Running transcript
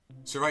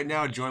So right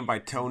now, joined by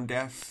Tone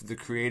Deaf, the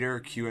creator,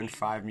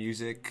 QN5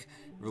 Music,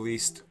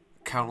 released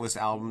countless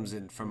albums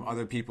and from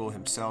other people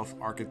himself.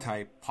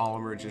 Archetype,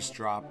 Polymer just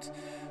dropped.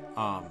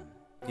 Um,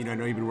 I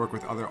know you've been working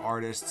with other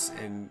artists,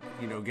 and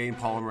getting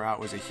Polymer out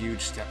was a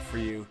huge step for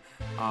you.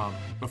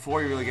 Before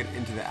we really get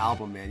into the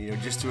album,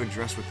 man, just to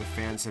address what the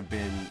fans have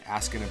been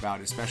asking about,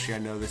 especially I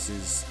know this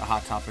is a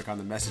hot topic on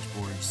the message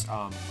boards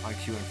on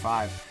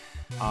QN5.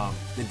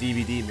 The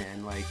DVD,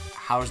 man, like,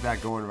 how's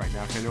that going right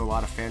now? Because I know a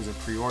lot of fans have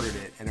pre-ordered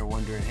it and are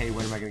wondering, hey,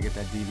 when am I going to get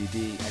that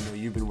DVD? I know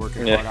you've been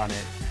working hard on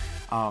it.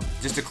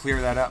 Just to clear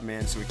that up,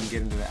 man, so we can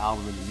get into the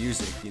album and the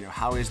music,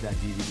 how is that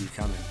DVD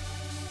coming?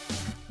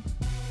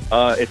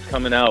 It's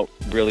coming out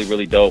really,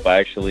 really dope.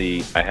 I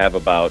have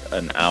about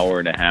an hour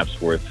and a half's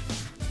worth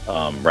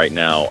right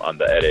now on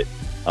the edit.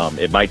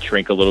 It might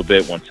shrink a little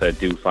bit once I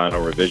do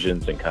final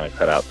revisions and kind of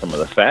cut out some of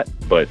the fat,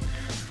 but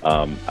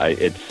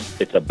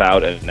it's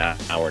about an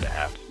hour and a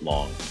half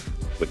long,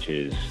 which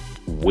is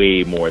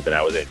way more than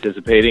I was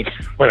anticipating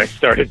when I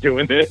started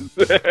doing this.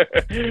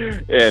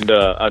 And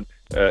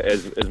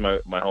as my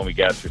homie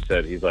Gaster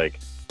said, he's like,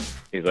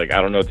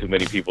 I don't know too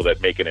many people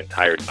that make an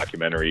entire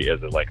documentary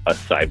as a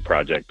side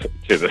project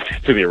to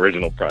the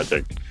original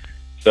project.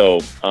 So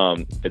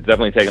it's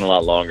definitely taken a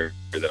lot longer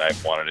than I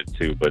wanted it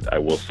to, but I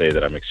will say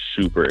that I'm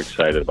super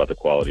excited about the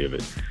quality of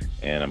it,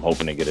 and I'm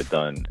hoping to get it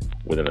done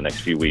within the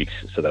next few weeks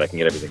so that I can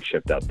get everything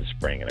shipped out this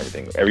spring and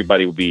everything.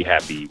 Everybody will be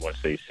happy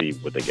once they see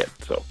what they get.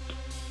 So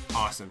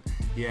awesome.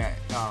 Yeah.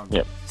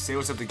 Say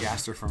what's up to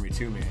Gaster for me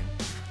too,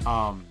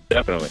 man.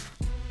 Definitely.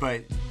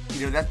 But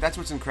that's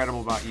what's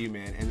incredible about you,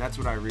 man, and that's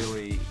what I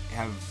really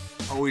have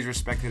always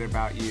respected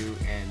about you,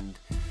 and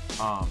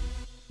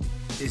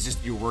it's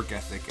just your work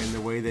ethic and the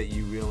way that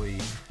you really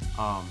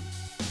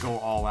go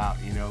all out.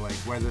 Like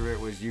whether it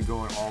was you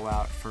going all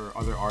out for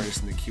other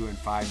artists in the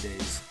QN5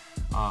 days,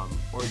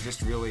 or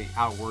just really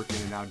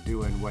outworking and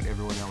outdoing what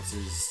everyone else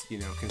is,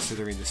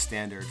 considering the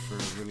standard for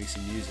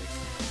releasing music.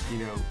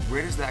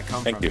 Where does that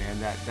come from, man?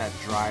 That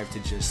drive to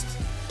just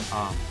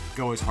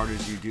go as hard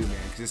as you do, man?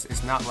 Because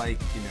it's not like,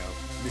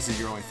 this is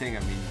your only thing. I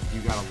mean, you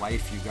got a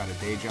life, you've got a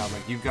day job,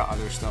 like you've got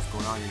other stuff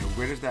going on.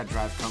 Where does that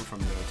drive come from,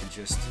 though, to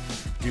just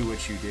do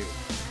what you do?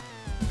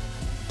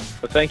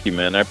 Well, thank you,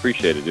 man. I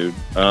appreciate it, dude.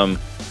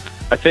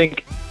 I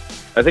think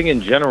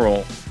in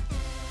general,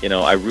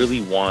 I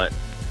really want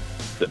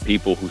the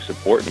people who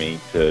support me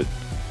to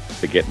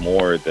get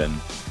more than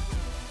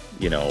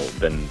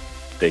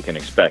they can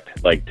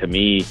expect. Like, to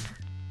me,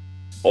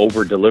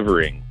 over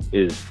delivering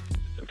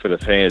for the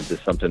fans is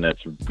something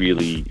that's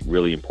really,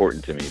 really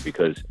important to me,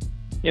 because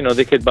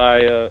they could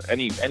buy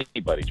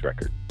anybody's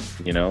record.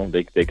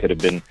 They could have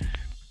been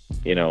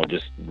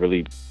just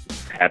really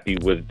happy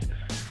with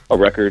a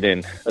record in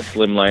a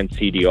slimline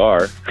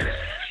CDR.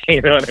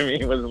 You know what I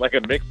mean? It was like a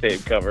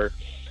mixtape cover.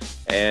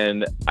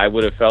 And I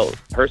would have felt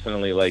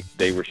personally like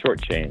they were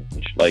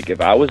shortchanged. Like,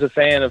 if I was a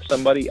fan of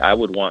somebody, I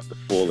would want the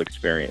full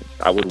experience.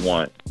 I would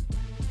want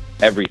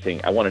everything.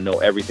 I want to know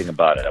everything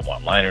about it. I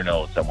want liner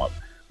notes. I want,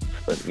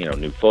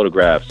 new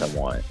photographs. I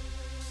want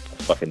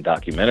a fucking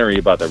documentary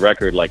about the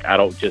record. Like, I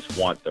don't just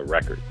want the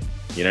record.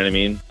 You know what I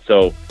mean?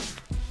 So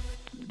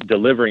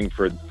delivering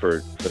for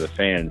the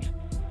fans,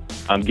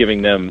 I'm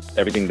giving them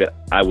everything that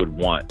I would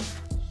want,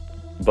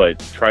 but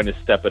trying to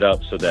step it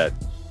up so that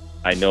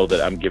I know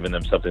that I'm giving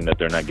them something that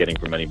they're not getting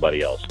from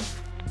anybody else.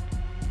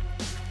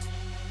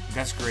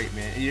 That's great,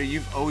 man. And,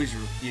 you've always,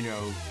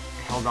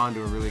 held on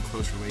to a really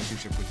close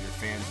relationship with your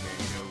fans, man.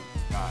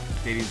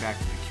 Dating back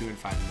to the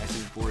QN5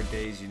 message board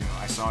days,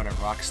 I saw it at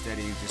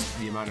Rocksteady, just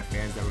the amount of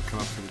fans that would come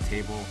up to the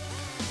table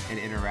and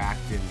interact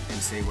and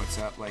say what's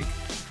up. Like,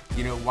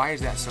 why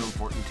is that so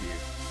important to you?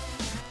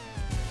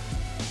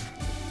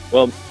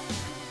 Well,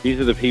 these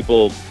are the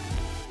people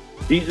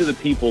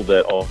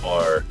that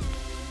are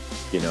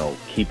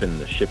keeping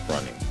the ship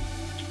running.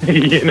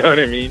 You know what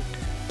I mean?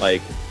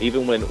 Like,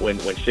 even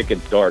when shit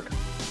gets dark,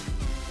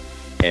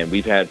 and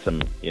we've had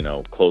some,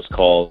 close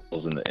calls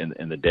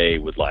in the day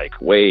with, like,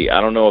 wait,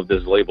 I don't know if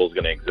this label is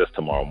going to exist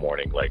tomorrow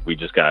morning. Like, we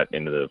just got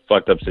into the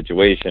fucked up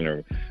situation,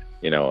 or,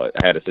 I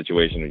had a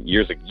situation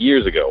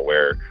years ago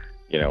where,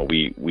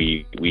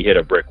 we hit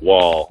a brick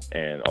wall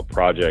and a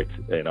project,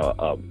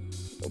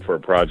 for a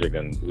project,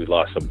 and we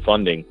lost some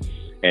funding,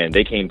 and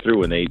they came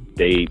through and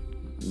they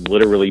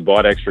literally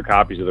bought extra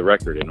copies of the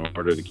record in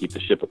order to keep the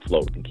ship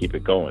afloat and keep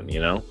it going.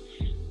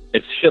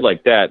 It's shit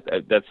like that.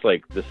 That's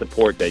like the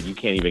support that you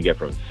can't even get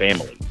from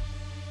family.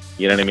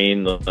 You know what I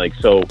mean? Like,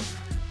 so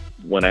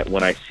when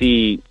I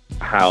see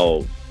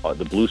how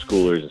the Blue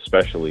Schoolers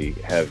especially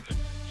have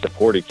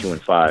supported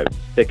QN5,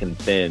 thick and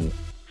thin,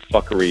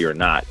 fuckery or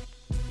not,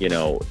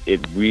 it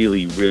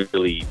really,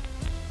 really,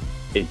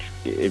 it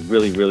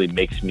really, really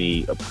makes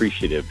me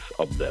appreciative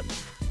of them.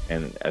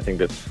 And I think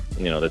that's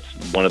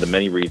one of the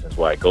many reasons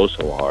why I go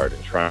so hard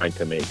and trying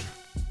to make,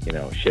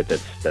 shit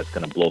that's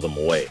going to blow them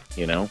away,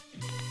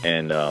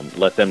 and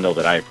let them know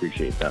that I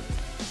appreciate them.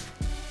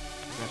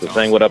 That's so awesome.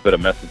 Saying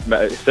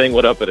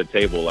what up at a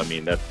table, I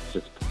mean, that's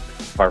just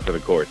par for the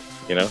course,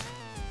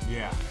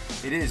 Yeah.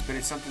 It is, but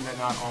it's something that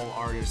not all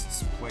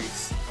artists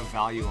place a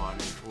value on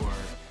it or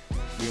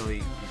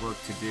really work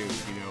to do,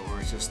 you know, or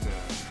it's just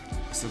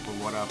a simple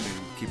what up and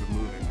keep it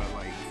moving. But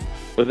like,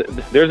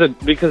 but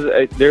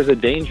there's a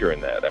danger in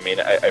that. I mean,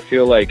 I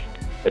feel like,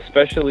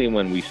 especially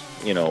when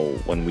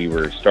we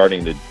were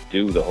starting to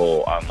do the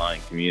whole online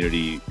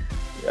community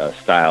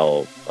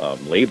style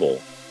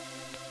label,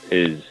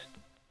 is,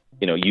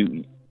 you know,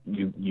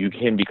 you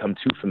can become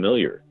too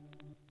familiar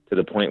to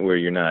the point where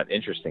you're not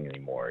interesting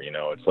anymore. You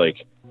know, it's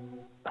like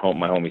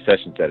my homie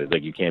Session said, it's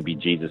like you can't be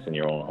Jesus in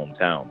your own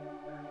hometown.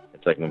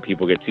 It's like when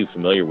people get too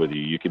familiar with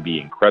you, you could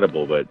be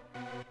incredible, but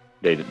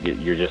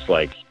you're just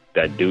like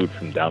that dude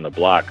from down the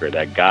block, or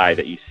that guy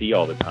that you see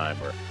all the time,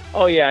 or,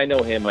 oh yeah, I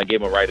know him, I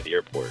gave him a ride at the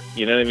airport.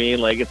 You know what I mean?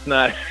 Like, it's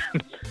not,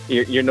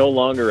 you're no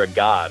longer a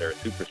god or a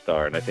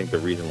superstar. And I think the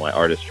reason why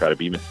artists try to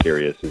be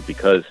mysterious is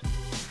because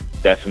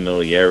that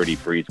familiarity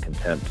breeds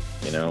contempt,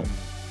 you know?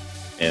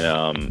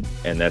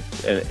 And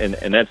that's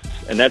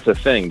a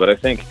thing. But I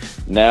think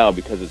now,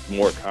 because it's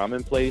more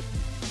commonplace,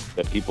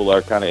 that people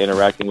are kind of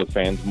interacting with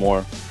fans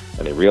more,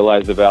 and they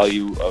realize the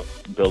value of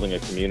building a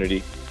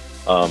community.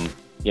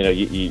 You know,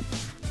 you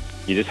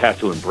just have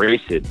to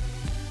embrace it,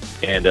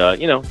 and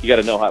you know, you got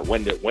to know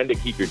when to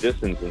keep your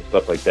distance and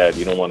stuff like that.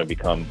 You don't want to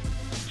become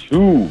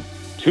too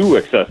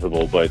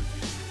accessible, but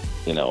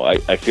you know,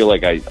 I feel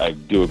like I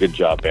do a good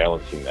job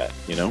balancing that.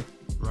 You know,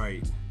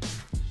 right.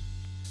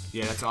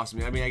 Yeah, that's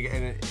awesome. I mean,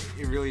 and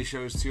it really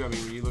shows too. I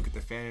mean, when you look at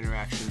the fan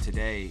interaction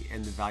today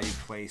and the value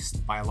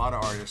placed by a lot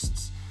of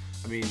artists,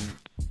 I mean,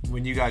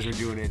 when you guys were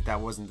doing it,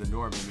 that wasn't the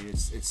norm. I mean,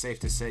 it's safe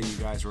to say you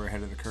guys were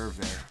ahead of the curve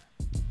there.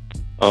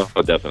 Oh,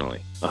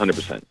 definitely,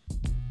 100%.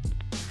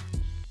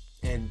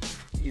 And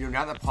you know,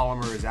 now that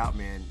Polymer is out,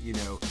 man, you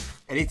know,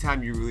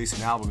 anytime you release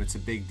an album, it's a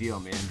big deal,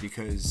 man,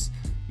 because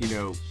you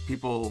know,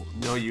 people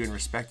know you and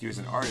respect you as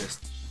an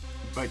artist,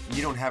 but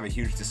you don't have a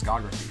huge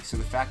discography. So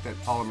the fact that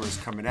Polymer is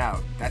coming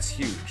out, that's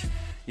huge.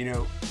 You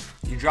know,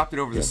 you dropped it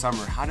over the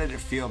summer. How did it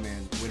feel,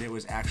 man, when it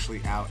was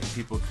actually out and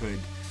people could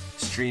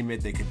stream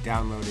it, they could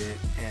download it,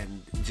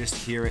 and just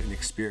hear it and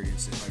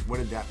experience it? Like, what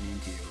did that mean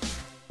to you?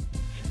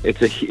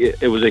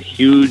 It was a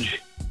huge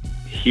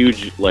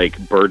like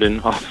burden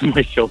off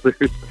my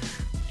shoulders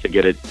to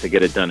get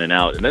it done and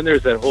out. And then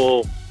there's that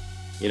whole,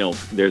 you know,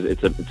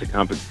 it's a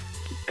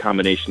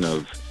combination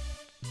of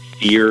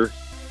fear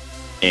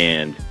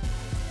and,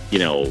 you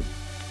know,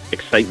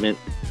 excitement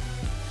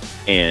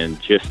and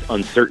just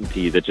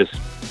uncertainty that just,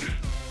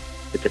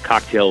 it's a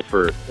cocktail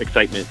for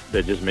excitement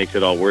that just makes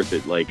it all worth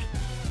it. Like,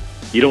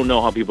 you don't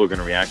know how people are going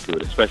to react to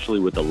it, especially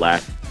with the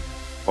last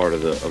part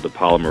of the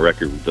Polymer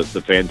record,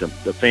 the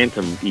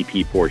Phantom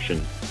EP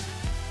portion.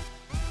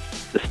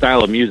 The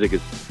style of music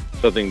is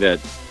something that,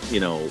 you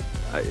know,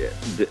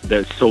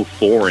 that's so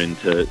foreign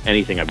to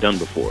anything I've done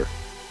before,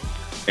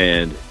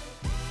 and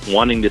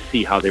wanting to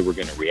see how they were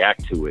going to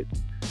react to it.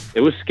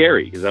 It was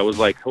scary because I was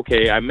like,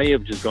 okay, I may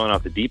have just gone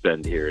off the deep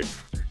end here.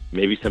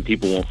 Maybe some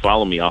people won't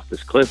follow me off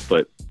this cliff,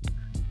 but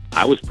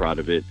I was proud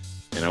of it,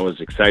 and I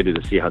was excited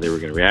to see how they were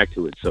going to react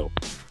to it. So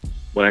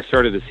when I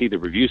started to see the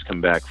reviews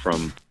come back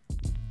from,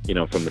 you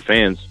know, from the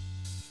fans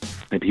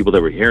and people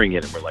that were hearing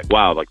it and were like,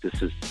 wow, like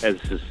this is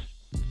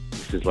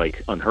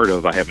like unheard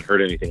of. I haven't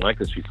heard anything like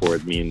this before. I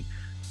mean,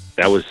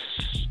 that was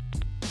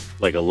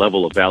like a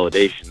level of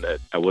validation that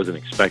I wasn't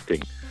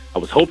expecting. I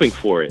was hoping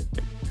for it,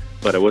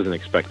 but I wasn't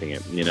expecting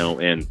it, you know,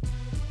 and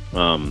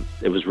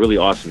it was really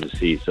awesome to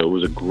see. So it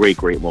was a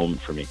great moment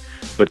for me.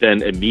 But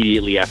then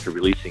immediately after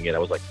releasing it, I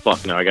was like,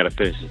 fuck, now I got to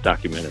finish this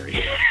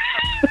documentary.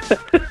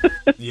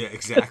 Yeah,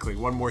 exactly.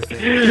 One more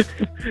thing.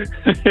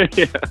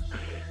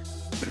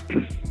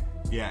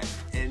 Yeah.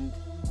 And,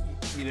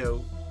 you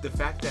know, the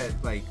fact that,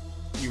 like,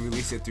 you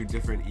release it through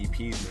different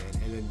EPs,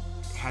 man, and then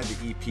had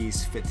the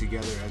EPs fit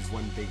together as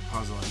one big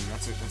puzzle, I mean,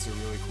 that's a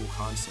really cool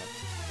concept.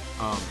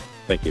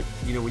 Thank you.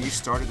 You know, when you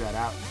started that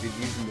out, did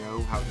you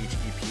know how each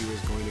EP was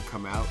going to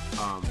come out?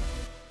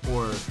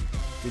 Or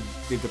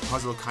did the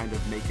puzzle kind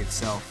of make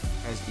itself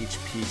as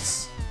each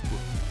piece,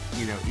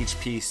 you know, each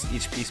piece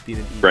being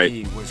an EP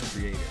right. was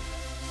created?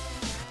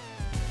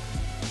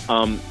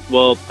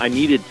 Well, I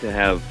needed to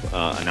have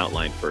an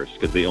outline first,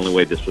 because the only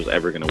way this was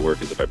ever going to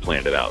work is if I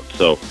planned it out.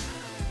 So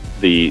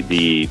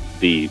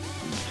the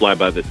fly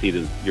by the seat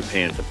of your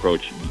pants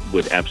approach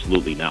would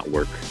absolutely not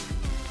work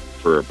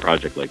for a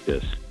project like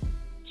this.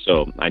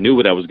 So I knew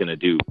what I was going to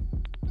do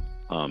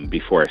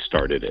before I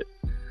started it,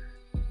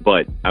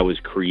 but I was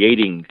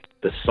creating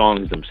the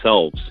songs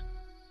themselves,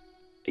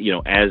 you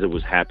know, as it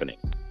was happening.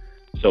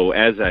 So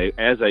as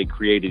I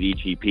created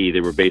each EP,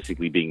 they were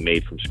basically being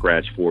made from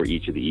scratch for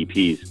each of the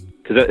EPs,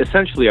 because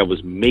essentially I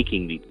was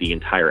making the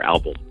entire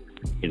album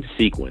in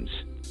sequence,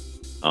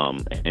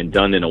 and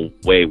done in a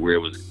way where it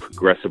was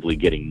progressively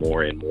getting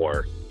more and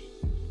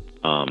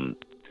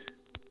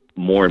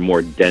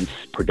more dense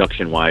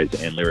production-wise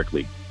and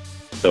lyrically.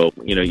 So,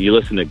 you know, you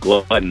listen to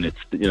Glutton, it's,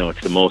 you know,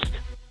 it's the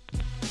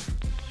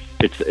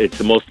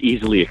most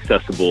easily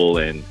accessible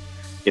and,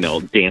 you know,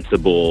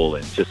 danceable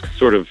and just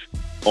sort of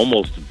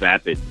almost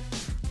vapid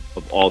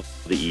of all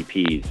the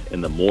EPs.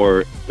 And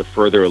the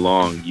further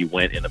along you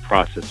went in the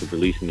process of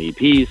releasing the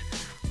EPs,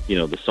 you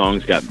know, the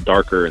songs got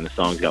darker and the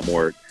songs got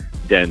more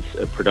dense,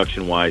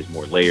 production-wise,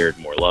 more layered,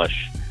 more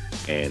lush,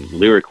 and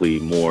lyrically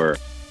more,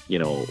 you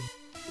know,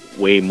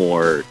 way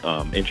more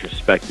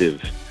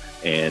introspective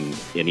and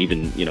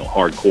even, you know,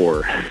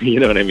 hardcore. You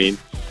know what I mean?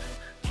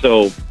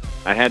 So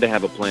I had to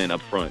have a plan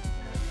up front.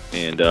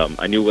 And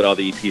I knew what all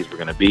the EPs were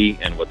going to be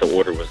and what the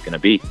order was going to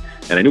be.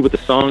 And I knew what the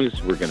songs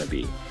were going to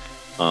be.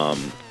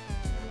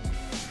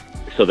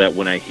 So that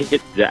when I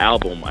hit the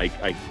album,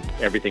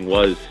 everything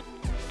was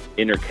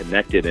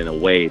interconnected in a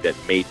way that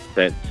made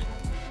sense.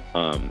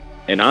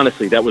 And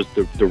honestly, that was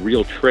the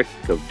real trick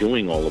of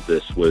doing all of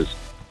this, was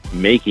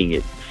making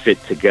it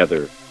fit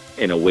together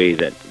in a way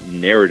that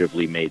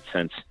narratively made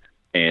sense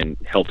and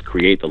helped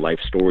create the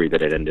life story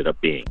that it ended up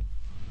being.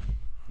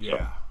 Yeah.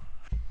 So.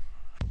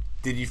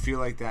 Did you feel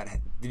like that?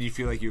 Did you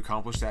feel like you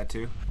accomplished that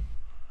too?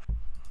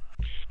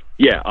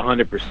 Yeah,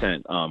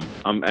 100%.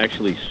 I'm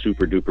actually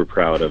super duper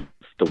proud of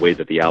the way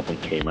that the album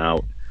came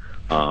out.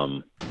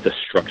 The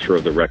structure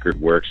of the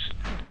record works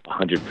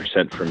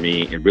 100% for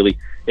me.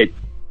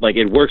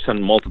 It works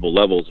on multiple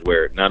levels,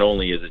 where not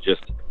only is it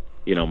just,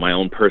 you know, my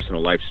own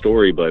personal life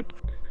story, but,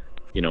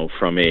 you know,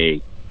 from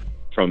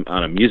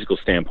on a musical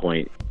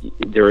standpoint,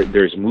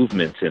 there's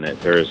movements in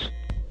it.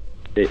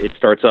 It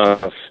starts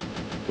off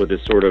with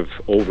this sort of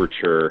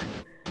overture,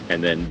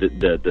 and then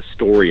the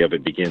story of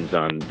it begins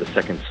on the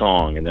second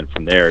song, and then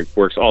from there it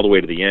works all the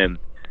way to the end,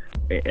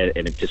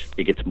 and it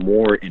gets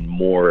more and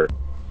more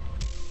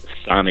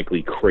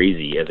sonically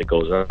crazy as it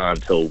goes on,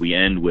 until we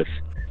end with,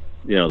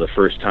 you know, the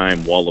first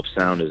time Wall of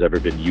Sound has ever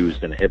been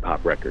used in a hip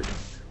hop record.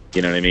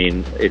 You know what I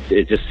mean?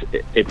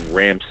 It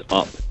ramps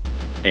up,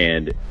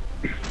 and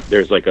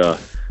there's a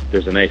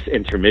nice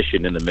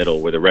intermission in the middle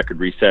where the record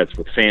resets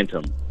with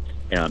Phantom,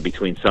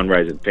 between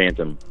Sunrise and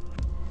Phantom,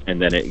 and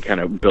then it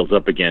kind of builds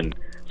up again.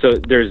 So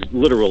there's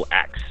literal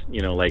acts,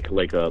 you know, like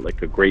a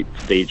great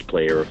stage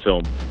play or a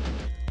film,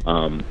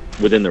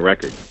 within the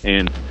record,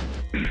 and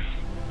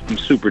I'm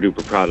super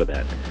duper proud of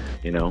that,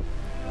 you know.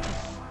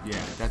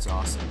 Yeah, that's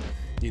awesome.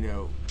 You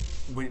know,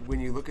 when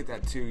you look at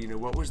that too, you know,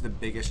 what was the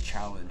biggest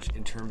challenge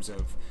in terms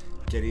of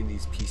getting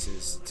these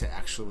pieces to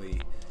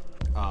actually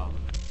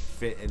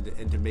fit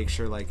and to make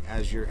sure, like,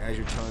 as you're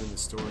telling the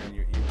story and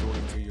you're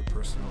going through your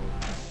personal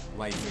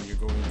life and you're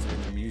going through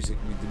the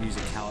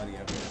musicality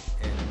of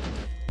it and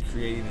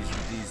creating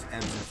these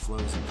ebbs and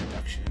flows in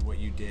production and what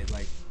you did,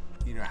 like,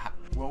 you know,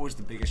 what was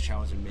the biggest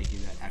challenge in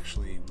making that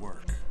actually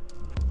work?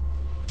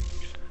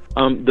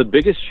 The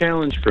biggest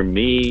challenge for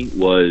me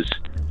was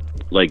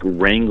like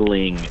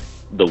wrangling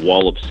the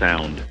Wall of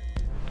Sound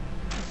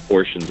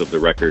portions of the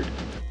record.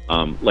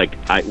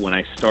 When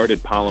I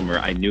started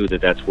Polymer, I knew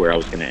that that's where I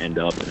was going to end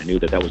up, and I knew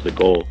that that was the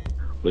goal,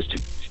 was to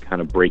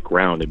kind of break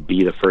ground and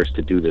be the first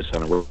to do this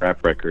on a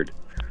rap record.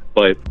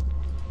 But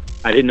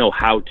I didn't know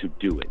how to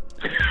do it.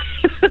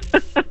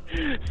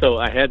 So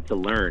I had to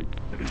learn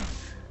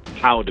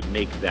how to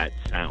make that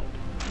sound.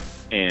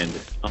 And,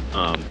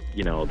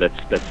 you know,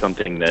 that's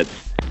something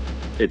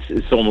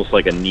it's almost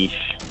like a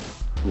niche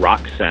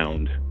rock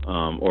sound,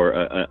 or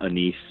a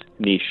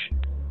niche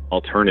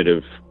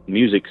alternative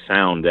music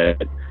sound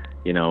that,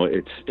 you know,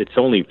 it's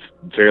only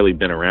fairly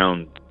been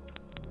around,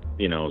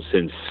 you know,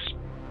 since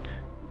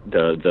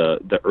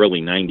the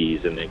early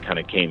 90s, and it kind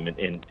of came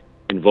in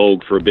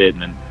vogue for a bit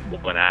and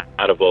then went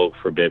out of vogue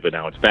for a bit, but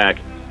now it's back.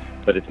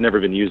 But it's never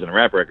been used in a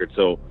rap record.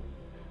 So,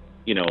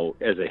 you know,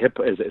 as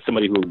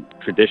somebody who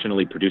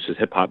traditionally produces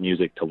hip hop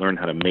music, to learn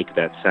how to make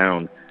that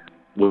sound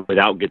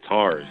without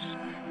guitars,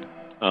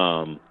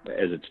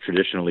 as it's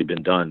traditionally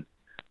been done,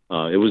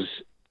 it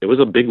was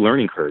a big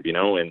learning curve, you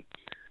know. And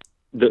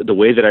the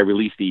way that I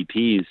released the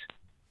EPs,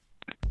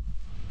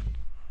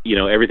 you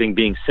know, everything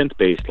being synth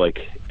based, like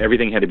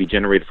everything had to be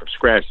generated from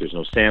scratch. There's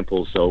no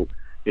samples, so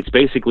it's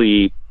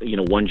basically, you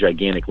know, one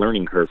gigantic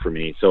learning curve for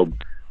me. So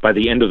by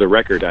the end of the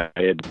record, I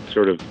had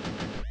sort of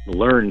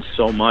learned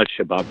so much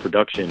about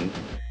production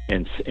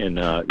and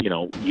you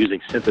know,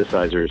 using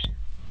synthesizers,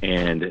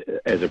 and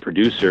as a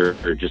producer,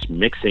 or just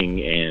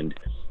mixing and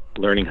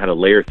learning how to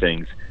layer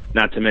things.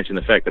 Not to mention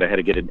the fact that I had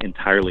to get an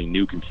entirely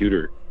new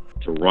computer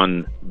to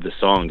run the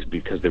songs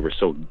because they were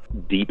so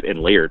deep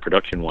and layered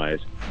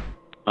production-wise.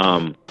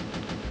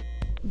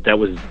 That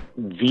was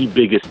the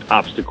biggest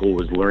obstacle,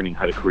 was learning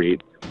how to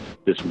create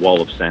this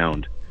wall of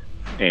sound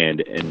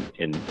and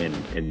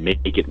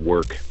make it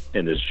work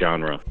in this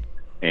genre.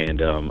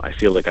 And I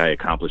feel like I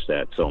accomplished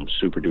that, so I'm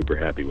super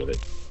duper happy with it.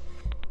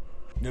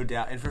 No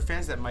doubt. And for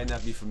fans that might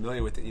not be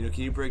familiar with it, you know,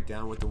 can you break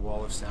down what the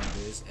Wall of Sound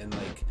is, and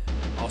like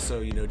also,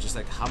 you know, just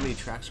like how many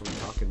tracks are we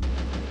talking about,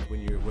 like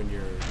when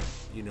you're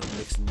you know,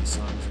 mixing these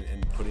songs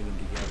and putting them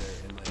together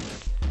and like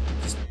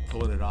just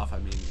pulling it off? I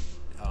mean,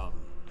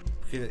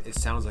 it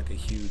sounds like a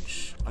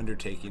huge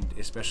undertaking,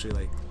 especially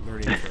like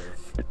learning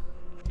curve.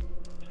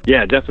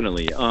 Yeah,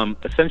 definitely.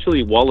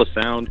 Essentially, Wall of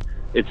Sound,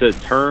 it's a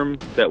term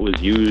that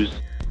was used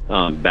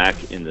back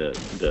in the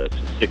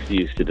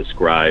 60s to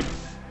describe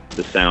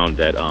the sound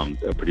that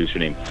a producer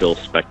named Phil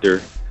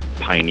Spector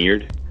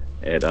pioneered.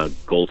 at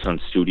Gold Sun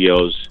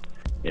Studios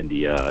in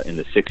the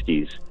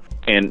 '60s.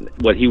 And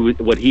what he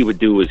would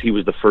do is he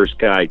was the first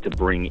guy to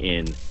bring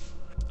in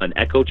an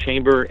echo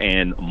chamber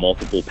and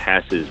multiple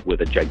passes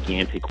with a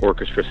gigantic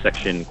orchestra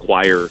section,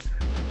 choir,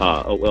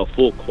 a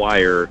full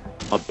choir,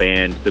 a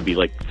band. There'd be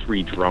like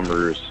 3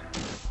 drummers,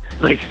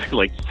 like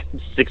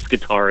 6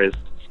 guitarists,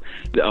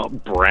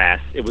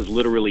 brass. It was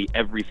literally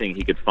everything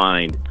he could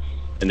find,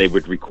 and they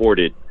would record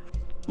it,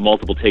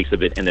 multiple takes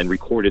of it, and then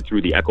record it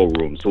through the echo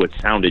room, so it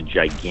sounded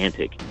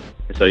gigantic.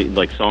 So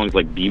like songs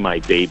like "Be My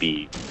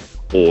Baby"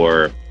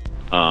 or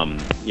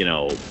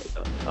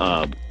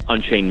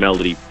Unchained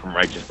Melody from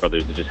Righteous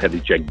Brothers, that just had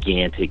these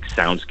gigantic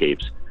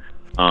soundscapes,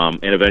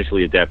 and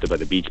eventually adapted by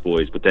the Beach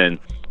Boys. But then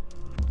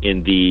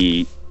in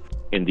the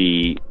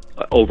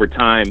over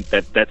time,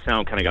 that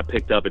sound kind of got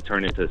picked up. It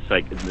turned into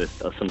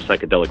some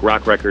psychedelic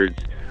rock records,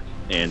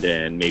 and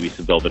then maybe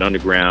some Velvet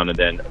Underground, and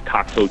then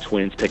Cocteau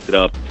Twins picked it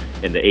up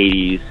in the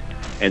 80s.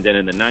 And then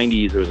in the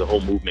 90s, there was a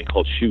whole movement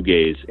called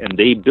shoegaze, and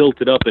they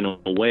built it up in a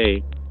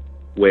way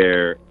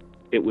where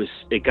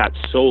it got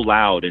so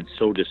loud and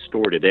so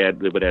distorted. They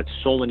would add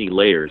so many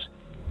layers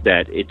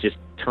that it just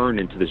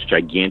turned into this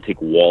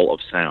gigantic wall of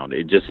sound.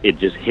 It just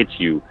hits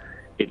you.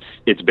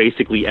 It's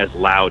basically as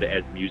loud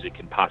as music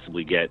can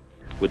possibly get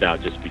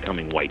without just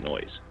becoming white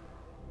noise.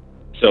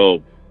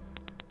 So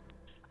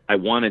I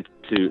wanted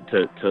to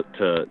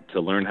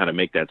learn how to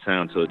make that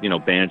sound. So,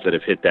 bands that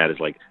have hit that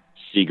is like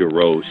Sigur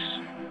Rós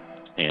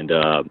and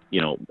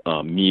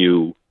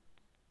Mew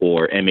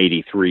or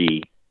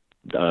M83.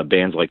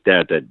 Bands like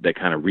that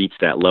kind of reach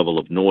that level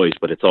of noise,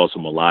 but it's also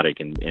melodic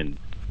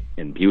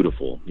and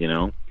beautiful,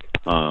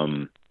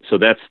 so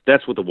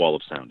that's what the Wall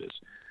of Sound is.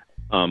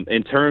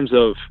 In terms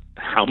of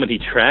how many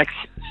tracks,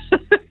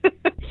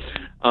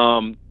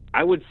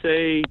 I would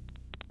say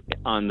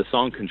on the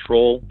song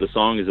Control, the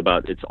song is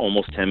it's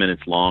almost 10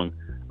 minutes long.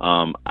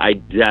 I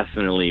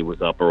definitely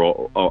was up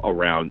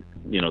around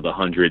the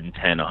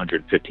 110,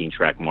 115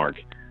 track mark,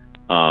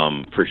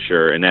 for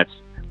sure, and that's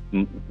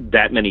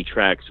that many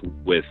tracks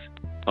with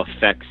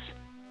effects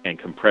and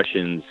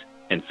compressions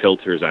and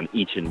filters on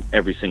each and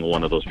every single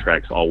one of those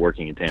tracks, all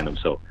working in tandem.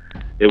 So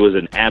it was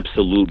an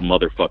absolute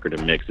motherfucker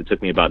to mix. It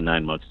took me about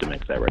 9 months to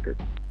mix that record.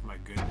 My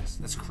goodness,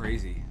 that's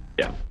crazy.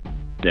 Yeah.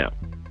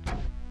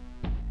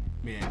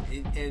 Man,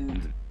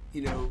 and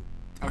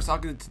I was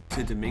talking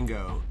to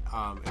Domingo,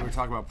 and we were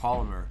talking about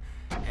Polymer,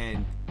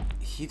 and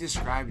he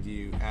described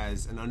you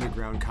as an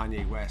underground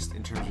Kanye West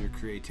in terms of your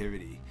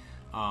creativity.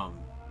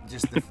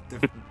 Just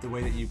the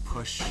way that you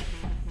push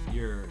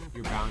your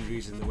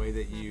boundaries, and the way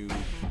that you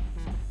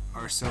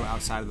are so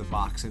outside of the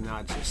box and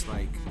not just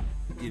like,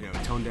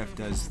 Tone Deaf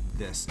does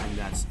this and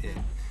that's it.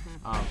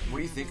 What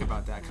do you think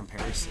about that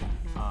comparison?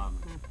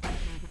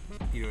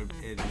 Do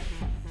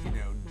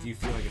you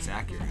feel like it's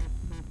accurate?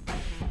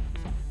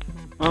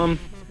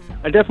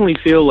 I definitely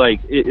feel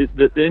like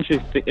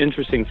the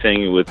interesting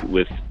thing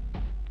with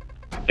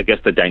I guess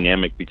the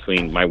dynamic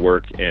between my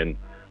work and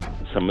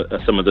some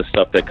of the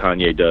stuff that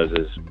Kanye does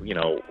is,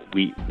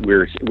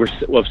 we're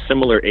of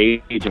similar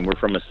age and we're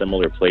from a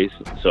similar place,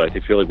 so I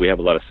feel like we have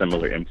a lot of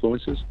similar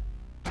influences.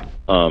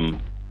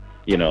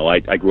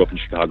 I grew up in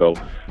Chicago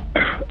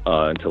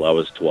until I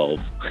was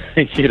 12,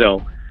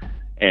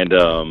 and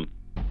a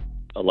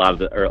lot of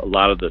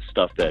the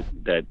stuff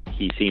that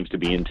he seems to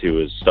be into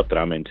is stuff that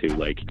I'm into.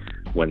 Like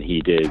when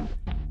he did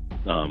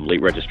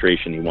Late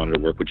Registration, he wanted to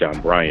work with John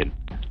Bryan.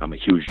 I'm a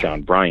huge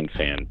John Bryan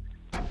fan.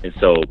 And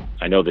so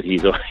I know that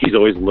he's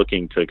always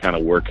looking to kind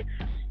of work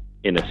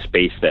in a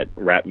space that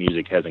rap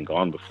music hasn't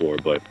gone before,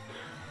 but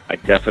I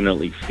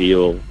definitely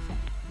feel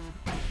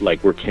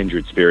like we're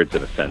kindred spirits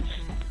in a sense,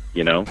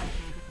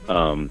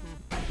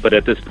 But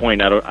at this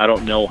point, I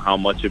don't know how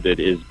much of it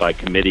is by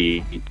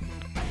committee,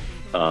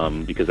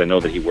 because I know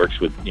that he works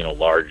with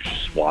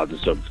large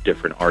swaths of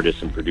different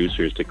artists and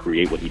producers to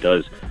create what he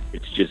does.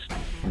 It's just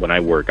when I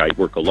work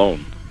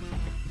alone.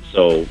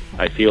 So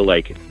I feel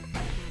like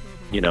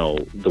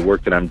the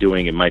work that I'm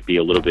doing, it might be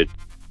a little bit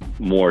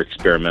more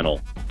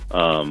experimental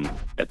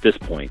at this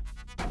point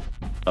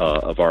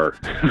of our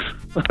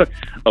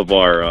of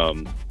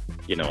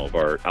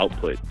our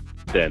output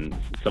than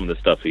some of the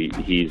stuff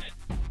he's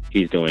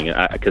doing,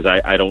 because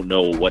I don't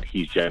know what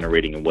he's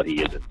generating and what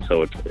he isn't,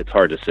 so it's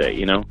hard to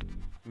say,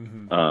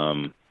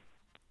 Mm-hmm.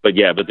 But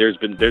there's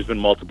been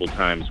multiple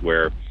times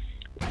where,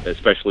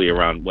 especially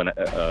around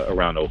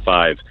around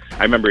 05,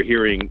 I remember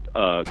hearing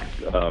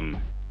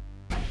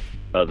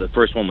the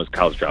first one was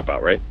College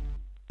Dropout, right?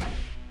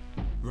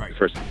 Right. The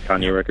first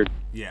Kanye record.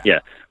 Yeah. Yeah.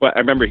 Well, I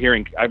remember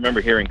hearing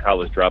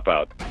College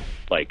Dropout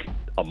like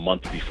a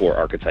month before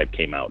Archetype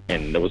came out,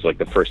 and it was like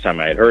the first time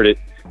I had heard it,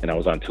 and I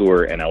was on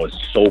tour, and I was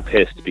so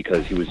pissed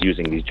because he was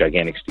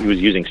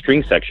using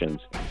string sections,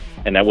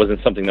 and that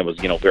wasn't something that was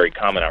very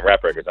common on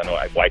rap records. I know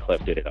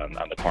Wyclef did it on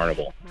the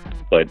Carnival,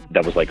 but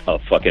that was like a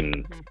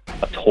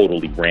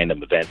totally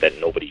random event that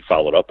nobody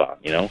followed up on,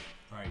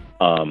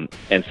 Right.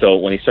 And so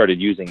when he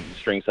started using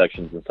string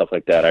sections and stuff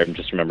like that, I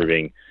just remember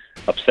being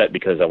upset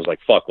because I was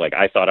like, fuck, like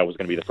I thought I was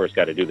going to be the first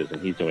guy to do this,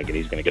 and he's doing it.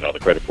 He's going to get all the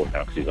credit for it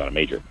now because he's on a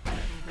major.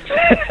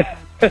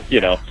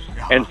 you know.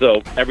 And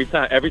so every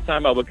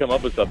time I would come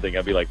up with something,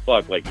 I'd be like,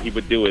 fuck, like he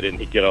would do it and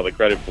he'd get all the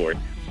credit for it.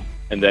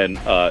 And then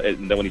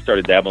when he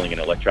started dabbling in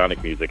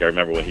electronic music, I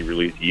remember when he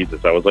released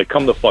Yeezus, I was like,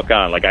 come the fuck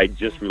on. Like, I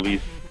just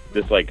released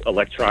this, like,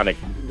 electronic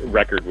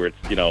record where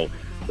it's, you know,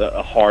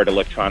 a hard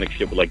electronic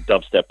shit with, like,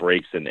 dubstep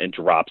breaks and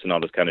drops and all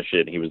this kind of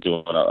shit. And he was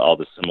doing all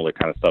this similar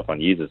kind of stuff on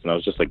Yeezus. And I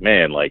was just like,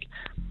 man, like,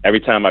 every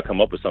time I come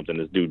up with something,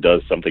 this dude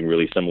does something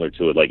really similar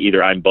to it. Like,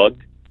 either I'm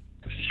bugged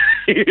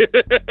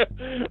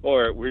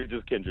or we're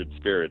just kindred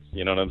spirits.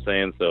 You know what I'm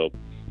saying? So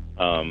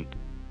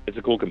it's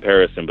a cool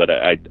comparison, but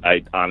I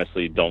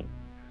honestly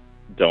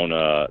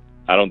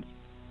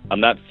I'm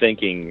not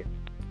thinking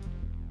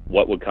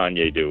what would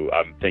Kanye do.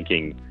 I'm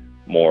thinking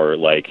more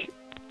like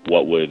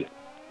what would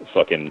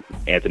fucking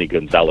Anthony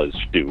Gonzalez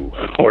do,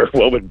 or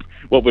what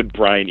would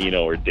Brian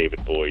Eno or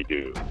David Bowie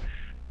do?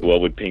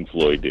 What would Pink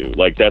Floyd do?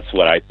 Like, that's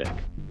what I think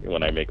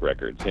when I make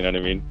records. You know what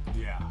I mean?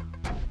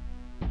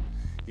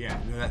 Yeah.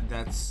 No,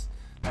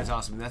 that's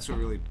awesome. That's what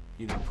really,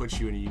 you know, puts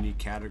you in a unique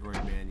category,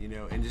 man. You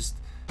know, and just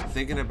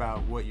thinking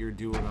about what you're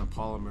doing on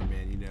Polymer,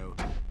 man, you know,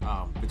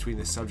 between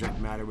the subject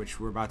matter, which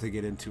we're about to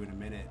get into in a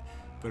minute,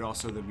 but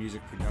also the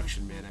music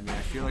production, man. I mean,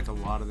 I feel like a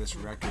lot of this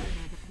record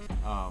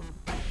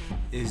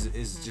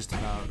is just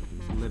about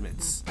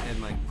limits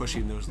and, like,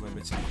 pushing those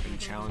limits and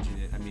challenging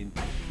it. I mean,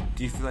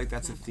 do you feel like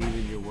that's a theme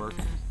in your work?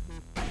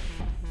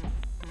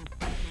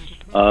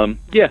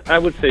 Yeah, I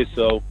would say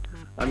so.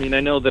 I mean, I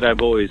know that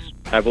I've always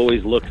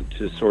looked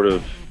to sort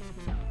of,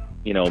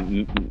 you know,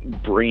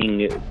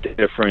 bring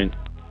different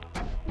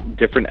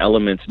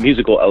elements,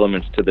 musical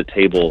elements to the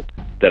table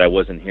that I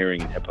wasn't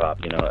hearing in hip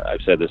hop. You know,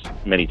 I've said this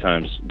many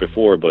times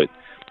before, but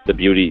the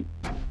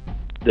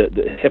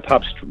hip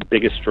hop's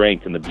biggest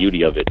strength and the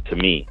beauty of it to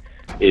me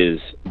is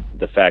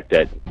the fact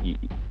that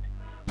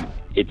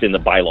it's in the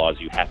bylaws.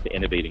 You have to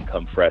innovate and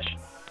come fresh,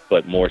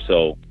 but more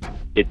so,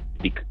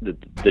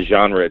 the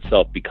genre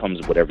itself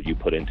becomes whatever you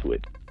put into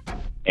it.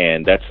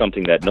 And that's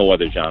something that no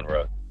other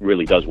genre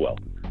really does well.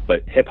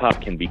 But hip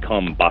hop can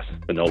become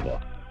bossa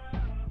nova,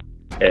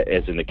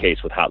 as in the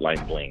case with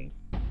Hotline Bling,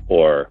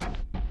 or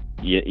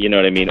you know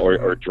what I mean,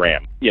 or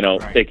Dram. You know,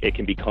 right. It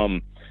can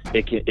become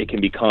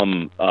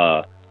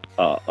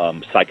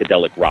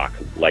psychedelic rock,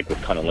 like with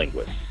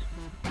Cunnilingus.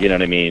 You know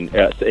what I mean?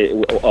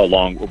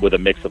 Along with a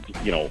mix of,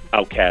 you know,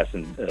 Outkast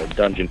and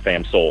Dungeon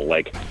Fam Soul.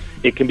 Like,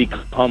 it can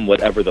become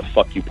whatever the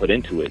fuck you put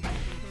into it.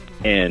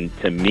 And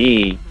to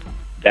me,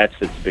 that's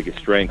its biggest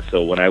strength.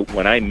 So when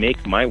I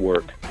make my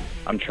work,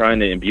 I'm trying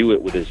to imbue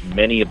it with as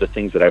many of the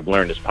things that I've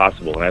learned as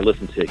possible. And I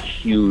listen to a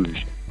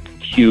huge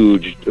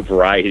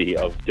variety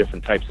of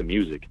different types of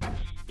music.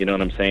 You know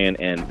what I'm saying?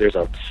 And there's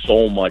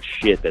so much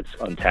shit that's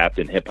untapped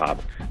in hip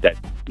hop that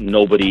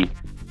nobody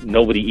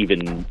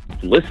even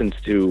listens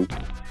to.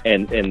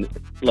 And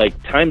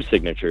like time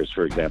signatures,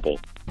 for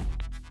example,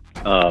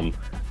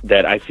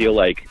 that I feel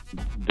like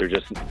they're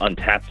just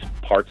untapped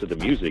parts of the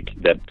music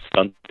that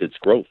stunt its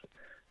growth.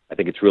 I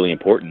think it's really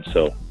important.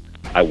 So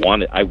I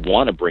want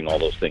to bring all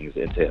those things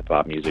into hip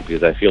hop music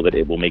because I feel that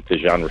it will make the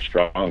genre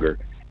stronger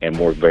and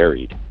more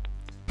varied.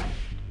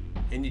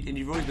 And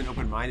you've always been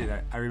open-minded.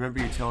 I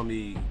remember you telling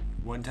me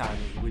one time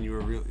when you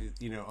were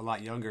a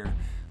lot younger,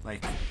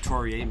 like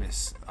Tori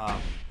Amos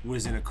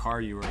was in a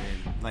car you were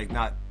in, like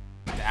not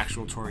the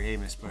actual Tori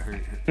Amos, but her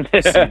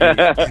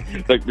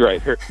CD.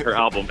 Right, her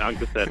album on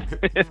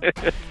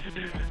cassette.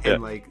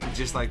 And like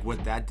just like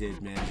what that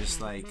did, man,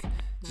 just like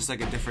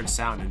a different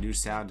sound, a new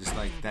sound, just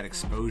like that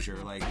exposure,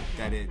 like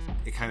that it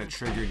kind of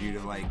triggered you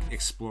to like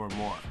explore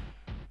more.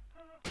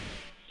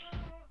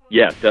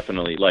 Yeah,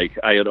 definitely. Like,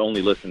 I had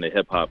only listened to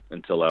hip hop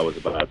until I was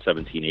about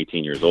 17,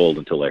 18 years old,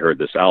 until I heard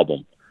this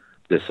album.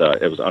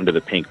 It was Under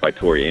the Pink by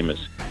Tori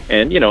Amos.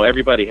 And, you know,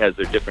 everybody has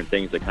their different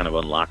things that kind of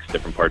unlocks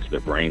different parts of their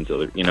brains,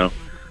 you know.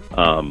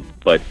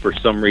 But for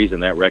some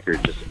reason, that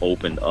record just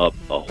opened up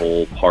a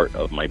whole part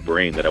of my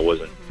brain that I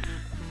wasn't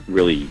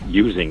really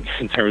using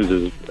in terms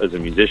of as a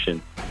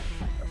musician.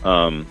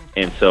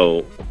 And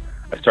so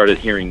I started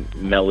hearing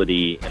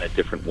melody in a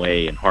different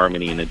way and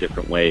harmony in a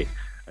different way.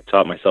 I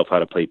taught myself how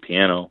to play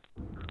piano,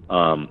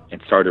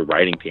 and started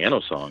writing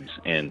piano songs.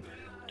 And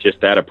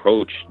just that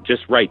approach,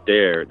 just right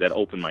there, that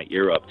opened my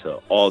ear up to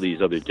all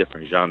these other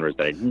different genres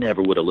that I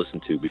never would have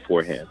listened to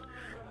beforehand.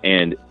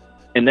 And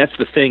that's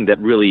the thing that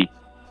really,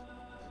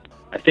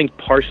 I think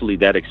partially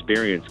that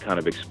experience kind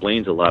of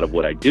explains a lot of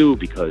what I do,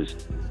 because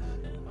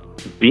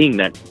being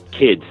that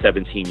kid,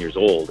 17 years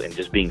old, and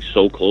just being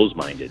so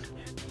close-minded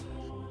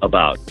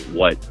about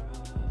what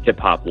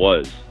hip-hop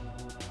was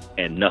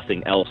and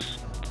nothing else,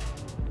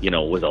 you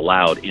know, was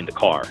allowed in the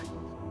car.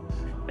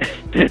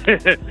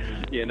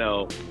 You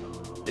know,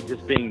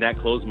 just being that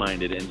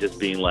close-minded and just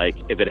being like,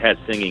 if it has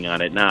singing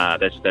on it, nah,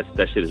 that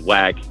shit is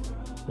whack.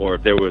 Or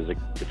if there was a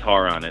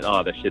guitar on it,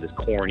 oh, that shit is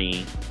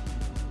corny.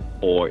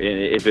 Or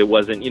if it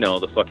wasn't, you know,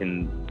 the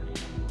fucking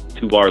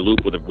 2-bar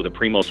loop with a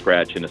primo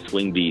scratch and a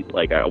swing beat,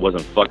 like, I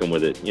wasn't fucking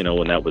with it, you know,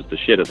 when that was the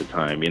shit at the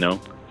time, you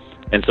know?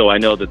 And so I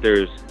know that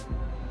there's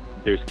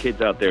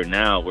kids out there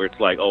now where it's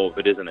like, oh, if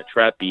it isn't a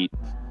trap beat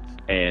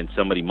and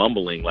somebody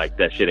mumbling like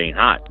that shit ain't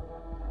hot,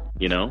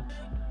 you know?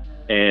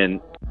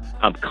 And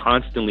I'm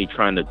constantly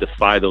trying to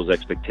defy those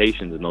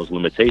expectations and those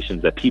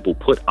limitations that people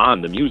put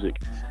on the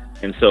music.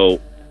 And so,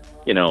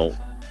 you know,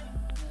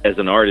 as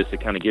an artist,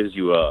 it kind of gives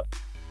you a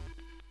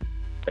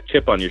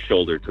chip on your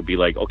shoulder to be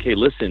like, okay,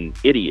 listen,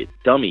 idiot,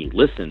 dummy,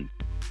 listen.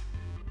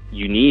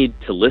 You need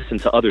to listen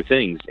to other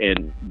things,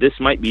 and this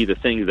might be the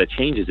thing that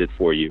changes it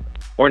for you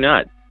or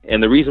not.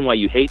 And the reason why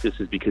you hate this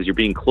is because you're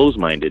being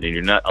closed-minded and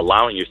you're not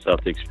allowing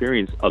yourself to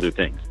experience other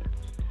things.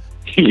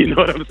 You know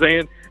what I'm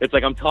saying? It's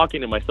like I'm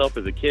talking to myself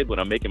as a kid when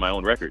I'm making my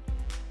own record,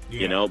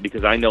 you know,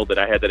 because I know that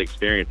I had that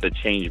experience that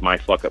changed my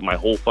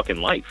whole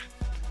fucking life.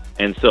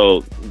 And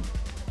so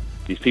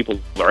these people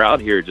are out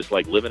here just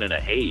like living in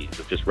a haze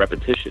of just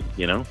repetition,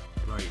 you know?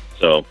 Right.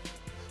 So,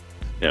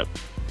 yeah.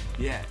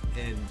 Yeah,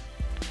 and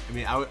I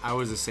mean, I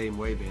was the same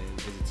way, man,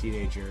 as a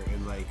teenager,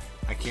 and like,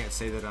 I can't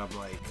say that I'm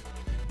like,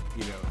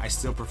 you know, I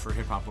still prefer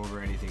hip hop over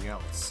anything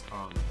else.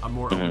 I'm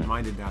more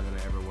open-minded now than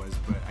I ever was,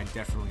 but I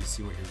definitely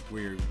see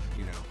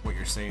what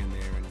you're saying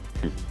there,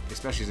 and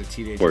especially as a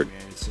teenager,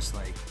 man, it's just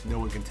like no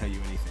one can tell you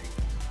anything.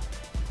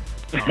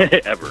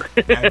 Ever.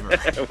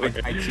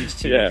 Like, I teach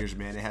teenagers,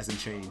 man, it hasn't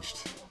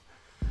changed.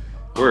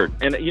 Word.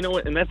 And you know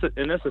what? And that's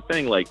the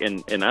thing. Like,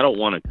 and I don't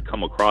want to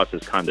come across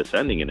as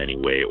condescending in any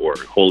way or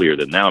holier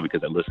than thou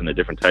because I listen to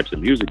different types of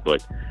music.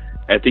 But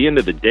at the end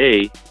of the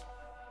day,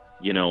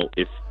 you know,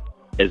 if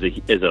as a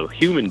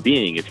human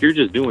being, if you're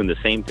just doing the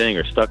same thing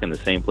or stuck in the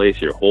same place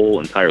your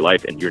whole entire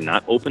life and you're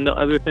not open to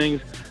other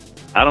things,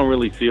 I don't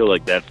really feel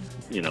like that's,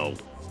 you know,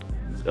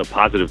 a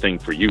positive thing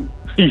for you.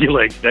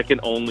 Like, that can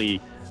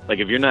only, like,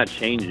 if you're not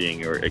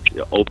changing or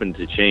open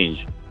to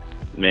change,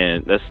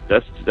 man, that's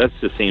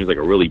just seems like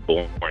a really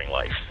boring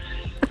life.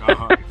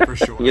 For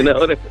sure. You know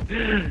what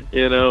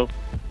you know,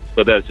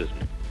 but that's just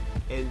me.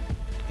 And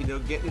you know,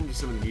 getting into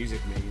some of the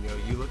music, man, you know,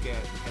 you look at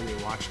And They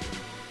Watched Him,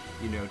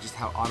 you know, just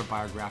how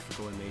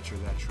autobiographical in nature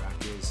that track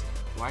is.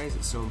 Why is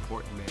it so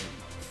important, man,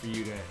 for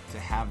you to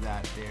have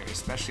that there,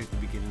 especially at the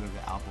beginning of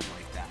the album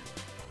like that?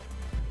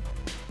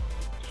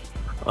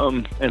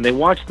 And They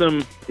Watched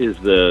Them is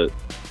the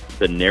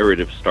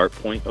narrative start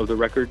point of the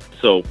record.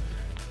 So,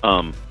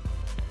 the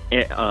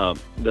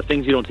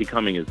Things You Don't See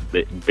Coming is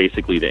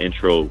basically the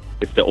intro.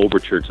 It's the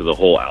overture to the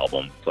whole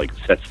album. It's like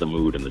sets the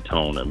mood and the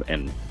tone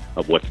and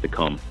of what's to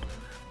come.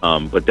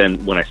 But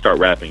then when I start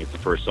rapping, it's the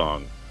first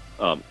song.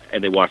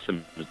 And They Watched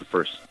Them is the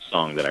first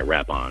song that I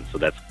rap on. So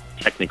that's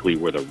technically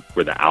where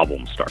the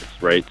album starts,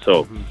 right?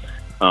 So,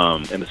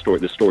 and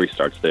the story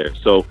starts there.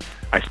 So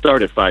I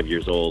started 5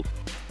 years old,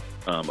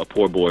 a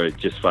poor boy,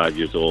 just 5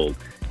 years old,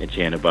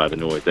 enchanted by the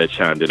noise that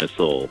chimed in his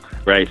soul,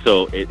 right?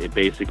 So it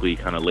basically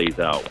kind of lays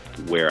out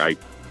where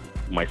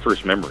my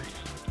first memories,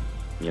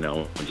 you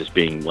know, just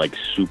being like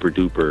super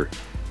duper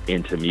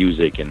into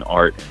music and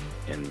art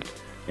and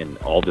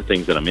all the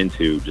things that I'm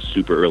into just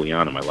super early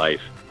on in my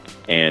life.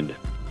 And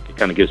it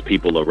kind of gives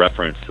people a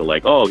reference to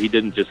like, oh, he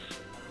didn't just,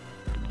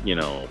 you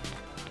know,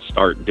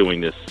 start doing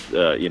this,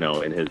 you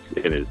know, in his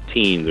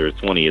teens or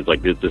 20s.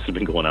 Like this has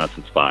been going on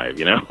since 5,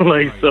 you know,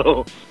 like,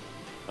 so,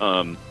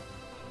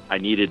 I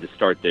needed to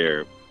start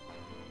there,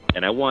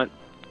 and I want,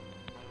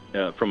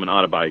 from an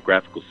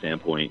autobiographical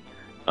standpoint,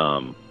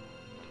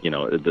 you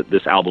know,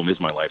 this album is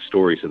my life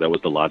story, so that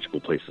was the logical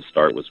place to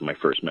start, was my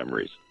first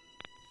memories.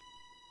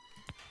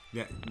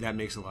 That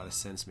makes a lot of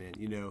sense, man.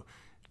 You know,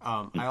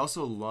 I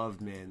also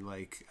love, man,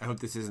 like, I hope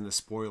this isn't a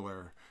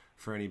spoiler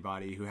for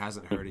anybody who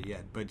hasn't heard it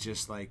yet, but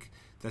just like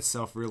that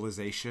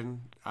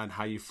self-realization on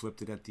how you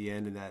flipped it at the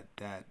end, and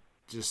that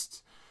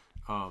just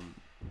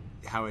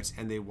how it's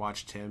And They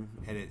Watched Him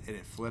and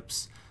it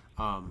flips.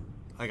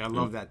 Like, I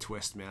love that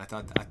twist, man. I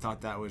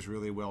thought that was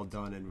really well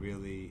done and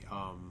really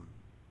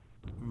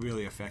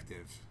really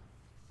effective.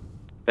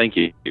 Thank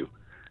you.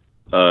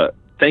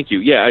 Thank you.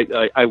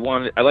 Yeah,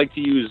 I like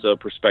to use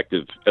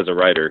perspective as a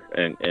writer,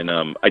 and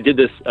I did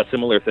a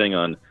similar thing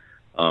on.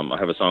 I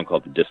have a song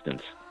called The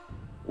Distance,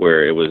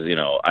 where it was, you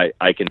know,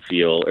 I can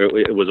feel.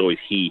 It was always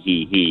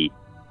he.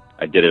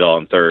 I did it all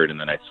in third, and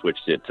then I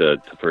switched it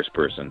to first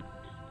person.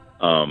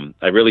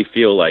 I really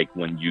feel like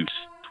when you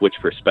switch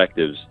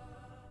perspectives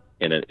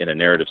in a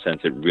narrative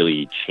sense, it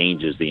really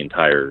changes the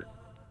entire,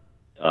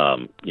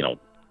 you know,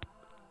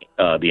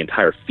 the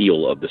entire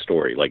feel of the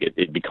story. Like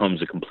it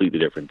becomes a completely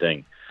different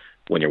thing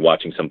when you're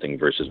watching something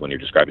versus when you're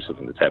describing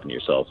something that's happened to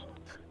yourself.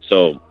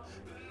 So,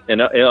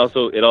 and it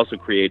also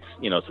creates,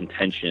 you know, some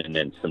tension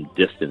and some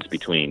distance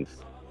between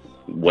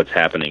what's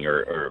happening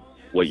or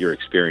what you're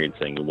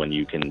experiencing when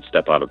you can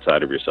step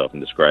outside of yourself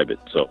and describe it.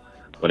 So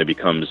when it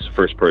becomes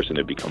first person,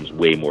 it becomes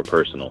way more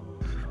personal.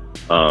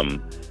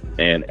 And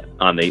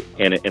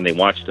They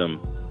Watched Them,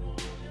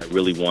 I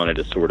really wanted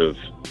to sort of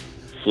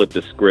flip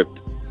the script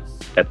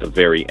at the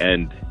very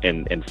end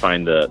and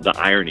find the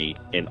irony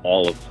in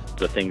all of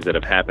the things that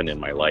have happened in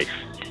my life.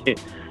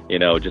 You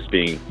know, just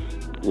being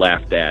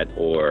laughed at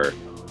or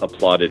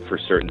applauded for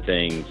certain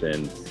things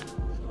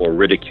or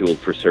ridiculed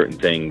for certain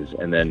things,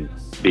 and then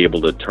be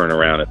able to turn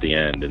around at the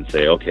end and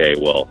say, okay,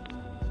 well,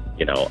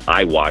 you know,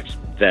 I watched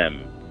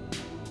them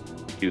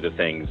do the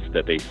things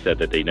that they said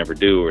that they never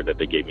do or that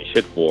they gave me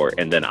shit for,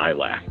 and then I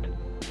laughed.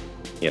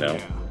 You know?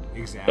 Yeah,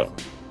 exactly. So,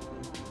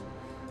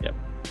 yeah.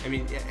 I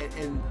mean,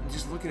 and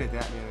just looking at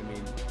that, man, I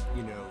mean,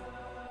 you know,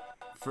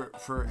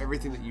 for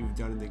everything that you've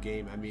done in the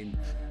game, I mean,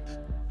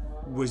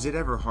 was it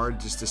ever hard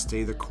just to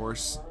stay the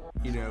course,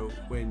 you know,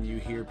 when you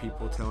hear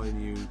people telling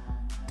you,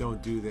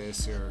 don't do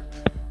this, or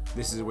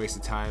this is a waste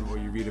of time, or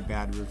you read a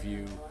bad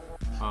review,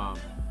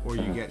 or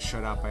you get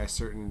shut out by a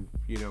certain,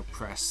 you know,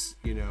 press,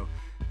 you know,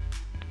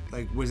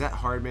 like, was that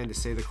hard, man, to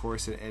stay the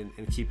course and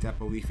keep that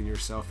belief in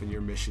yourself and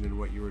your mission and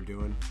what you were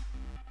doing?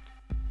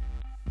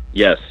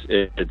 Yes,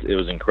 it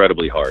was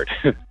incredibly hard.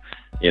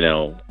 You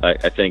know,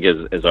 I think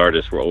as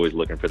artists, we're always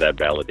looking for that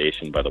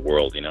validation by the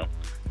world, you know.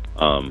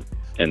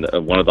 And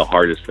one of the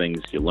hardest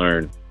things you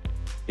learn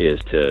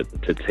is to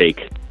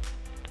take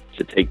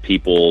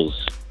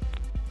people's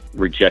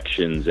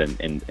rejections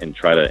and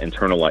try to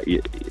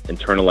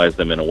internalize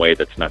them in a way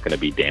that's not going to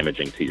be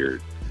damaging to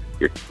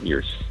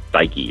your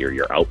psyche or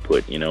your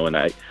output, you know. And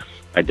I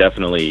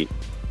definitely,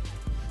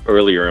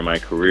 earlier in my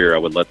career, I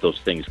would let those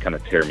things kind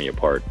of tear me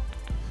apart.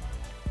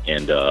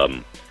 And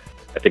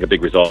I think a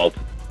big result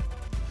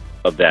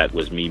of that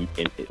was me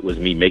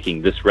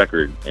making this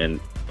record,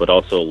 but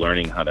also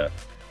learning how to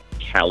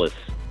callous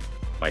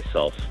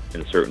myself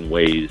in certain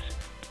ways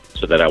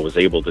so that I was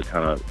able to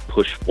kind of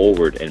push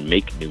forward and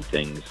make new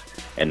things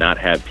and not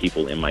have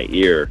people in my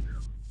ear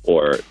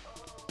or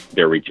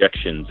their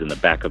rejections in the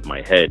back of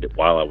my head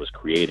while I was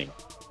creating.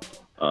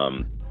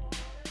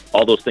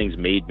 All those things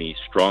made me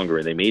stronger,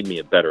 and they made me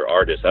a better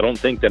artist. I don't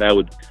think that I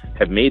would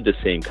have made the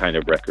same kind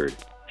of record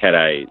had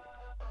I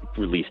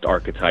released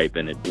Archetype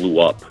and it blew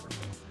up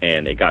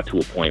and it got to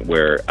a point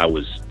where I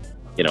was,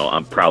 you know,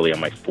 I'm probably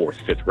on my 4th,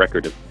 5th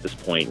record at this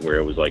point, where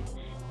it was like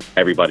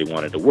everybody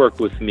wanted to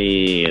work with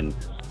me and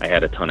I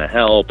had a ton of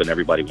help and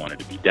everybody wanted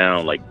to be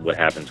down, like what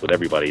happens with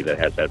everybody that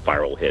has that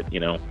viral hit,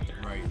 you know?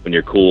 Right. When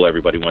you're cool,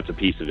 everybody wants a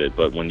piece of it,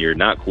 but when you're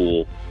not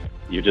cool,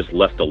 you're just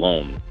left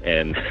alone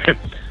and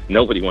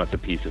nobody wants a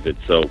piece of it.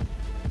 So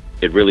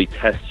it really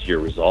tests your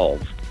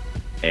resolve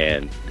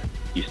and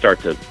you start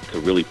to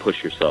really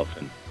push yourself.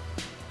 And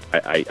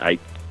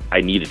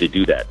I needed to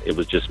do that. It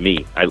was just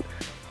me. Had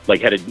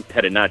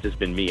it not just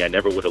been me, I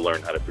never would have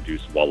learned how to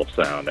produce Wall of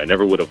Sound. I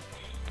never would have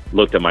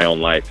looked at my own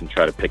life and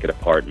tried to pick it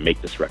apart and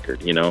make this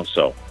record, you know?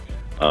 So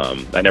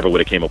I never would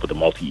have came up with a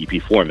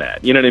multi-EP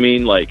format. You know what I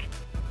mean? Like,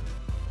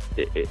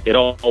 it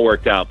all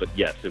worked out, but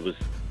yes, it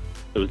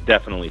was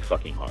definitely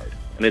fucking hard.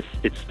 And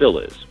it still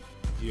is.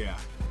 Yeah.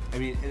 I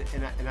mean,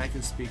 and I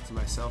can speak to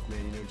myself, man,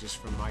 you know, just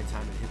from my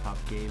time in hip-hop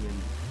game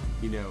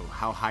and, you know,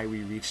 how high we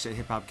reached at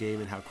hip-hop game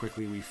and how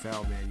quickly we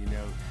fell, man. You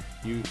know,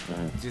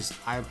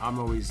 I'm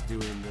always doing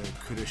the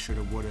coulda,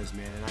 shoulda, wouldas,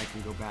 man, and I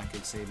can go back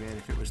and say, man,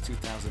 if it was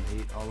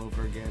 2008 all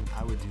over again,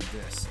 I would do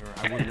this, or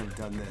I wouldn't have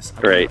done this.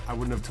 I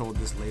wouldn't have told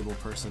this label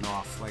person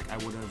off. Like, I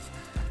would have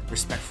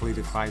respectfully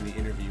declined the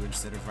interview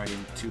instead of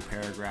writing 2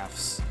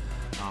 paragraphs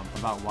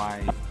about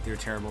why they're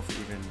terrible for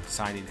even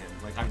signing him.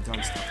 Like, I've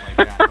done stuff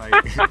like that.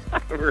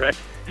 Like, right.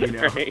 You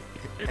know, right.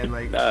 And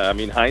like, I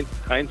mean,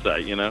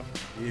 hindsight, you know.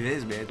 It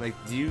is, man. Like,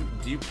 do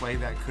you play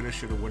that coulda,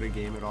 shoulda, woulda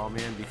game at all,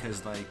 man?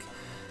 Because, like,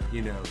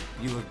 you know,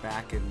 you look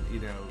back and, you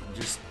know,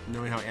 just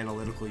knowing how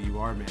analytical you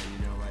are, man.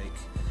 You know,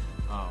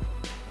 like,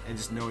 and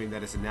just knowing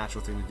that it's a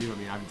natural thing to do. I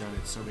mean, I've done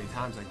it so many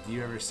times. Like, do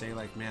you ever say,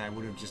 like, man, I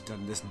would have just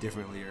done this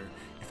differently, or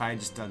if I had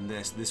just done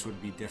this, this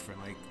would be different?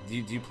 Like, do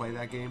you play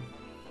that game?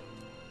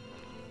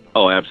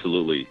 Oh,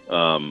 absolutely.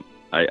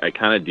 I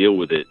kind of deal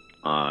with it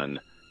on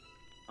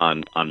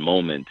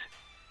moment,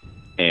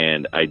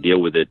 and I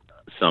deal with it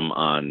some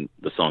on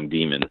the song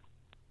Demon,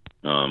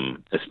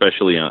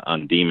 especially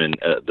on Demon.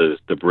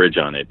 The bridge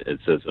on it, it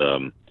says,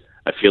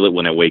 I feel it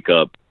when I wake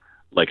up,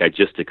 like I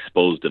just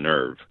exposed a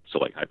nerve. So,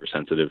 like,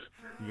 hypersensitive.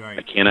 Right.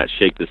 I cannot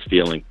shake this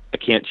feeling. I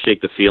can't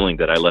shake the feeling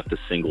that I left a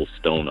single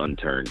stone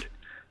unturned.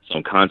 So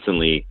I'm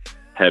constantly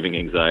having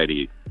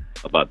anxiety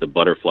about the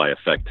butterfly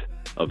effect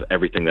of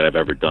everything that I've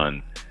ever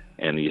done.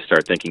 And you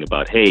start thinking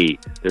about, hey,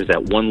 there's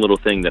that one little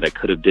thing that I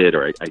could have did,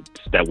 or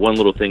that one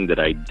little thing that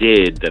I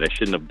did that I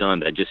shouldn't have done,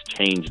 that just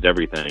changed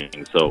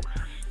everything. So,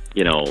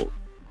 you know,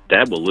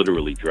 that will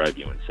literally drive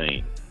you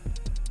insane.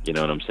 You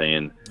know what I'm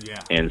saying? Yeah.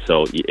 And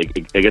so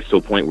it gets to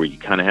a point where you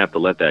kind of have to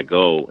let that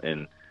go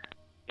and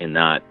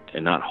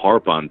not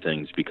harp on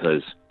things,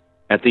 because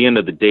at the end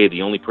of the day,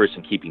 the only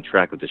person keeping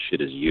track of this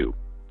shit is you.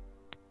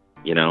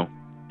 You know?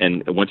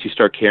 And once you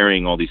start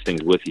carrying all these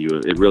things with you,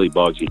 it really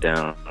bogs you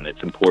down. And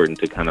it's important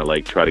to kind of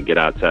like try to get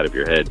outside of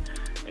your head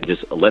and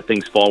just let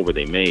things fall where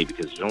they may,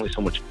 because there's only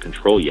so much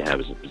control you have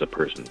as a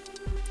person,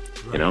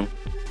 right. You know?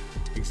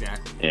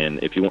 Exactly.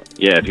 And if you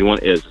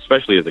want,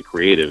 especially as a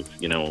creative,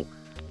 you know,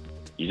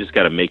 you just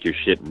got to make your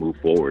shit move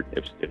forward.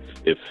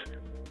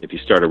 If you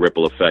start a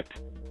ripple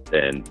effect,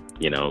 then,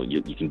 you know,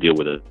 you can deal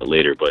with it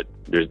later, but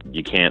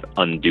you can't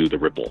undo the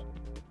ripple.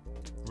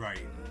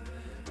 Right.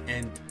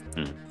 And,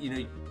 you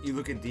know, you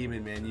look at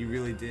Demon, man, you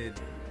really did,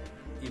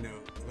 you know,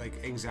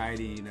 like,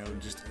 anxiety, you know,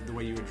 just the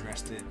way you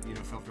addressed it, you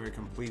know, felt very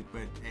complete.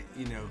 But,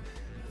 you know,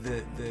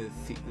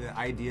 the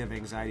idea of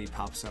anxiety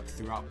pops up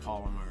throughout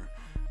Polymer.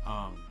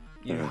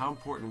 You know, how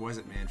important was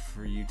it, man,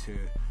 for you to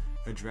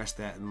address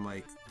that and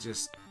like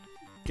just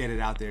get it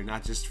out there,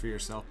 not just for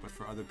yourself but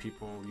for other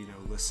people, you know,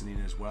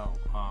 listening as well,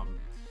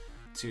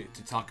 to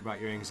talk about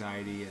your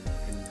anxiety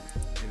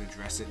and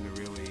address it in a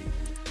really,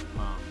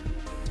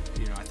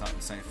 you know, I thought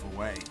insightful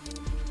way.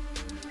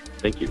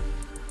 Thank you.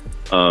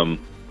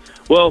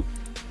 Well,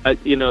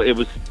 you know, it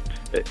was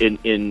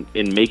in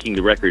making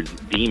the record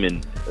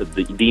Demon,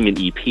 the Demon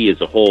EP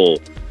as a whole.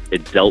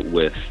 It dealt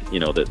with, you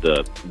know,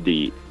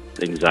 the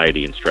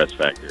anxiety and stress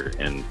factor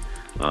and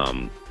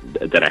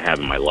that I have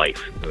in my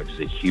life, which is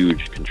a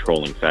huge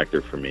controlling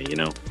factor for me. You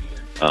know,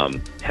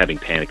 having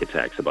panic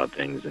attacks about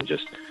things and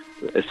just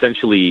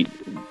essentially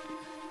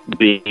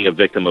being a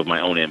victim of my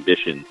own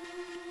ambition,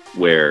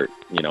 where,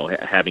 you know,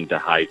 having to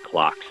hide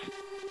clocks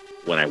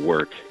when I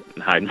work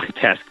and hide my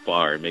task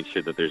bar and make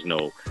sure that there's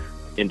no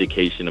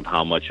indication of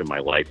how much of my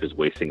life is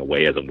wasting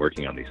away as I'm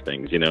working on these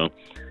things, you know?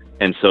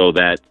 And so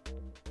that,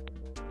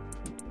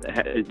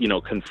 you know,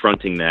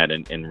 confronting that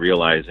and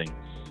realizing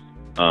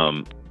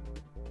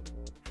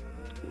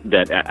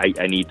that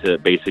I need to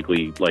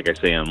basically, like I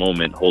say in a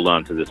moment, hold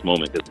on to this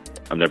moment because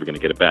I'm never going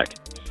to get it back.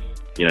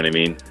 You know what I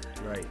mean?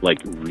 Right. Like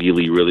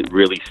really, really,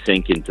 really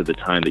sink into the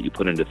time that you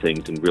put into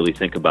things and really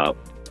think about,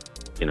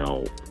 you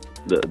know,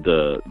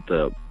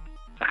 the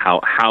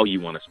how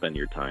you want to spend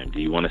your time. Do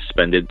you want to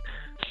spend it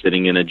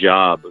sitting in a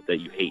job that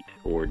you hate,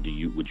 or would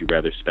you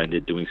rather spend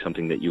it doing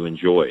something that you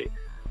enjoy?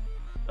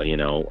 You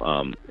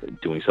know,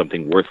 doing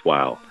something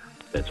worthwhile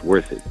that's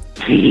worth it.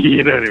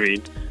 You know what I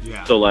mean?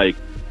 Yeah. So like,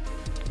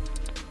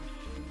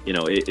 you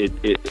know,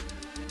 it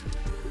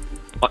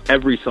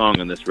every song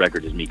on this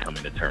record is me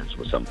coming to terms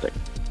with something,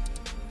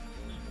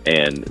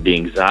 and the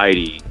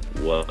anxiety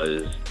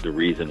was the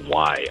reason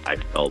why I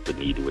felt the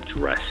need to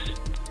address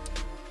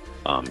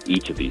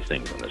each of these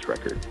things on this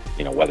record.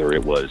 You know, whether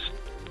it was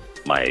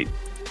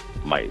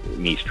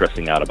me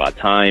stressing out about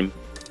time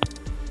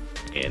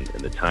and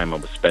the time I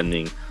was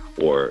spending,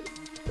 or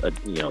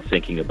you know,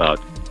 thinking about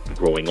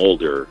growing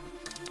older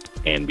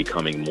and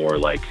becoming more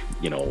like,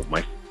 you know,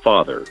 my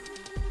father,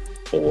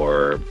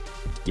 or,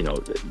 you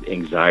know,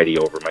 anxiety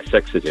over my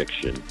sex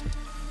addiction.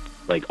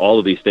 Like all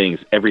of these things,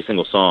 every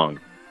single song,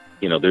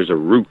 you know, there's a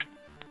root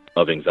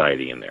of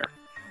anxiety in there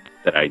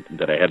that I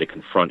had to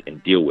confront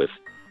and deal with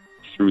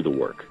through the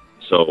work.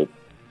 So,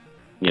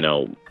 you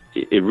know,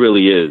 it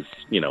really is,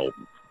 you know,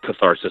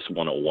 catharsis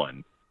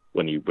 101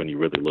 when you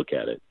really look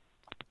at it.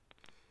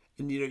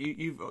 And you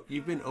know,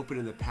 you've been open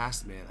in the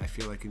past, man, I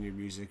feel like, in your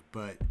music,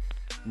 but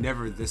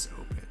never this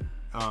open.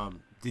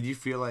 Did you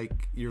feel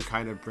like you're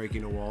kind of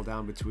breaking a wall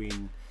down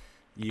between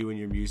you and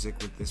your music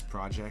with this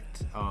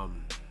project?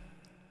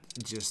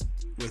 Just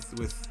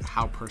with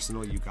how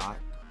personal you got?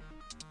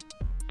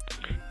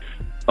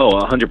 Oh,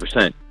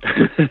 100%.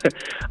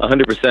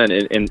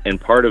 100%.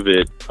 And part of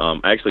it,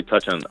 I actually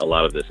touch on a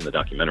lot of this in the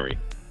documentary.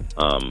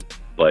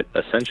 But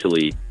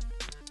essentially,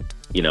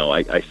 you know,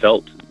 I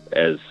felt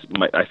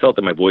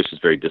that my voice was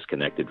very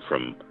disconnected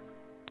from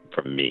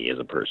me as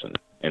a person.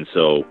 And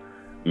so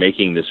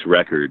making this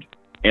record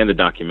and the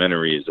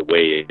documentary is a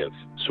way of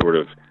sort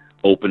of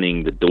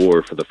opening the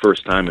door for the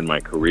first time in my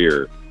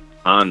career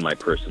on my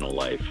personal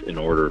life, in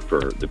order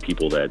for the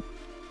people that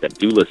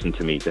do listen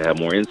to me to have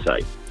more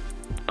insight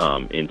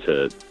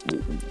into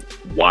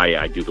why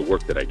I do the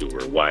work that I do,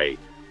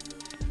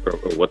 or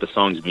what the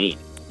songs mean.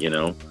 You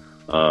know,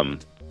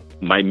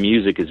 my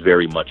music is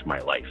very much my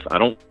life. I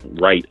don't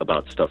write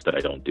about stuff that I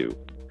don't do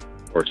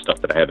or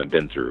stuff that I haven't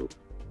been through.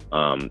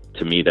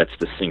 To me, that's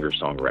the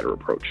singer-songwriter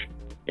approach.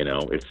 You know,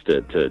 it's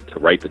to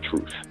write the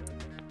truth.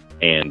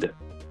 And,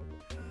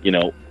 you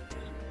know,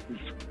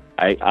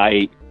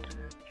 I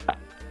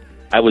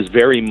was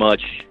very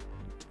much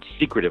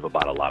secretive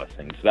about a lot of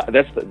things.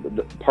 That's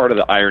the part of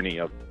the irony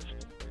of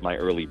my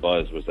early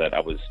buzz, was that I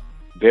was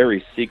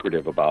very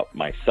secretive about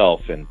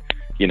myself. And,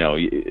 you know,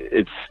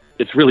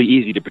 it's really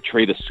easy to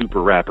portray the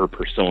super rapper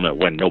persona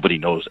when nobody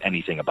knows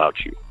anything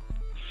about you.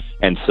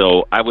 And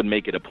so I would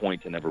make it a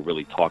point to never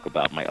really talk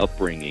about my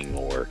upbringing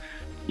or,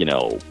 you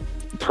know,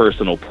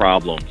 personal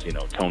problems. You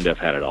know, Tone Deaf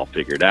had it all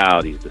figured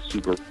out. He's the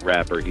super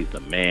rapper. He's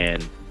the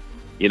man.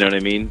 You know what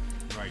I mean?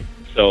 Right.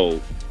 So,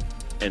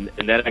 and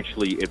that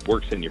actually, it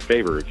works in your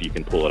favor if you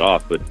can pull it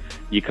off. But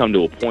you come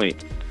to a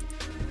point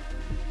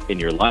in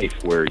your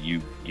life where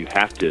you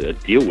have to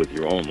deal with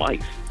your own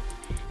life.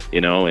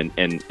 You know, and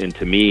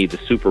to me, the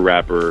super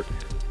rapper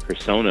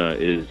persona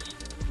is,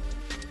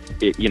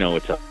 you know,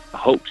 it's a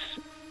hoax.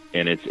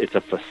 And it's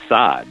a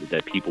facade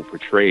that people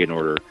portray in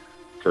order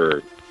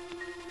for,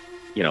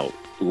 you know,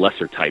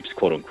 lesser types,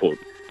 quote unquote,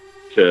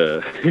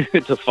 to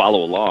to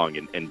follow along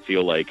and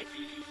feel like,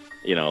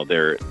 you know,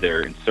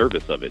 they're in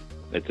service of it.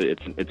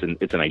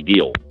 It's an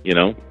ideal, you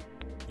know.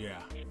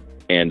 Yeah.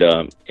 And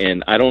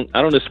I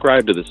don't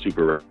ascribe to the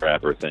super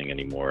rapper thing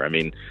anymore. I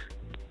mean,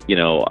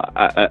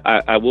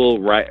 I will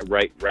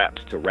write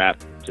raps to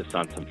rap just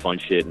on some fun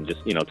shit and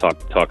just,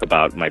 talk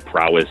about my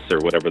prowess or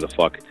whatever the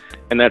fuck.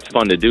 And that's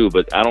fun to do,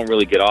 but I don't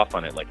really get off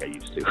on it like I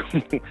used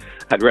to.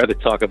 I'd rather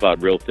talk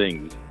about real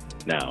things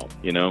now,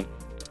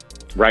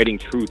 Writing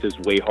truth is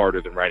way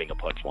harder than writing a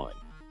punchline.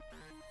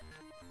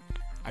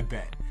 I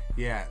bet.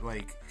 Yeah,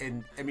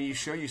 and I mean, you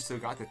still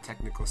got the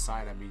technical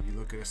side. I mean, you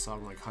look at a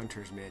song like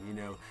Hunters, man,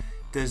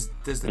 does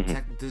just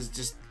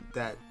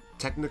that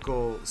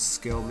technical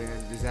skill,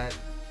 man, is that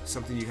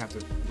something you have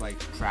to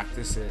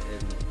practice and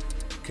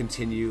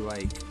continue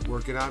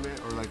working on it,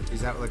 or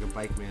is that like a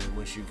bike, man?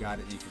 Once you got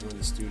it, you can go in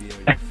the studio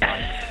and you're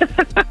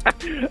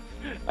fine?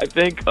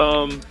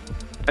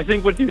 I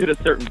think once you hit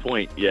a certain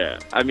point, yeah.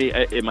 I mean,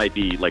 it might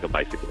be like a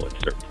bicycle at a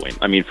certain point.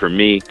 I mean, for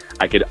me,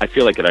 I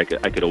feel like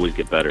I could always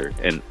get better,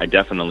 and I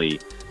definitely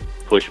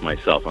push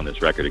myself on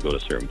this record to go to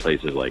certain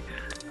places. Like,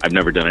 I've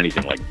never done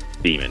anything like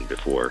Demon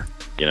before,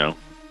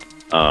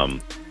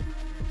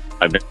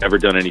 I've never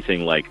done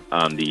anything like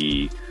on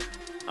the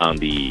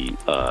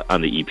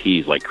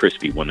EPs like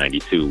Crispy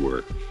 192,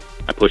 where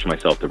I push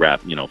myself to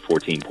rap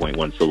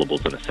 14.1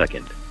 syllables in a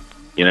second.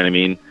 You know what I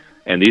mean?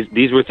 And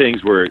these were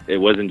things where it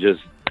wasn't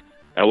just,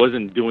 I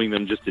wasn't doing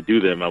them just to do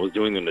them. I was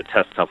doing them to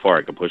test how far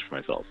I could push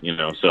myself.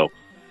 So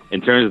in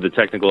terms of the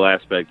technical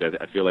aspect,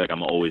 I feel like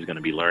I'm always going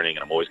to be learning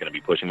and I'm always going to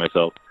be pushing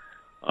myself.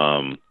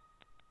 And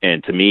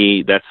to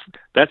me, that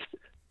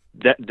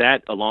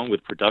along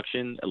with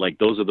production,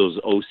 those are those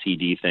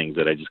OCD things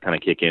that I just kind of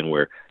kick in,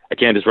 where I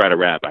can't just write a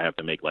rap. I have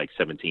to make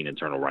 17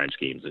 internal rhyme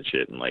schemes and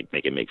shit and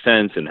make it make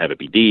sense and have it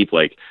be deep.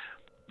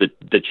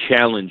 The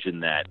challenge in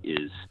that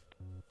is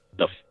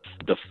the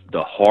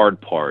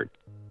hard part.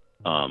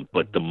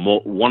 But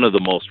one of the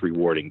most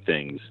rewarding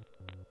things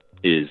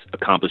is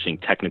accomplishing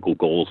technical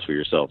goals for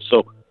yourself.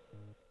 So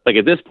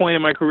at this point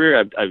in my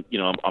career,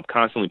 I'm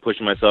constantly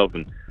pushing myself,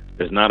 and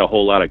there's not a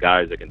whole lot of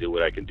guys that can do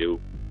what I can do.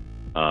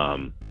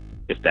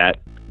 If that,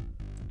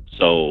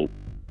 so,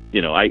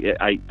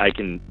 I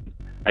can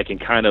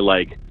kind of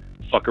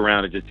fuck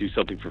around and just do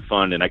something for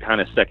fun. And I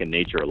kind of second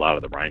nature a lot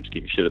of the rhyme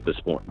scheme shit at this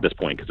point,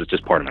 because it's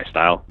just part of my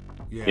style,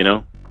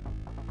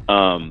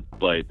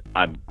 but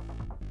I'm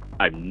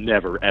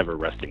never, ever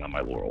resting on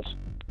my laurels.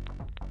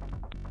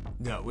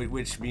 No,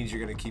 which means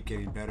you're going to keep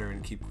getting better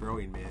and keep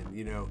growing, man.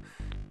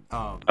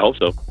 I hope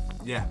so.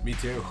 Yeah, me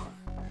too.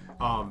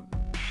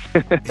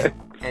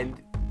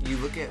 And you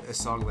look at a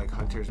song like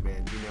Hunters,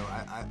 man,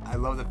 I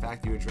love the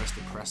fact you address the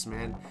press,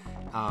 man.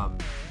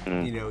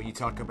 You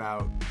talk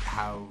about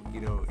how,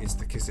 it's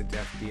the kiss of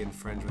death being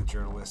friends with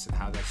journalists and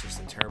how that's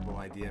just a terrible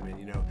idea, man.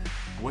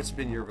 What's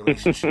been your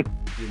relationship,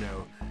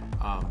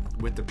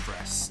 with the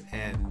press?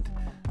 And,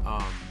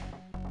 I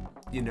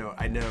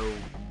know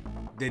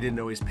they didn't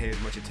always pay as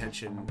much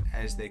attention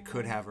as they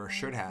could have or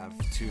should have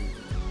to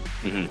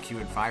the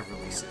QN5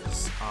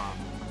 releases.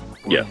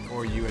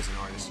 Or you as an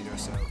artist,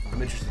 so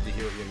I'm interested to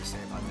hear what you have to say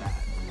about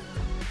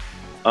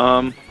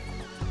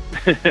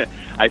that.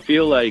 I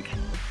feel like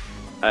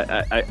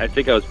I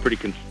think I was pretty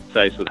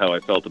concise with how I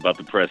felt about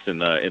the press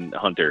in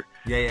Hunter.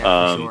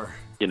 Yeah, for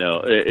sure.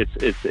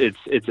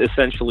 It's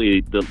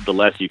essentially the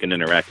less you can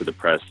interact with the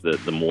press,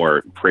 the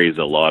more praise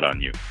they'll laud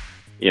on you.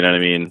 You know what I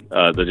mean?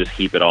 They'll just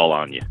heap it all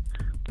on you.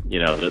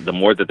 The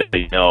more that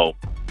they know,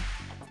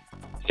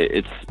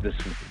 it's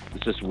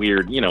this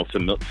weird,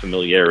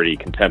 familiarity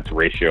contempt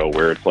ratio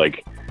where it's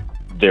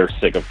they're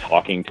sick of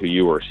talking to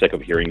you or sick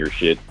of hearing your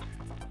shit,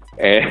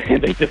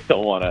 and they just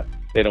don't want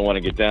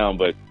to get down.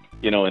 But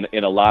in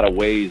a lot of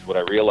ways, what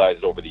I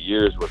realized over the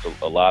years was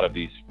a lot of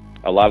these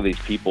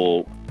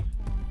people,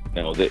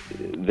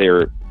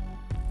 they're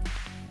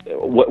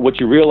what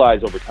you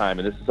realize over time,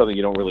 and this is something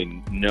you don't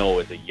really know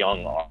as a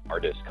young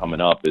artist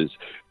coming up, is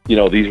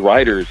these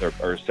writers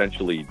are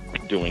essentially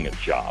doing a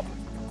job.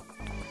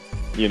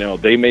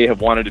 They may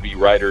have wanted to be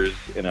writers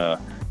in a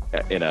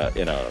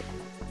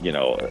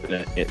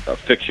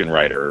fiction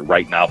writer,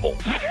 write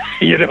novels.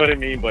 You know what I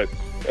mean? But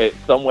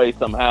some way,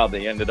 somehow,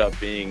 they ended up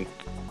being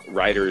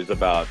writers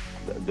about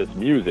this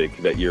music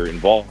that you're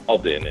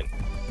involved in. And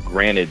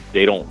granted,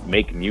 they don't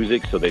make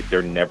music, so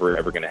they're never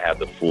ever going to have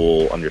the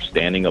full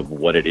understanding of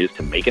what it is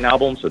to make an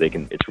album. So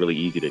it's really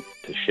easy to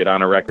shit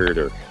on a record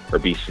or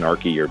be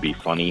snarky or be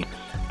funny.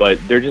 But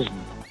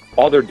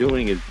all they're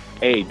doing is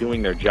A,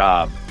 doing their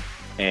job,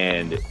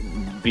 and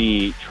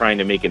B, trying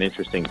to make it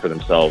interesting for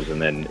themselves,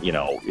 and then,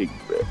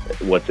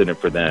 what's in it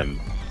for them,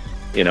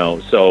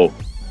 so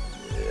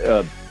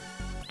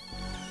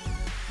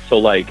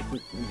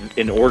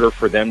in order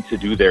for them to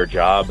do their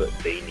job,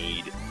 they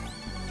need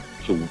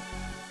to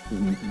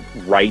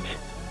write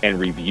and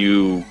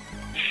review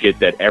shit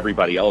that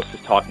everybody else is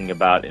talking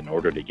about in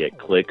order to get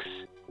clicks,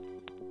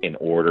 in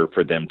order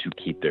for them to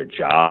keep their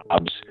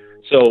jobs.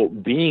 So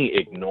being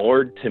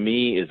ignored, to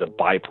me, is a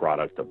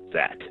byproduct of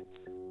that.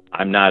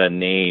 I'm not a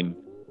name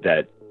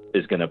that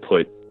is going to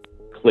put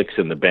clicks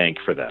in the bank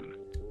for them,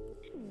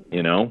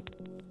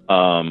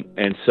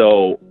 and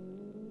so,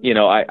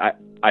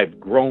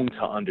 I've grown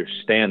to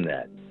understand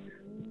that,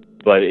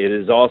 but it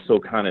is also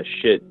kind of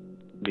shit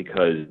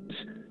because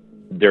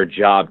their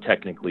job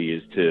technically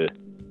is to,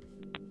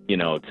 you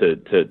know, to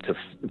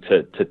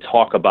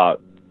talk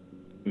about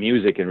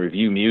music and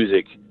review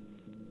music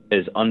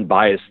as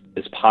unbiased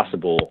as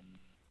possible,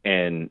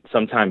 and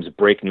sometimes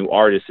break new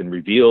artists and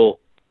reveal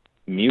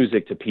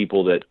music to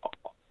people that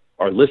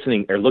are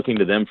listening or looking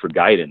to them for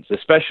guidance,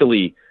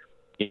 especially,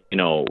 you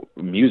know,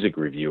 music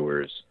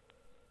reviewers.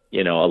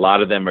 You know, a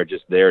lot of them are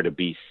just there to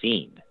be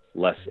seen,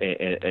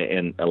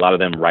 and a lot of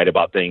them write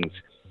about things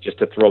just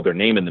to throw their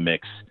name in the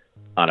mix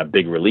on a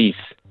big release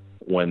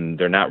when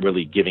they're not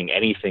really giving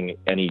anything,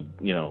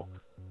 anything else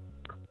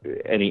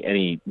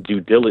any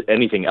due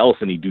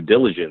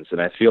diligence.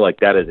 And I feel like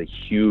that is a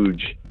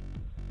huge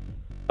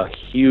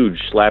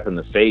slap in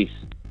the face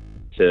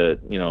to,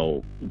 you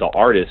know, the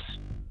artists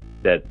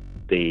that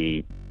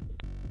they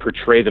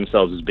portray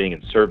themselves as being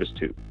in service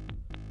to,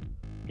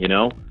 you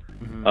know?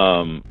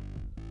 Mm-hmm.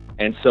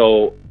 And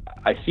so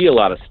I see a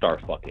lot of star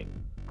fucking,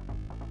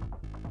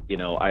 you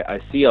know, I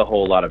see a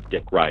whole lot of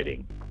dick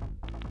riding,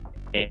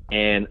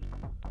 and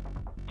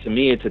to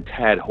me, it's a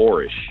tad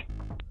whorish.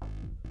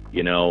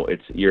 You know,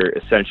 you're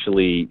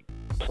essentially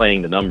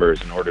playing the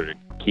numbers in order to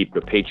keep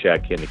the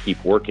paycheck and to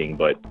keep working.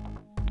 But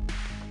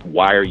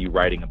why are you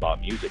writing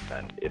about music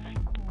then? If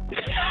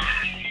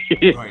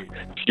right.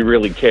 if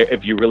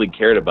you really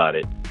cared about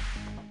it,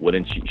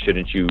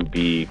 shouldn't you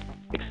be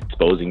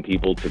exposing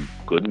people to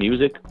good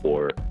music,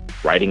 or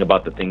writing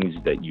about the things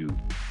that you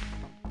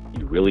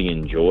really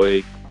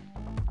enjoy,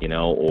 you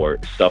know, or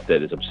stuff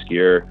that is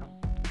obscure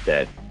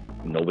that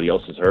nobody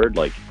else has heard?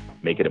 Like,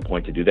 make it a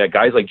point to do that.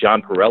 Guys like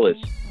John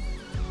Pareles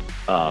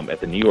at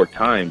the New York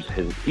Times,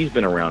 he's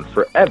been around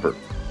forever.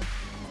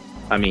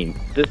 I mean,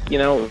 you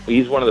know,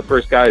 he's one of the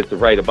first guys to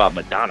write about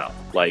Madonna.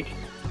 Like,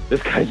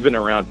 this guy's been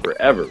around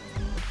forever.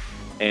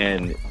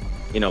 And,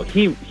 you know,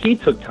 he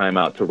took time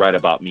out to write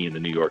about me in the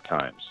New York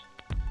Times,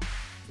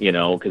 you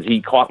know, because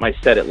he caught my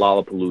set at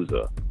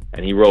Lollapalooza,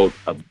 and he wrote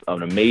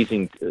an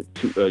amazing,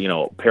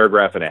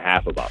 paragraph and a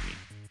half about me.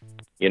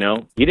 You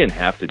know, he didn't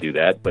have to do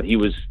that, but he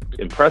was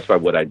impressed by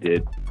what I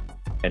did,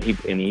 and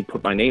he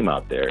put my name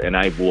out there, and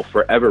I will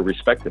forever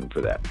respect him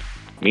for that.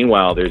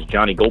 Meanwhile, there's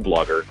Johnny Go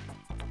Blogger,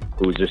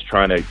 who's just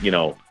trying to, you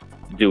know,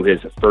 do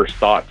his first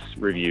thoughts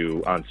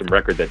review on some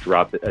record that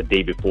dropped a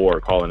day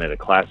before, calling it a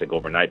classic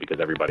overnight because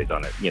everybody's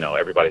on it, you know,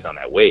 everybody's on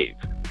that wave.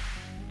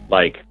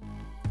 Like,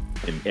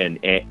 and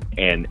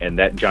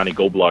that Johnny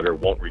Go Blogger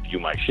won't review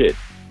my shit.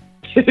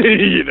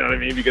 You know what I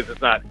mean? Because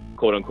it's not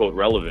quote unquote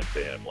relevant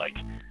to him. Like,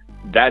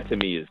 that to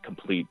me is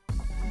complete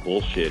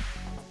bullshit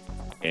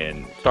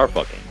and star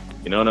fucking.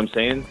 You know what I'm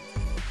saying?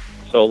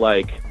 So,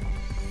 like,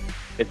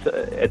 it's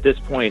at this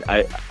point,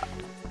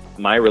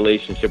 my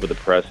relationship with the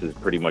press is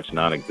pretty much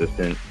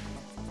non-existent,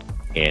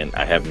 and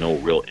I have no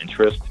real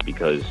interest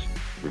because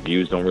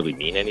reviews don't really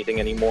mean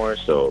anything anymore.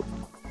 So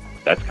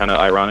that's kind of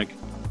ironic.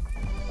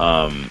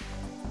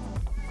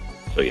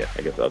 So yeah,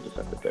 I guess I'll just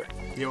end it there.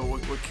 Yeah, well,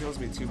 what kills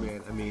me too,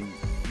 man. I mean,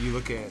 you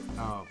look at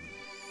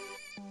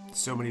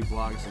so many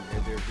blogs,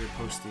 and they're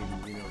posting,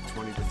 you know,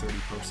 20 to 30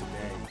 posts a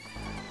day,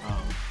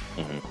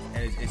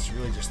 and it's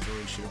really just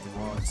throwing shit at the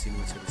wall and seeing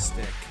what's going to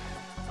stick.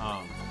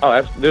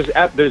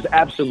 There's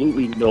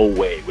absolutely no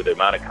way, with the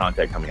amount of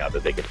content coming out,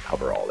 that they could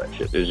cover all that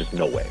shit. There's just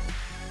no way,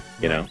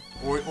 you know.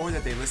 Or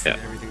that they listen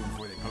to everything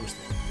before they post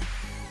it.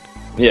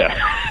 Yeah,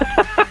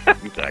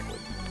 exactly.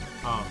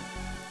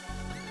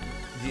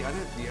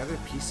 The other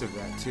piece of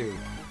that too,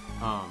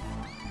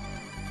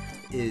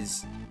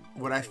 is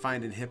what I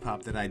find in hip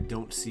hop that I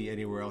don't see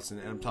anywhere else, and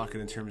I'm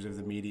talking in terms of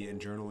the media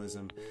and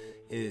journalism,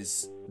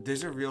 is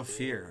there's a real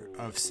fear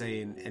of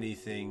saying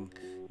anything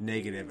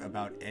negative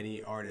about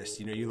any artist.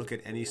 You know, you look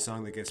at any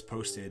song that gets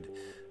posted,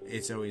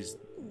 it's always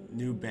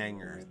new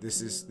banger.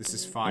 This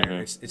is fire.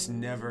 Mm-hmm. It's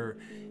never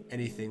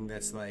anything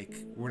that's like,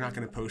 we're not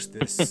going to post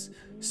this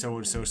so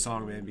and so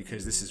song, man,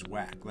 because this is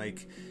whack.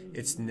 Like,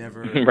 it's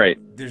never right.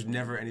 There's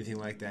never anything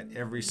like that.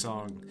 Every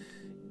song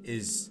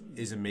is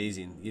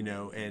amazing, you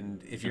know.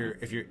 And if you're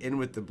in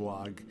with the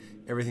blog,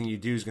 everything you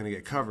do is going to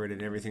get covered,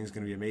 and everything's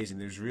going to be amazing.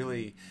 There's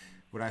really,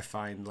 what I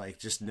find, like,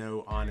 just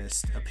no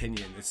honest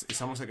opinion.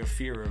 It's almost like a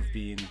fear of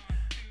being,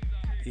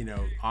 you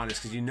know,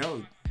 honest, because, you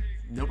know,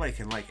 nobody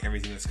can like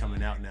everything that's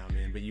coming out now,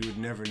 man, but you would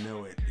never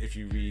know it if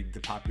you read the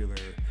popular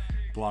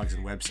blogs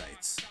and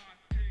websites.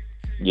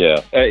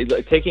 Yeah,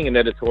 taking an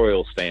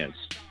editorial stance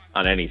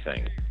on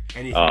anything.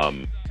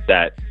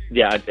 That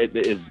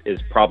it is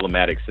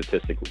problematic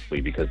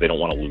statistically, because they don't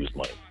want to lose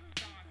money.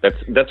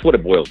 That's what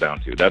it boils down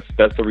to.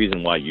 That's the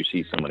reason why you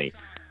see so many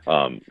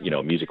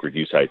music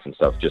review sites and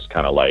stuff just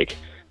kind of like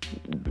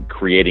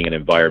creating an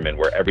environment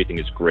where everything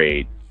is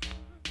great,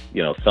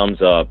 you know,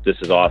 thumbs up, this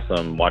is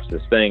awesome, watch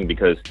this thing,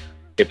 because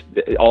if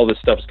all this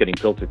stuff's getting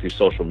filtered through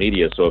social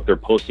media, so if they're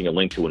posting a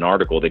link to an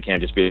article, they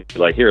can't just be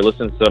like, here,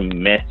 listen to some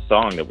meh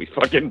song that we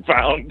fucking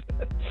found.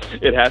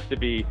 It has to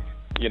be,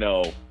 you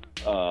know,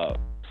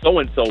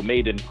 so-and-so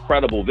made an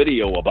incredible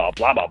video about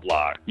blah, blah,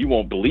 blah. You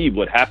won't believe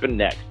what happened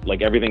next.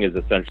 Like, everything is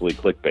essentially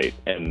clickbait,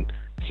 and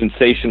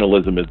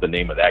sensationalism is the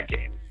name of that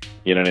game.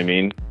 You know what I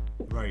mean?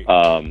 Right.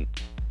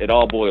 It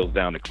all boils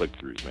down to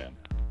click-throughs, man.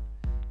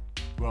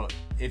 Well,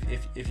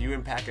 if you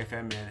and Pac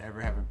FM man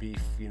ever have a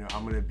beef, you know,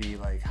 I'm gonna be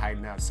like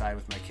hiding outside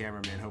with my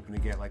cameraman, hoping to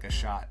get like a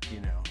shot, you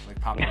know, like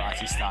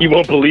paparazzi style. You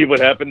won't believe what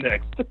happened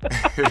next.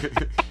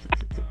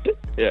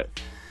 Yeah.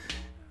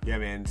 Yeah,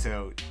 man.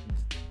 So,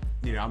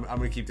 you know, I'm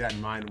gonna keep that in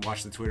mind and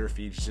watch the Twitter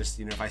feeds. Just,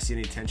 you know, if I see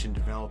any tension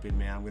developing,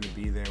 man, I'm gonna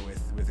be there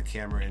with a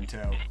camera in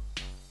tow.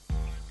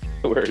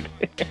 Word.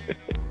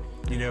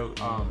 You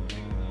know,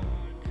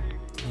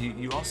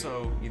 you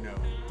also, you know,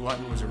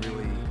 Glutton was a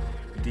really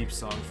deep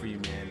song for you,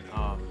 man.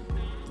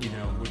 You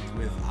know,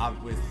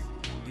 with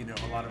you know,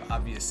 a lot of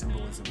obvious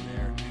symbolism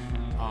there.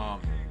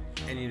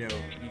 And you know,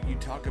 you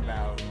talk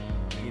about,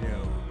 you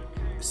know,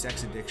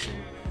 sex addiction,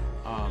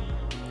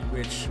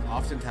 which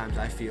oftentimes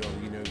I feel,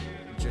 you know,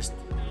 just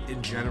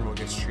in general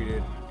gets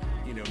treated,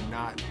 you know,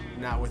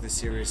 not with a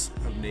serious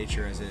of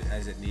nature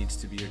as it needs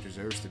to be or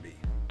deserves to be.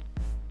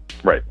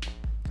 Right.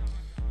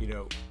 You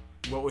know,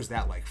 what was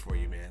that like for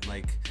you, man?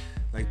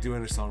 Like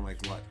doing a song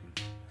like Glutton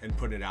and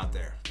putting it out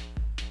there.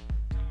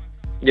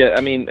 Yeah,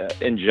 I mean,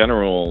 in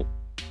general,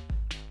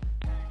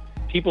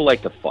 people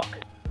like to fuck,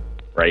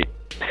 right?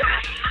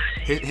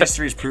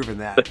 History's proven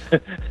that.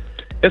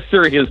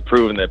 History has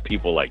proven that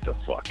people like to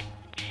fuck.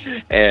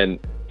 And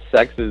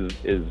sex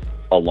is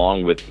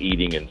along with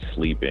eating and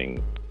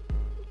sleeping,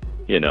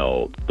 you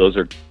know, those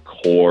are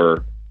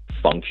core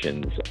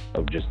functions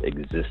of just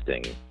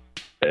existing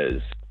as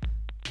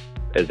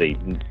a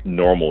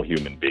normal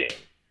human being,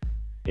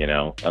 you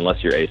know,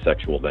 unless you're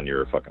asexual, then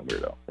you're a fucking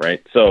weirdo,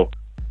 right? So,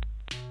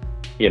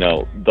 you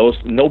know,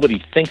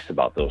 nobody thinks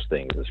about those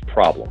things as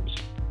problems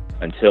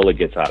until it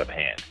gets out of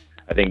hand.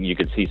 I think you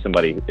could see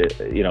somebody,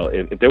 you know,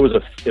 if there was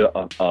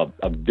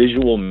a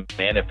visual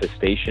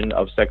manifestation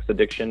of sex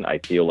addiction, I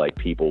feel like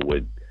people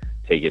would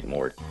take it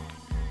more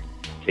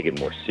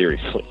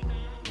seriously.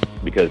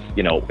 Because,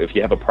 you know, if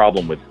you have a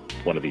problem with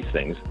one of these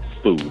things,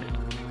 food,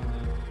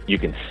 you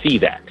can see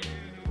that.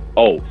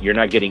 Oh, you're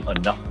not getting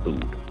enough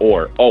food.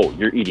 Or, oh,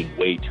 you're eating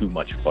way too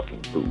much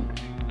fucking food.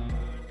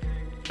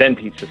 Then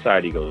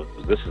society goes,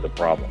 this is a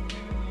problem.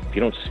 If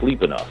you don't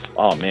sleep enough,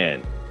 oh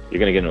man, you're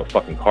going to get into a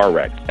fucking car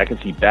wreck. I can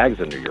see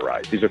bags under your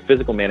eyes. These are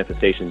physical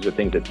manifestations. These are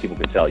things that people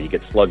can tell. You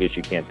get sluggish,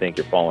 you can't think,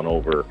 you're falling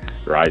over,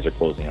 your eyes are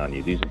closing on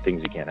you. These are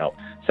things you can't help.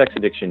 Sex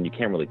addiction, you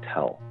can't really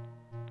tell.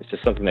 It's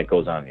just something that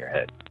goes on in your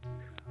head.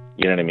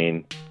 You know what I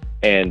mean?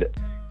 And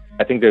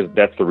I think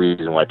that's the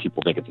reason why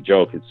people think it's a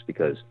joke. It's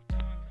because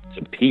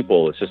to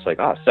people, it's just like,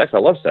 sex, I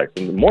love sex,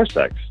 and more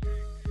sex.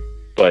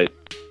 But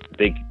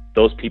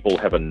those people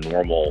have a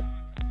normal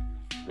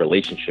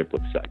relationship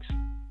with sex.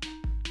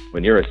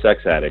 When you're a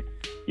sex addict,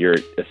 you're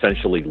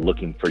essentially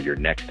looking for your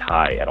next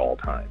high at all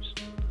times,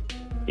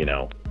 you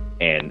know,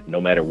 and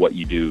no matter what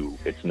you do,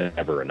 it's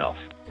never enough.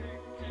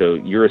 So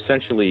you're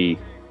essentially,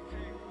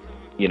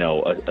 you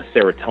know, a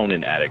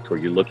serotonin addict where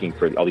you're looking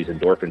for all these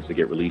endorphins to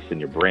get released in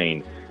your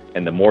brain.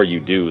 And the more you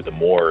do, the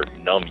more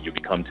numb you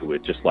become to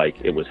it, just like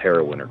it was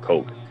heroin or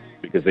coke,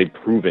 because they've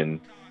proven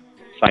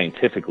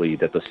scientifically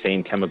that the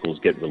same chemicals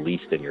get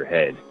released in your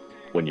head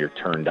when you're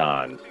turned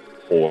on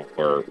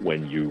or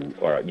when you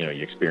are, you know,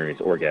 you experience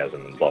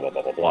orgasm and blah, blah,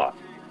 blah, blah, blah.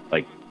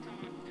 Like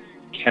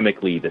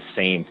chemically, the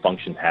same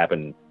functions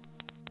happen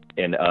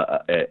in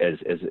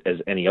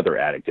as any other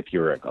addict. If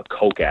you're a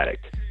coke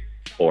addict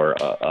or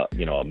a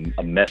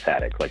meth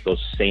addict, like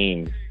those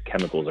same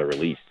chemicals are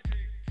released.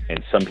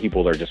 And some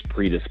people are just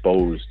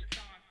predisposed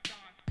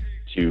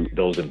to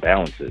those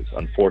imbalances.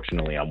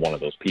 Unfortunately, I'm one of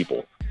those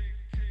people.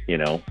 You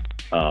know,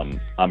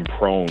 I'm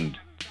prone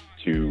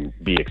to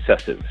be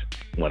excessive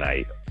when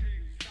I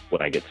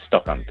get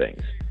stuck on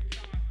things.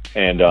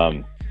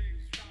 And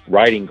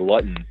writing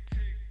Glutton,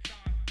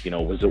 you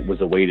know,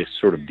 was a way to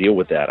sort of deal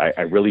with that.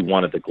 I really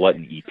wanted the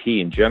Glutton EP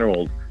in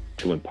general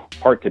to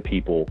impart to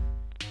people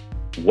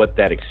what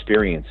that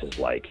experience is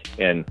like.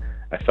 And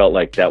I felt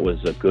like that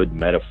was a good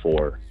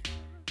metaphor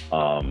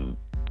to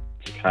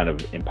kind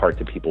of impart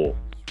to people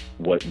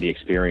what the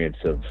experience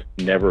of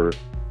never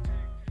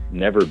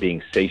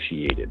being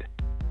satiated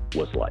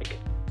was like.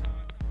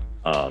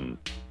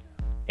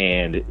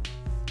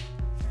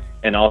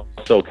 And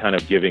also kind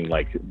of giving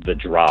like the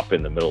drop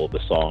in the middle of the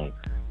song,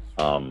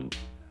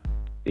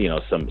 you know,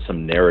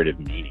 some narrative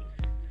meaning.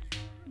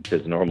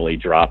 Because normally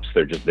drops,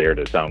 they're just there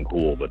to sound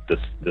cool, but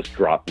this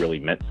drop really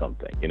meant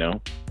something, you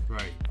know?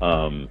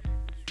 Right.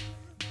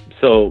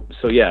 So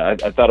yeah,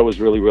 I thought it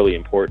was really, really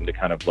important to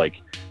kind of like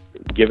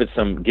give it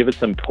some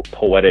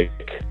poetic,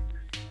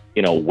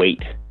 you know,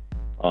 weight,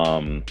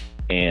 and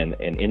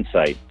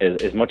insight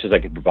as much as I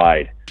could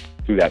provide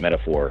through that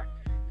metaphor,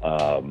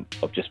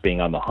 of just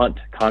being on the hunt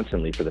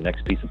constantly for the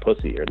next piece of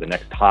pussy or the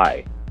next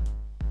high,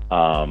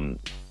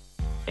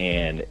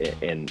 and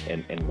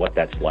what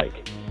that's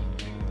like.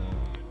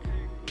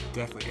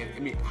 Definitely. I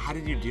mean, how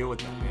did you deal with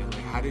that, man?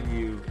 Like, how did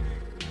you,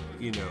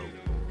 you know,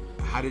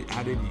 how did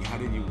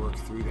you work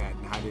through that,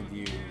 and how did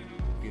you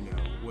know,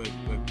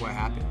 what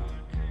happened?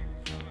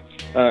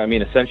 I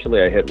mean,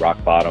 essentially, I hit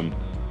rock bottom.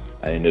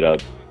 I ended up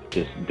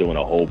just doing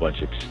a whole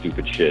bunch of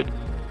stupid shit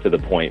to the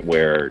point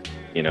where,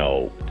 you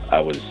know,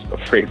 I was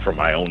afraid for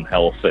my own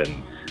health,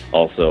 and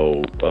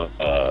also,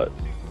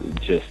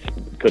 just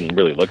couldn't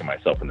really look at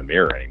myself in the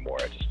mirror anymore.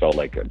 I just felt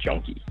like a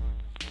junkie.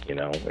 You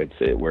know,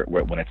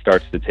 when it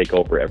starts to take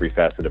over every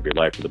facet of your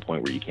life to the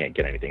point where you can't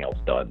get anything else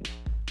done.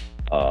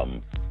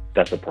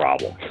 That's a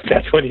problem.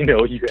 That's when you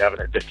know you have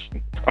an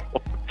addiction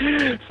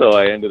problem. So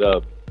I ended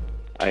up,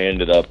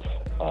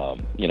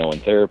 you know, in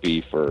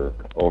therapy for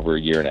over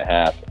a year and a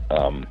half.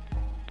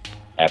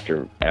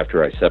 After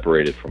I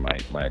separated from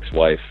my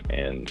ex-wife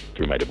and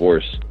through my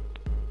divorce,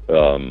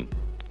 and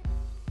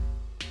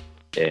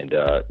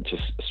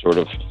just sort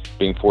of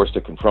being forced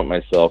to confront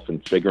myself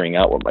and figuring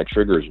out what my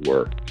triggers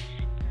were.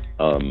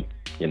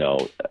 You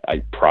know,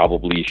 I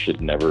probably should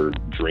never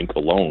drink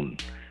alone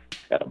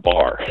at a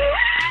bar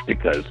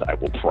because I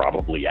will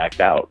probably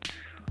act out.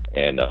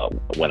 And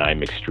when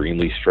I'm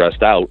extremely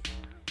stressed out,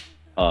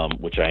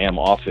 which I am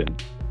often,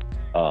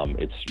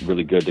 it's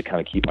really good to kind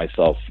of keep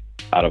myself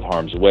out of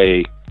harm's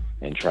way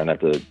and try not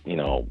to, you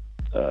know,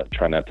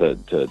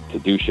 to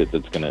do shit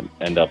that's going to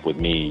end up with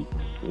me,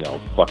 you know,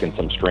 fucking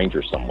some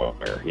stranger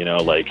somewhere, you know,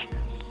 like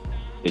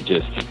it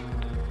just,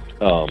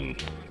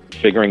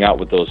 figuring out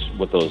what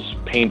those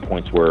pain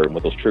points were and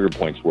what those trigger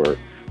points were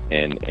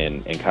and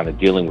kind of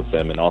dealing with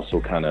them, and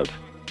also kind of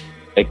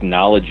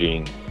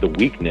acknowledging the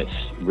weakness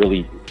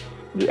really,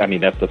 I mean,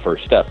 that's the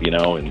first step, you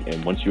know,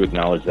 and once you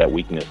acknowledge that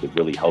weakness, it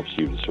really helps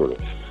you to sort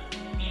of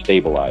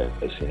stabilize,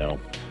 you know.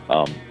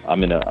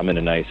 I'm in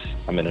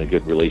a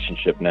good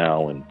relationship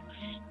now, and,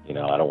 you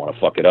know, I don't want to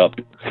fuck it up.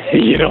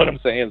 You know what I'm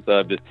saying? So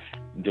I'm just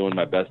doing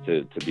my best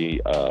to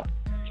be,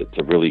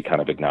 to really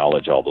kind of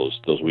acknowledge all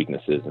those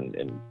weaknesses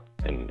and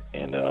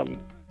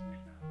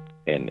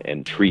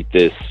treat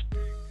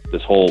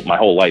my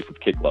whole life with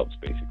kid gloves,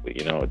 basically.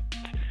 You know,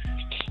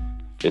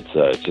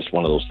 it's just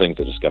one of those things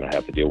I just gonna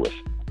have to deal with.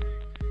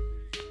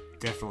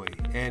 Definitely.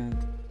 And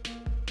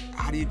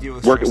how do you deal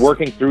with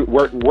working through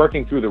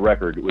the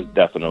record was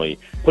definitely,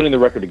 putting the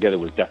record together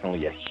was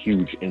definitely a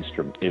huge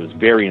instrument. It was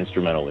very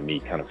instrumental in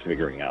me kind of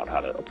figuring out how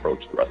to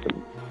approach the rest of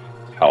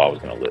how I was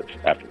going to live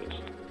after this.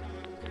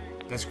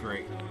 That's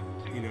great.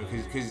 You know,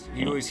 because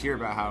you always hear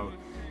about how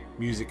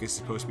music is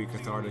supposed to be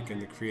cathartic in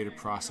the creative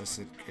process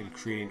and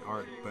creating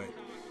art, but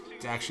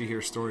to actually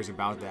hear stories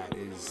about that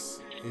is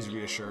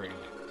reassuring.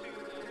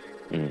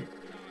 Mm.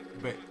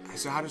 But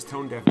so how does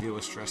Tone Deaf deal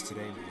with stress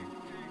today, man?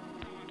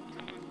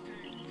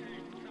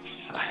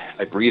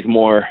 I breathe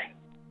more.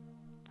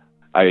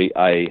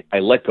 I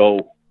let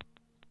go,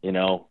 you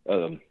know.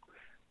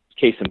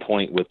 Case in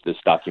point with this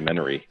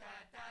documentary,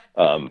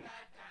 I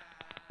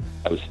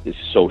was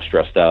so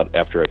stressed out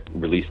after I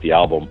released the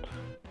album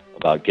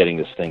about getting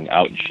this thing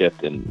out and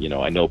shipped. And, you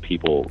know, I know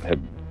people have,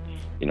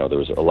 you know, there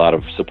was a lot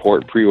of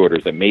support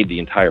pre-orders that made the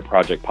entire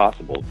project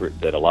possible,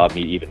 that allowed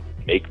me to even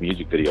make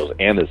music videos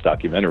and this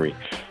documentary,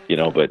 you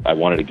know, but I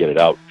wanted to get it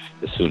out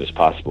as soon as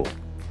possible.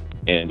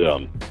 And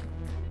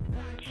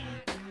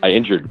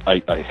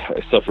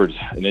I suffered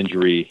an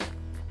injury,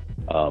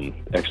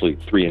 actually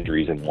 3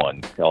 injuries in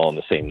one, all in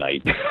the same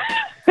night.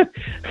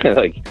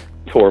 Like,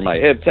 tore my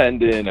hip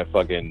tendon, I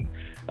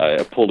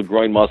pulled a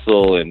groin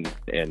muscle and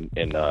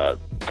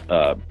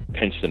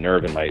pinched a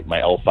nerve in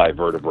my L5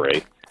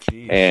 vertebrae.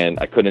 Jeez. And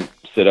I couldn't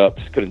sit up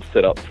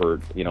for,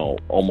 you know,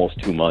 almost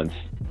 2 months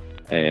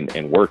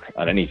and work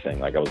on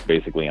anything. Like, I was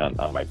basically on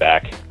my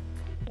back.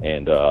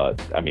 And,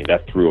 I mean,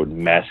 that threw a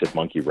massive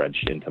monkey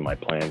wrench into my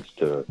plans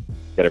to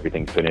get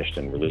everything finished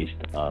and released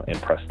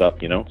and pressed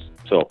up, you know?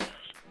 So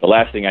the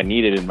last thing I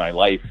needed in my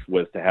life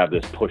was to have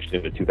this pushed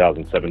into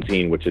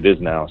 2017, which it is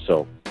now.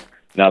 So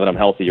now that I'm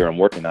healthier, I'm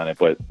working on it.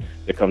 But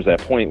there comes that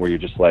point where you're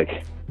just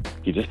like,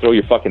 you just throw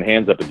your fucking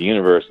hands up at the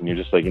universe and you're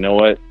just like, you know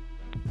what?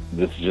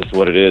 This is just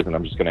what it is. And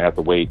I'm just going to have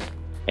to wait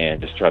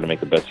and just try to make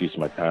the best use of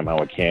my time how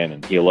I can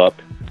and heal up.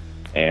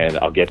 And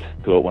I'll get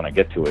to it when I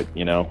get to it,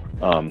 you know,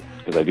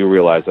 because I do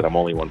realize that I'm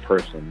only one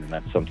person, and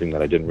that's something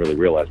that I didn't really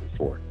realize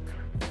before.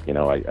 You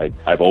know,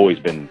 I've always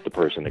been the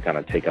person to kind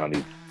of take on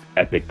these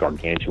epic,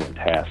 gargantuan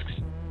tasks.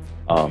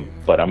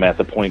 But I'm at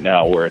the point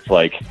now where it's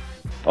like,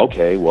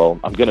 okay, well,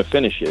 I'm going to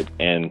finish it.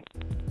 And,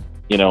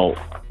 you know,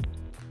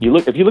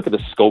 if you look at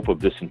the scope of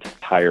this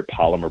entire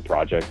Polymer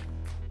project,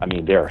 I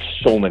mean, there are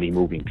so many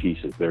moving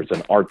pieces. There's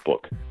an art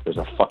book. There's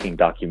a fucking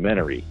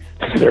documentary.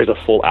 There's a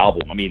full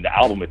album. I mean, the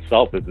album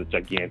itself is a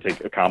gigantic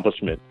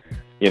accomplishment.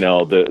 You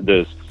know,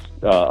 there's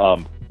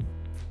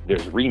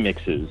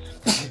remixes.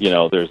 You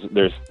know,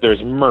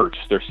 there's merch.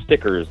 There's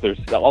stickers. There's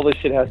all this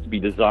shit has to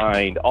be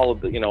designed. All of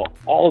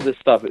this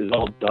stuff is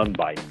all done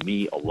by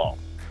me alone.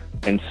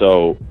 And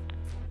so,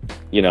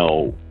 you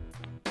know,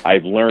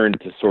 I've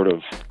learned to sort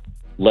of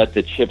let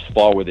the chips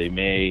fall where they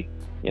may.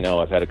 You know,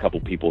 I've had a couple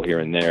people here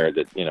and there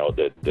that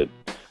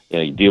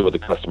you deal with the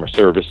customer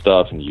service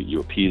stuff and you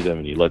appease them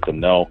and you let them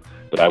know.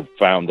 But I've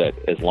found that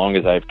as long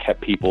as I've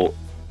kept people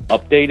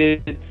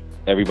updated,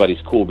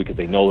 everybody's cool because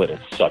they know that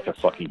it's such a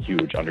fucking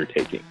huge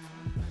undertaking,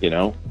 you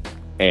know?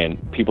 And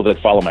people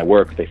that follow my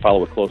work, they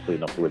follow it closely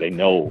enough where they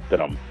know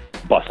that I'm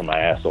busting my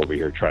ass over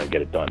here trying to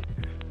get it done.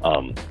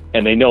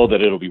 And they know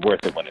that it'll be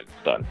worth it when it's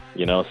done,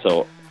 you know?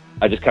 So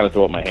I just kind of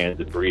throw up my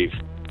hands and breathe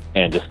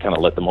and just kind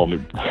of let the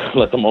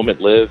moment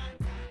live.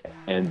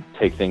 and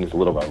take things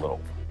little by little,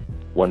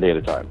 one day at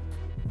a time.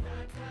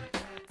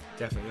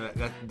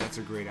 Definitely, that's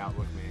a great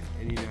outlook, man.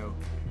 And you know,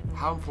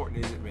 how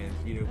important is it, man?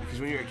 You know, because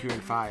when you're at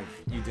QN5,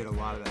 you did a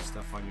lot of that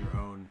stuff on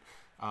your own,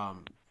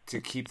 to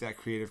keep that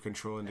creative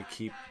control and to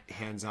keep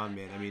hands-on,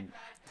 man. I mean,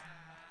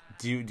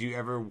 do you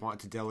ever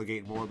want to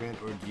delegate more, man,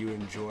 or do you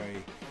enjoy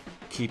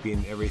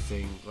keeping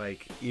everything,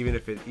 like, even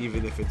if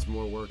it's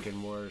more work and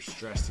more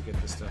stress to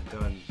get this stuff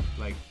done,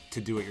 like,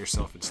 to do it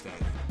yourself instead?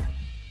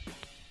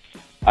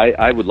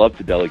 I would love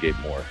to delegate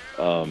more.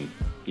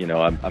 You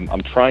know,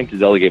 I'm trying to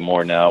delegate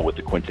more now with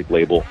the Quintic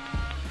label.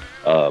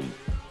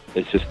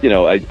 It's just, you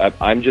know,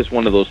 I'm just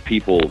one of those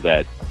people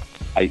that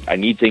I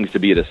need things to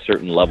be at a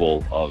certain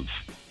level.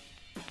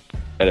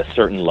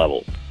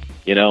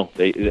 You know,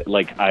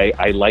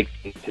 I like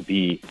things to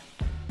be,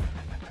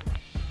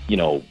 you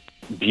know,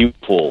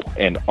 beautiful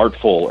and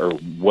artful or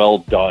well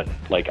done.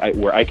 Like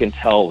where I can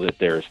tell that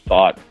there's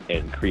thought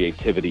and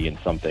creativity in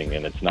something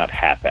and it's not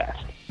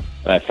half-assed.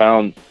 And I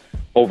found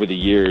over the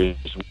years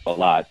a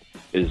lot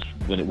is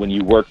when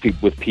you work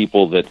with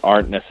people that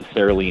aren't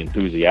necessarily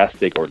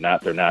enthusiastic or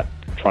they're not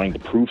trying to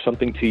prove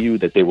something to you,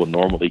 that they will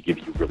normally give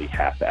you really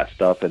half-assed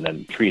stuff and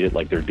then treat it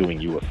like they're doing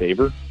you a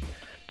favor.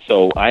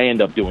 So I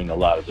end up doing a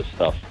lot of this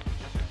stuff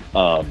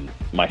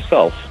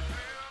myself,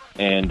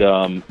 and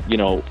you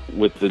know,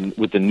 with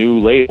the new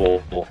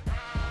label,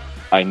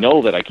 I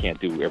know that I can't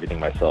do everything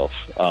myself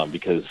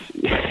because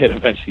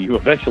you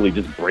eventually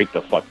just break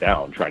the fuck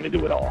down trying to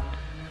do it all.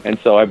 And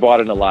so I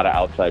brought in a lot of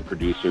outside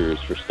producers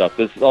for stuff.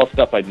 This is all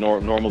stuff I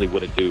normally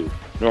wouldn't do.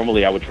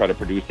 Normally I would try to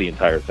produce the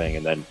entire thing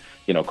and then,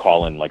 you know,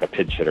 call in like a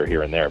pinch hitter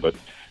here and there. But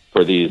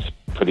for these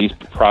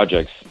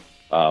projects,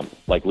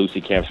 like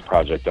Lucy Camp's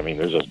project, I mean,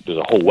 there's a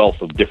whole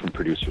wealth of different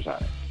producers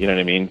on it. You know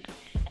what I mean?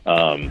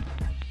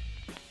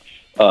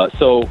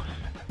 So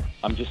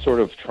I'm just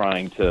sort of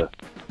trying to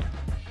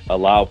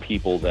allow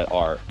people that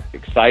are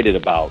excited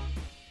about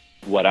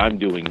what I'm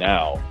doing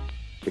now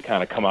to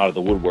kind of come out of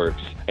the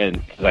woodworks,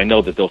 and because I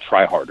know that they'll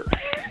try harder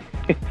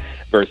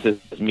versus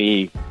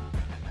me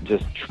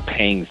just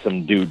paying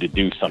some dude to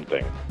do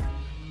something,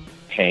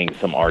 paying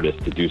some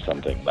artist to do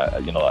something.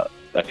 You know,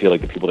 I feel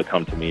like the people that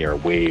come to me are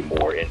way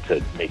more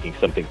into making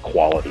something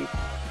quality.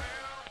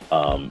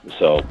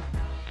 So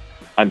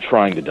I'm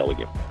trying to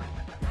delegate more.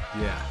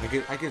 Yeah,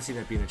 I can see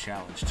that being a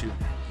challenge too.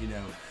 You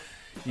know,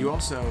 you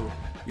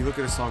look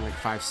at a song like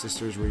Five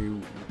Sisters where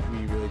you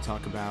really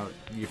talk about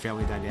your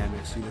family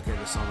dynamics. You look at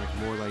a song like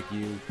More Like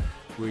You,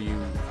 where you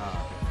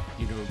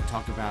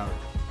talk about,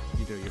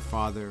 you know, your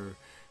father,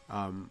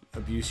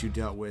 abuse you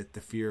dealt with,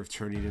 the fear of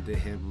turning into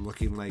him,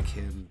 looking like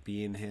him,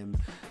 being him.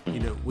 You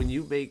know, when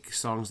you make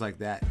songs like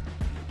that,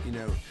 you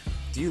know,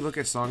 do you look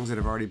at songs that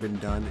have already been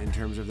done in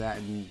terms of that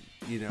and,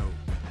 you know,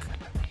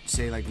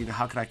 say like, you know,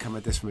 how could I come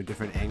at this from a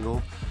different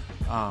angle?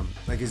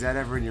 Like, is that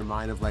ever in your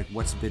mind of like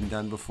what's been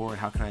done before and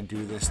how can I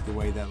do this the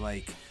way that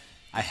like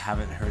I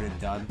haven't heard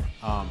it done?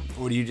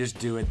 Or do you just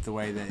do it the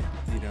way that,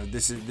 you know,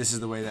 this is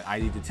the way that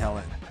I need to tell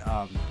it?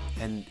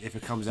 And if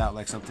it comes out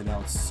like something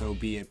else, so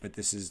be it. But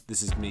this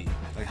is me.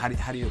 Like,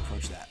 how do you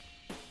approach that?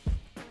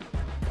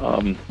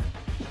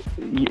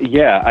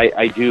 Yeah,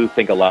 I do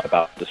think a lot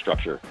about the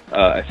structure.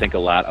 I think a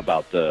lot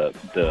about the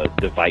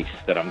device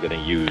that I'm going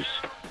to use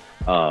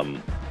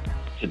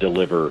to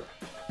deliver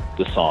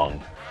the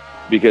song,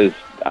 because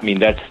I mean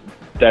that's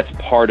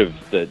part of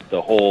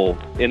the whole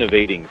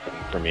innovating thing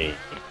for me.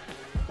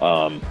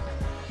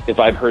 If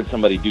I've heard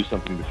somebody do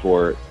something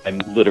before, I'm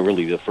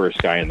literally the first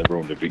guy in the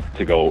room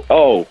to go,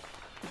 oh,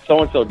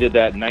 so-and-so did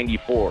that in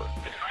 94.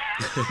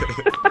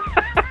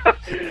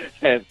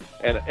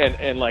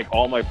 and like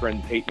all my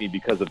friends hate me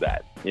because of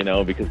that, you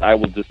know, because I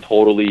will just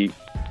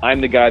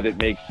I'm the guy that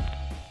makes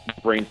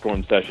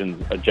brainstorm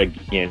sessions a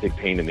gigantic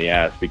pain in the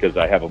ass because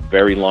I have a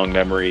very long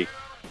memory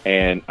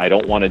and I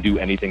don't want to do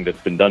anything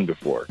that's been done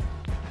before,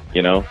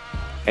 you know?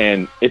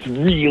 And it's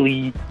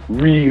really,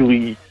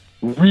 really,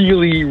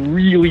 really,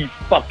 really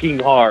fucking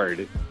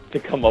hard to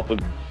come up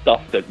with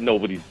stuff that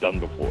nobody's done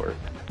before,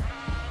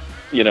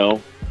 you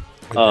know?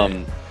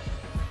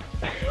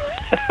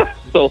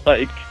 So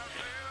like,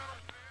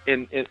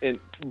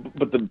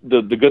 but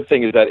the good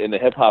thing is that in the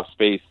hip hop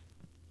space,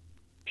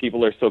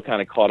 people are so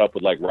kind of caught up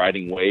with like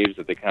riding waves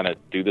that they kind of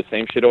do the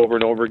same shit over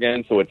and over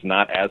again. So it's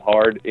not as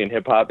hard in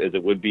hip hop as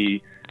it would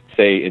be,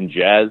 say, in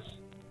jazz,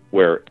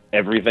 where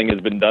everything has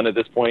been done at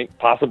this point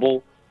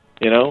possible,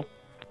 you know?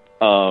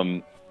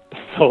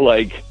 So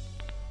like,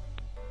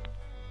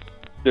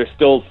 there's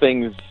still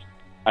things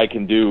I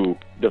can do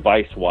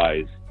device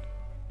wise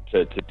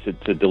to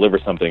deliver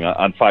something.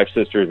 On Five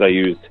Sisters, I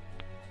used,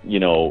 you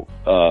know,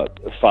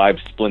 5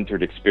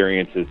 splintered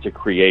experiences to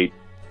create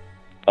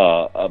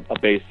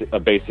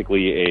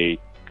basically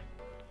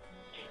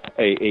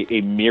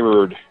a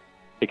mirrored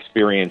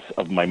experience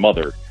of my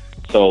mother.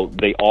 So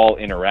they all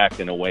interact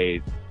in a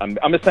way.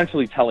 I'm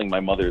essentially telling my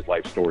mother's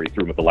life story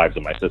through the lives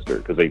of my sister,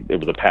 because it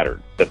was a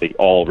pattern that they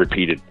all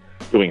repeated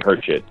doing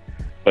her shit.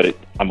 But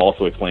I'm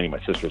also explaining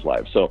my sister's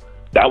life. So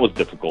that was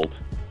difficult.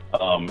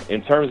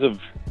 In terms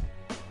of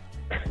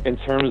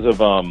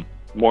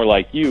More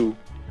Like You,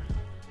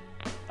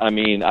 I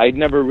mean, I'd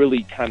never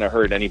really kind of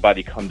heard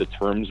anybody come to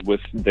terms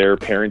with their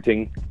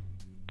parenting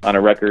on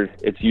a record.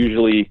 It's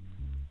usually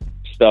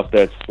stuff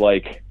that's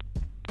like,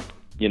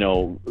 you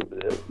know,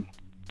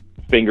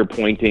 finger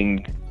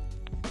pointing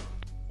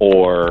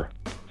or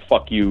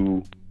fuck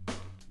you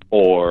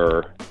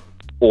or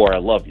I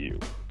love you.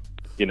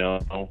 You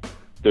know,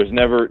 there's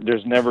never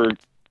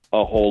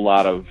a whole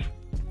lot of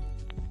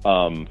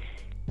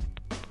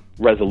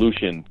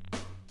resolution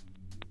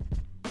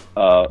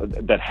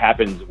that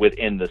happens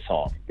within the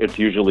song. It's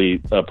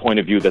usually a point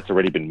of view that's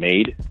already been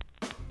made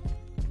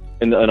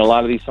in a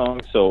lot of these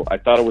songs. So I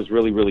thought it was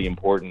really, really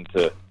important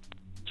to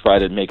try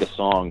to make a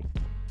song,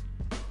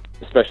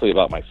 especially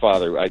about my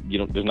father.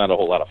 There's not a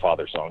whole lot of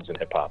father songs in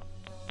hip hop.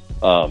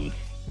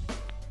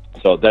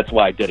 So that's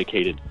why I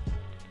dedicated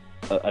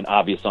an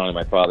obvious song to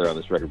my father on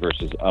this record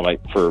versus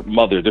for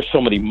mother. There's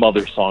so many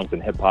mother songs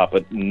in hip hop,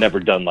 but never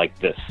done like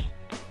this,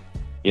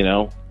 you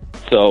know?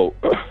 So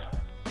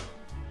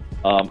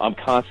I'm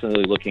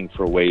constantly looking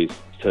for ways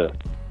to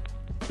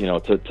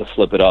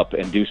flip it up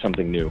and do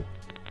something new.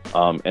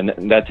 And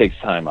that takes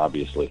time,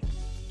 obviously.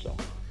 So,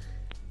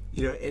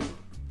 you know, and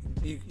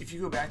if you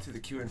go back to the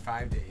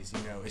QN5 days,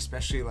 you know,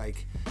 especially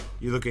like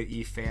you look at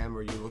EFAM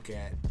or you look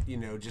at, you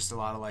know, just a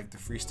lot of like the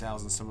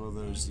freestyles and some of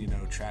those, you know,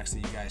 tracks that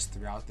you guys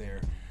threw out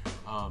there.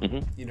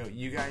 You know,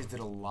 you guys did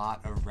a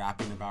lot of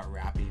rapping about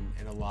rapping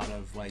and a lot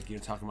of like, you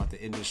know, talking about the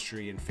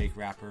industry and fake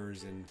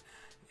rappers and,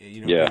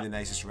 you know, being the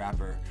nicest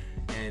rapper.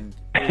 And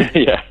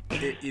yeah,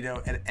 you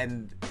know,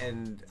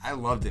 and I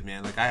loved it,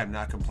 man. Like, I am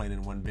not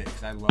complaining one bit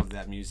because I love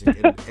that music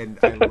and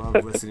I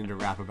love listening to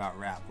rap about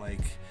rap.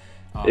 Like,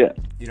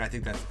 you know, I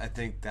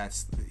think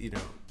that's you know,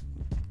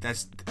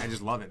 I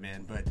just love it,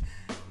 man. But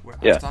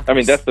I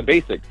mean, that's the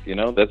basics, you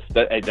know.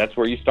 That's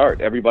where you start.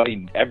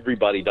 Everybody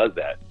does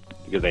that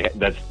because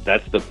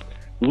that's the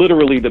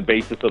literally the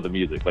basis of the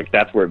music. Like,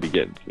 that's where it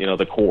begins. You know,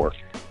 the core.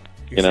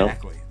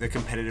 Exactly, the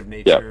competitive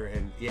nature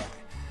and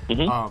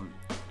Mm-hmm.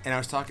 And I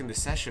was talking to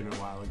Session a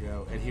while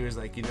ago, and he was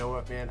like, you know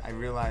what, man? I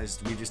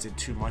realized we just did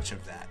too much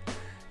of that.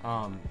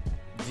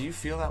 Do you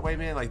feel that way,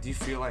 man? Like, do you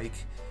feel like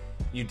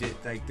you did,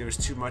 like, there was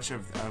too much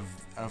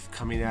of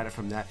coming at it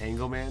from that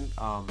angle, man?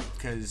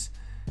 Because,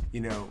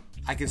 you know,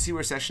 I can see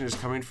where Session is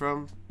coming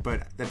from,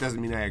 but that doesn't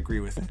mean I agree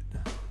with it.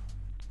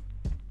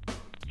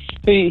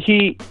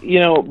 He you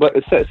know, but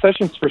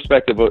Session's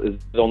perspective is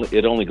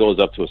it only goes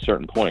up to a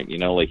certain point, you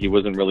know, like he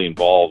wasn't really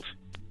involved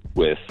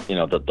with, you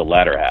know, the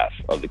latter half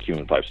of the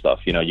QN5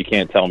 stuff. You know, you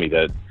can't tell me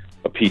that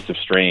A Piece of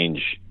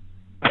Strange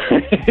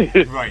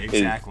right,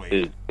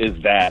 exactly.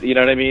 is that, you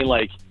know what I mean?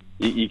 Like,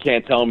 you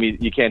can't tell me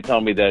that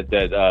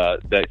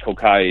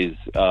Kokai's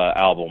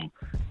album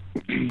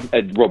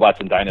Robots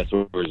and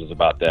Dinosaurs is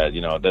about that.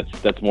 You know,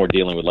 that's more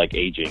dealing with like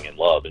aging and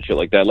love and shit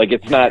like that. Like,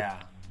 it's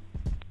not,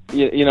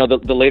 you know,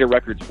 the later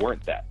records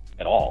weren't that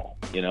at all,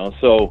 you know?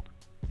 So,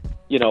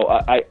 you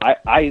know,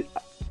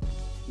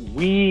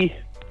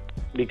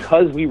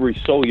 because we were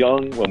so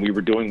young when we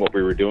were doing what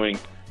we were doing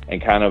and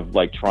kind of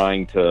like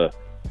trying to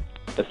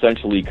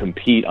essentially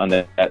compete on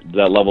that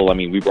level. I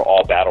mean, we were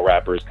all battle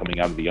rappers coming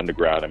out of the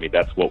underground. I mean,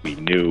 that's what we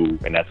knew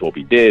and that's what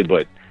we did.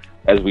 But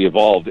as we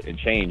evolved and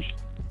changed,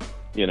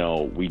 you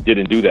know, we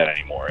didn't do that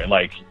anymore. And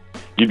like,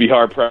 you'd be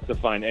hard pressed to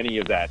find any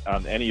of that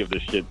on any of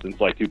this shit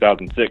since like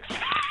 2006.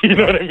 You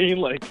know what I mean?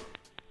 Like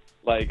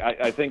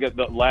I think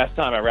the last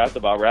time I rapped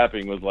about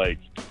rapping was like,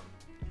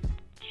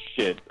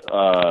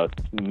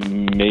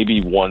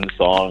 maybe one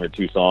song or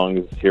two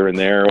songs here and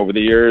there over the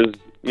years,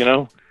 you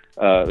know,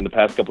 in the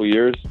past couple of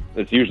years.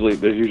 There's usually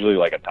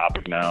like a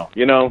topic now,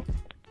 you know.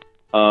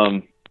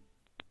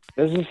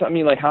 This is, I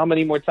mean, like, how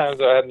many more times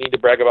do I need to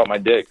brag about my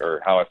dick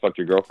or how I fucked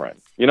your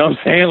girlfriend? You know what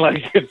I'm saying?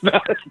 Like, it's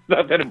not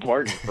that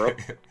important, bro.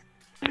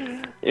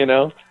 You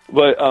know.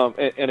 But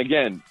and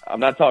again, I'm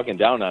not talking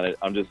down on it.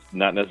 I'm just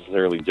not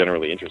necessarily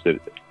generally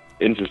interested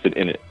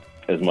in it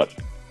as much.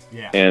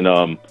 Yeah.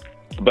 And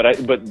but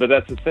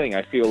that's the thing.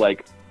 I feel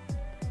like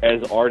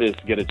as artists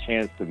get a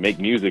chance to make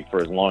music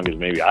for as long as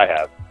maybe I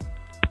have,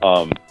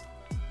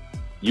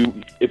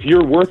 if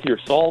you're worth your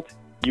salt,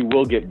 you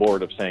will get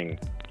bored of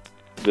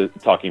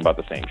talking about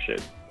the same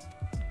shit.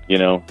 You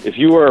know, if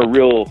you are a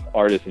real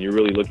artist and you're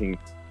really looking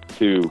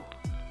to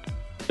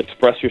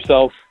express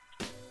yourself,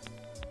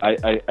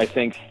 I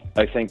think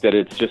that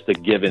it's just a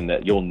given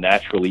that you'll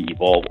naturally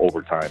evolve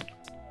over time.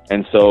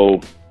 And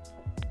so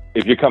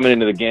if you're coming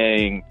into the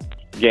game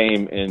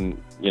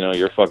and, you know,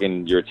 you're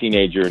a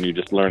teenager and you're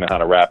just learning how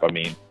to rap, I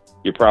mean,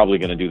 you're probably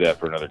going to do that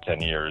for another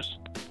 10 years.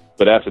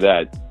 But after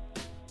that,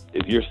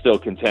 if you're still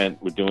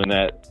content with doing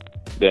that,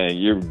 then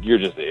you're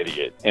just an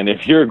idiot. And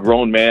if you're a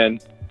grown man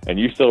and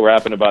you're still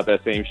rapping about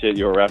that same shit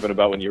you were rapping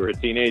about when you were a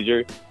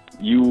teenager,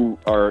 you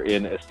are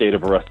in a state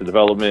of arrested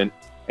development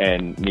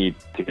and need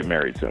to get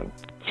married soon.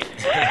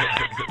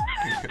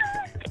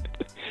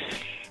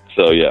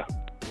 So, yeah.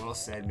 Well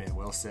said, man.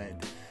 Well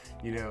said.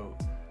 You know,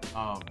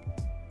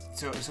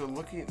 so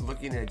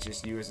looking at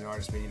just you as an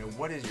artist, man, you know,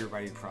 what is your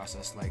writing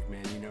process like,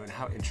 man? You know, and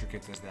how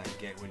intricate does that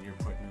get when you're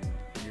putting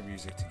your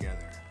music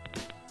together?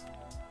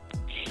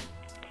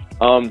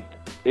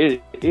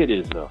 it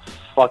is a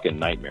fucking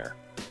nightmare.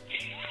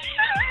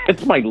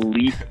 It's my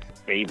least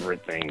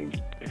favorite thing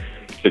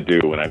to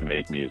do when I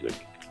make music.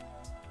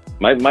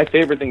 My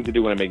favorite thing to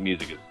do when I make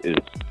music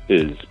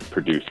is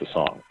produce a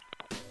song.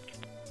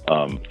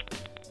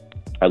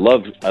 I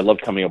love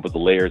coming up with the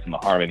layers and the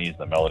harmonies and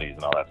the melodies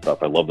and all that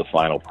stuff. I love the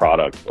final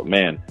product. But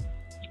man,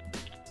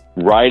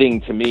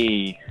 writing to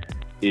me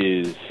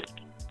it's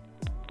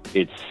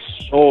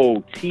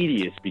so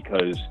tedious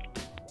because,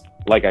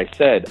 like I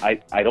said,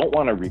 I don't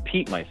want to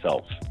repeat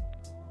myself.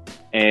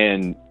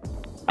 And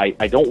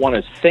I don't want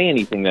to say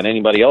anything that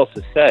anybody else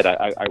has said.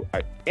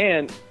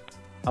 And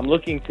I'm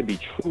looking to be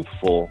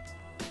truthful,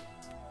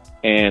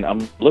 and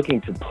I'm looking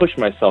to push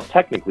myself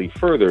technically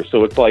further.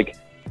 So it's like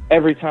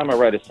every time I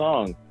write a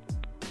song,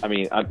 I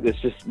mean, it's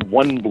just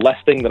one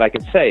less thing that I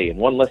can say and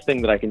one less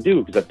thing that I can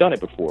do because I've done it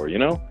before, you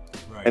know?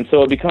 Right. And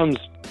so it becomes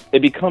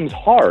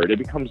hard. It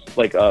becomes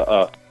like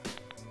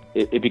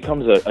it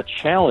becomes a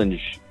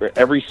challenge.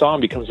 Every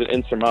song becomes an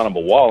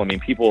insurmountable wall. I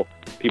mean, people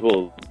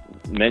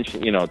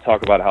mention,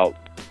 talk about how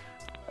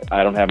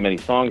I don't have many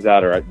songs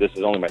out, or this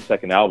is only my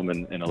second album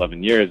in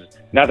 11 years.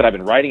 Not that I've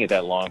been writing it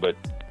that long, but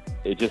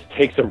it just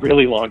takes a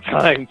really long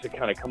time to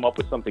kind of come up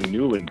with something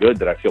new and good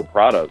that I feel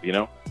proud of, you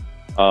know?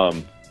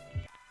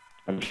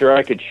 I'm sure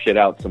I could shit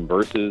out some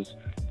verses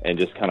and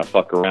just kind of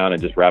fuck around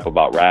and just rap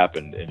about rap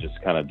and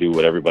just kind of do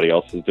what everybody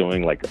else is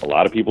doing, like a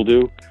lot of people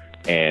do,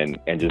 and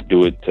just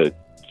do it to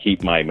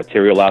keep my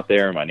material out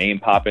there and my name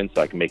popping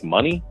so I can make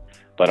money.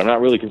 But I'm not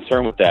really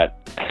concerned with that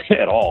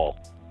at all.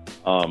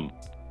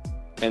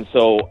 And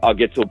so I'll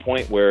get to a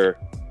point where,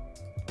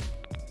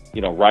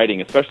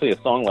 writing, especially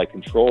a song like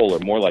Control or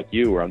More Like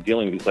You, where I'm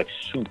dealing with these like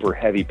super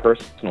heavy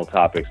personal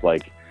topics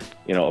like,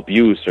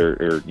 abuse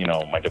or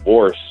my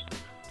divorce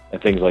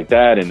and things like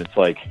that. And it's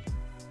like,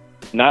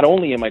 not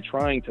only am I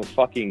trying to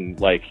fucking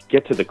like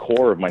get to the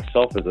core of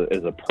myself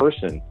as a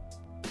person,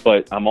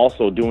 but I'm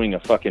also doing a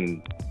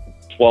fucking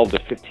 12 to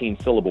 15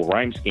 syllable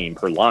rhyme scheme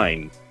per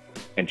line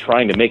and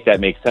trying to make that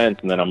make sense.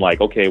 And then I'm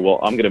like, okay, well,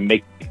 I'm going to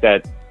make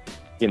that,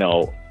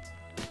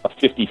 a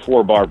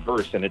 54 bar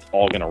verse, and it's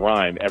all going to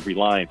rhyme every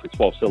line for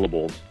 12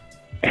 syllables.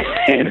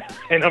 and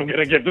I'm going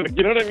to get to,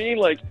 you know what I mean?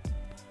 Like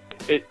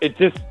it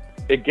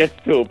gets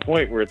to a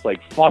point where it's like,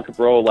 fuck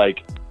bro,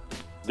 like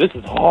this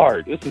is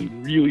hard. This is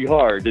really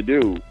hard to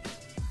do.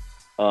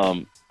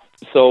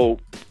 So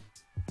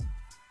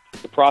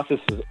the process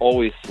is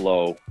always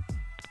slow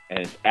and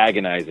it's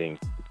agonizing,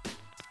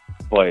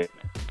 but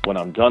when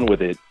I'm done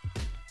with it,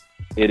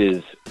 it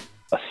is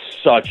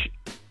such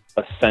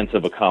a sense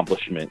of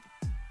accomplishment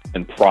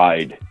and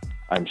pride.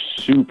 I'm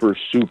super,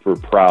 super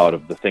proud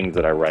of the things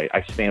that I write.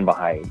 I stand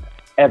behind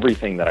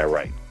everything that I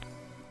write,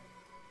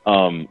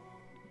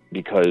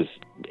 because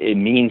it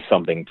means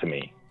something to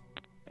me.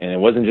 And it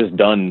wasn't just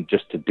done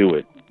just to do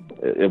it.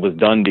 It was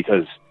done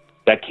because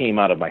that came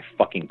out of my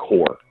fucking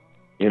core,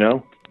 Yeah.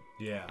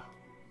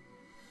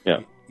 Yeah.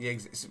 Yeah.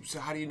 So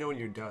how do you know when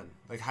you're done?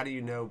 Like, how do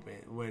you know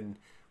when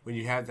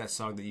you have that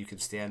song that you can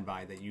stand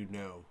by, that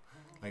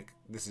like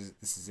this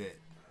is it?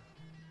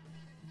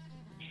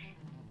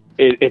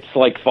 It's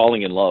like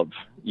falling in love.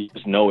 You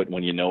just know it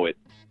when you know it.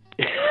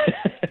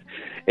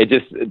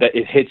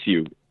 It hits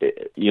you.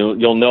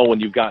 You'll know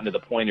when you've gotten to the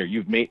point, or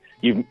when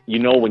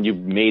you've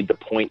made the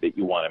point that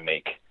you want to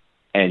make,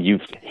 and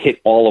you've hit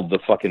all of the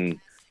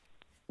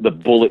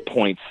bullet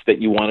points that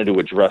you wanted to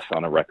address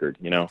on a record.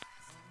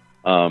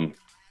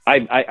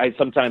 I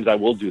sometimes I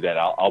will do that.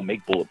 I'll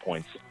make bullet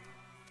points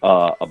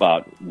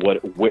about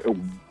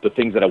the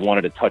things that I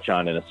wanted to touch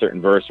on in a certain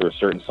verse or a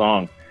certain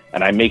song.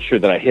 And I make sure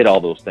that I hit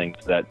all those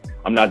things, that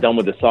I'm not done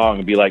with the song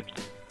and be like,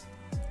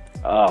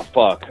 oh,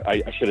 fuck,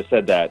 I should have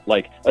said that.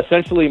 Like,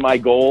 essentially, my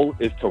goal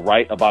is to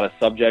write about a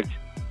subject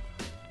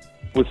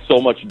with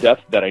so much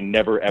depth that I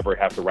never, ever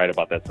have to write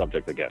about that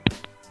subject again.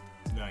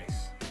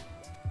 Nice.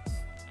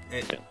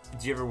 Do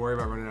you ever worry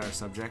about running out of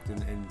subject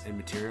and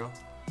material?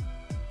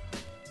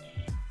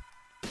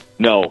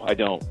 No, I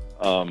don't.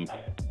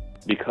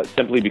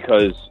 Simply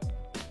because,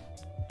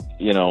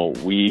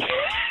 we,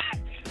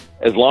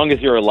 as long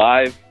as you're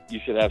alive, you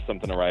should have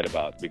something to write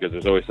about, because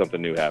there's always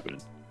something new happening.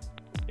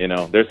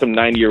 There's some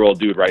 90-year-old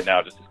dude right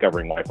now just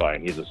discovering Wi-Fi,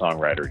 and he's a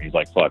songwriter. He's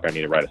like, fuck, I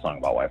need to write a song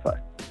about Wi-Fi.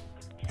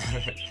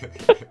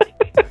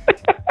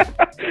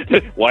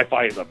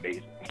 Wi-Fi is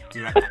amazing.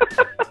 Dude,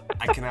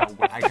 I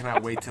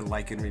cannot wait to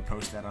like and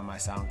repost that on my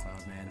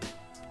SoundCloud, man.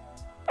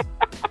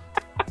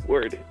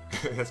 Word.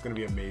 That's going to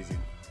be amazing.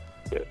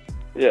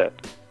 Yeah.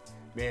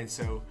 Man,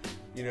 so,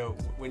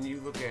 when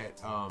you look at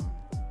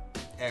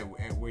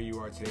where you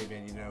are today,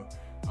 man,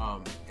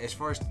 as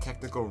far as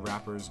technical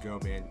rappers go,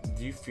 man,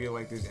 do you feel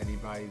like there's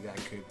anybody that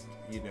could,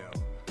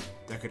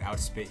 that could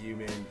outspit you,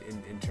 man,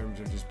 in terms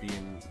of just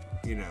being,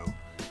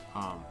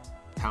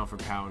 pound for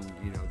pound,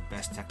 the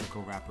best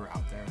technical rapper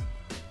out there?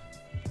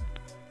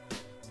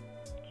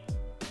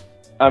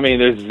 I mean,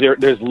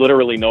 there's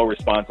literally no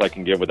response I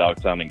can give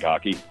without sounding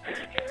cocky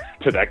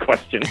to that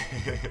question.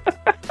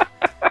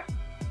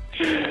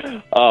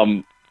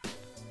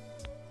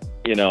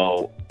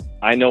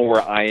 I know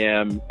where I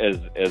am as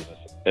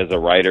as a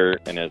writer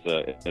and as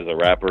a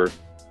rapper,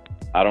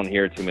 I don't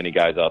hear too many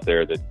guys out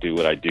there that do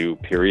what I do,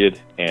 period.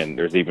 And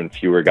there's even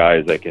fewer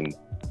guys that can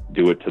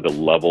do it to the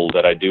level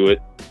that I do it.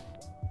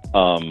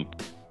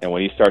 And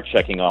when you start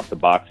checking off the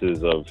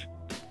boxes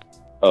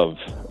when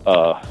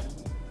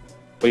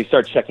you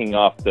start checking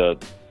off the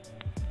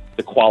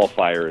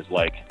qualifiers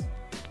like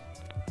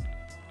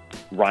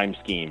rhyme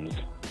schemes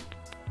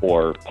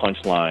or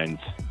punchlines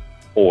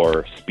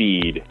or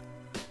speed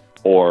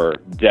or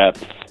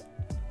depth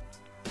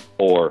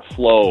or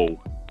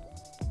flow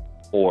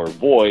or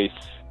voice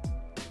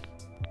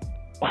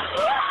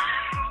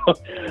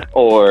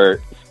or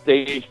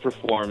stage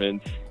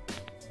performance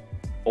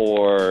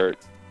or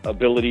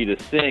ability to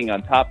sing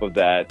on top of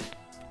that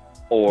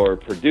or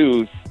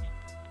produce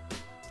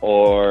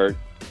or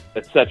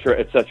et cetera,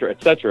 et cetera,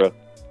 et cetera,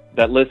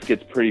 that list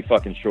gets pretty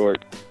fucking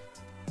short.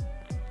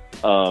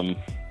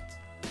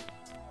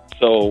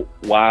 So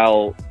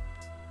while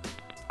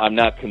I'm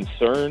not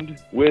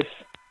concerned with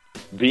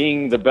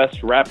being the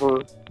best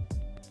rapper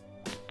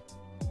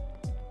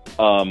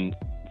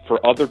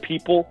for other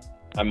people,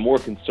 I'm more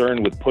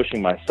concerned with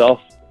pushing myself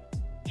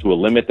to a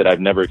limit that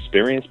I've never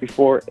experienced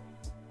before.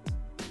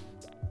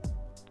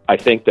 I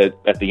think that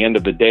at the end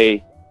of the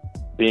day,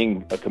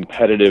 being a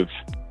competitive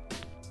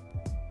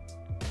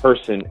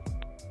person,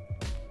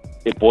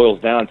 it boils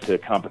down to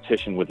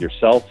competition with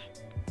yourself,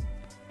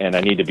 and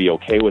I need to be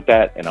okay with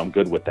that, and I'm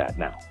good with that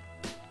now.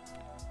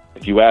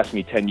 If you asked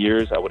me 10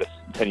 years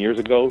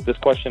ago this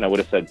question, I would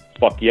have said,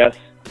 fuck yes,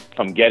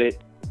 come get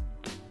it.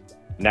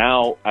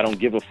 Now, I don't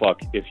give a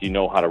fuck if you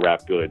know how to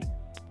rap good.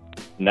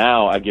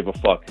 Now, I give a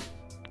fuck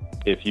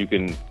if you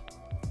can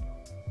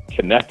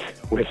connect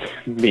with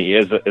me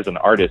as an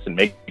artist and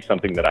make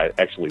something that I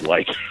actually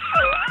like.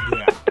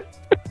 Yeah.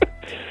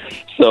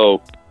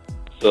 So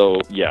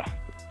yeah,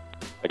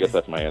 I guess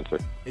that's my answer.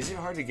 Is it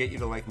hard to get you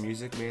to like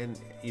music, man?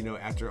 You know,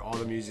 after all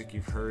the music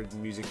you've heard, the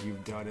music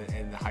you've done,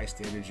 and the high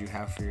standards you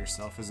have for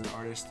yourself as an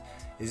artist,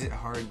 is it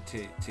hard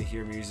to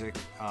hear music,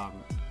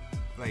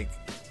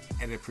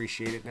 and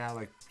appreciate it now,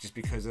 like just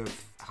because of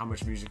how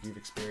much music you've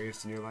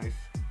experienced in your life?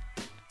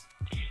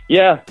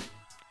 Yeah,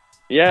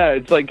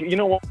 it's like, you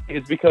know what?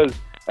 It's because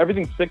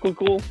everything's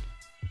cyclical,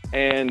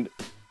 and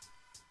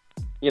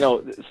you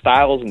know,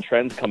 styles and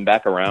trends come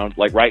back around.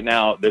 Like right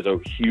now, there's a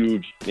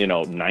huge,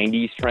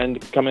 90s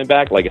trend coming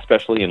back, like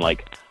especially in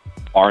like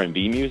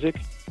R&B music.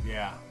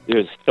 Yeah.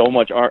 There's so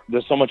much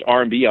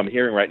R&B I'm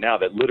hearing right now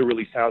that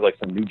literally sounds like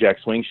some New Jack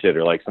Swing shit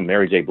or like some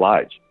Mary J.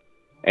 Blige.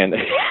 And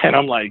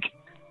I'm like,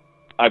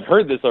 I've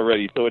heard this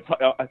already. So it's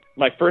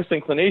my first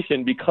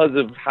inclination, because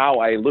of how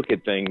I look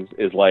at things,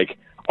 is like,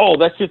 oh,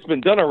 that shit's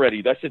been done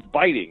already. That shit's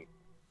biting,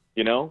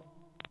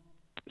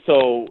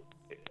 So,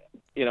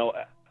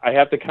 I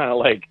have to kind of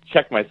like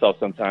check myself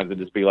sometimes and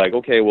just be like,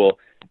 okay, well,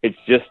 it's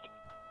just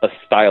a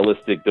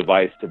stylistic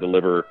device to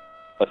deliver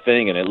a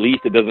thing, and at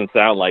least it doesn't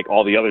sound like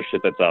all the other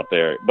shit that's out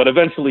there. But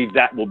eventually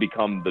that will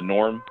become the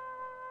norm,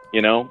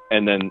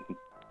 and then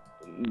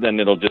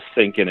it'll just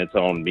sink in its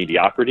own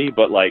mediocrity.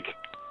 But like,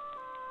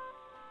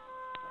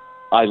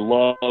 I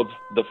love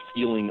the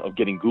feeling of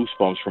getting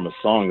goosebumps from a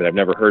song that I've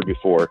never heard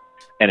before,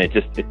 and it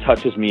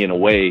touches me in a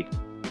way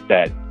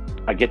that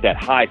I get that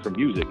high from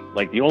music.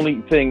 Like the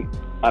only thing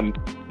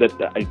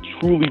that I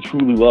truly,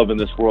 truly love in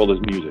this world is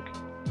music.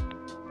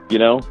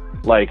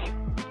 Like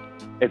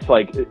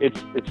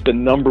it's the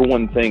number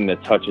one thing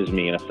that touches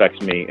me and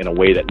affects me in a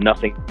way that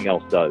nothing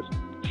else does.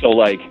 So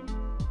like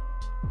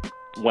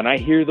when I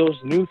hear those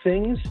new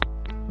things,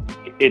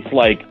 it's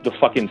like the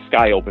fucking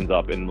sky opens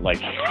up and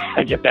like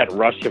I get that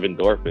rush of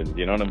endorphins.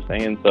 You know what I'm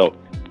saying? So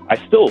I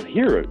still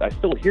hear it. I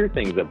still hear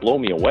things that blow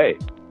me away,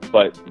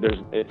 but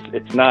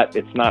it's not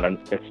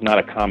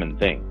a common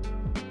thing.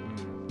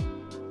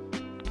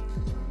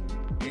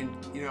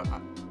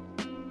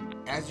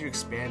 As you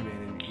expand,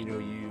 man, and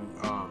you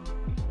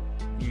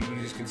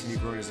just continue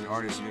growing as an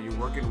artist. You're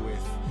working with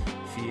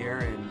Fier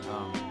and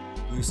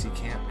Lucy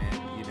Camp, man.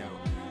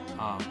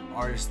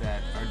 Artists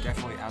that are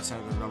definitely outside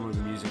of the realm of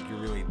the music you're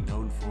really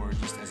known for,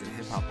 just as a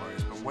hip hop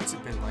artist. But what's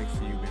it been like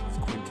for you, man, with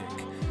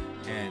Quintic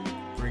and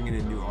bringing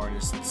in new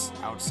artists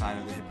outside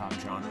of the hip hop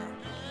genre?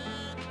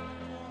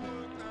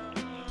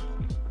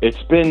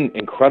 It's been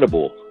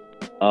incredible,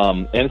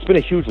 and it's been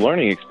a huge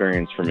learning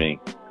experience for me.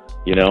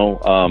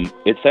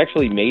 It's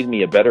actually made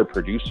me a better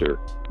producer,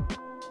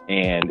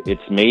 and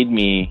it's made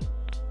me,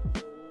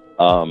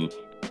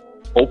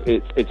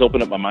 it's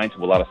opened up my mind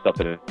to a lot of stuff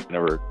that I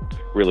never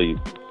really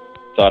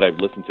thought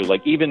I'd listen to.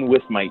 Like even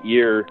with my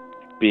ear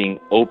being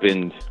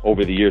opened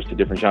over the years to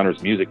different genres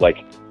of music, like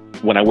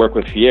when I work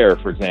with Fier,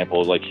 for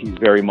example, like he's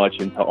very much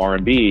into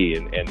R&B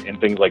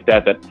and things like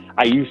that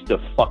I used to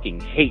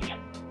fucking hate.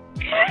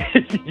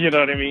 You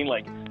know what I mean?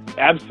 Like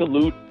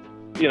absolute,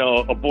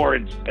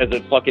 abhorrence as a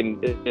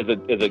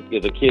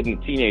kid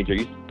and teenager. I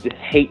used to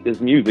just hate this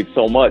music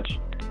so much.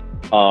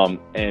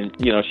 And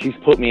she's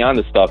put me on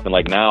to stuff, and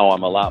like now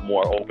I'm a lot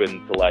more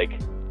open to like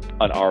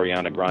an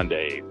Ariana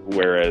Grande,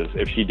 whereas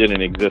if she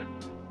didn't exist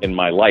in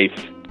my life,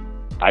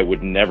 I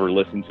would never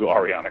listen to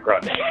Ariana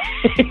Grande.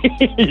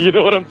 You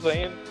know what I'm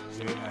saying?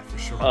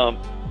 Sure.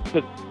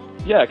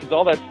 Because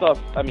all that stuff,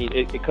 I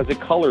mean, because it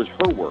colors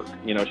her work.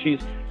 You know,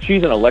 she's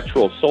an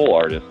electro soul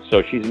artist,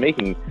 so she's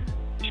making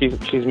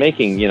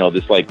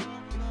this like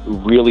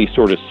really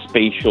sort of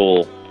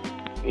spatial,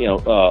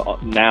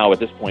 now at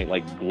this point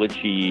like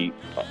glitchy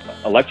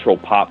electro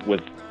pop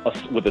with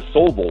a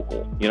soul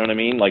vocal. You know what I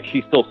mean? Like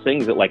she still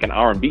sings it like an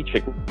R&B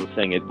chick would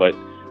sing it, but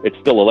it's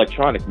still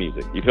electronic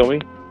music. You feel me?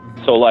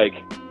 Mm-hmm. So like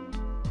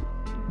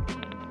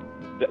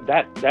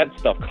that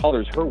stuff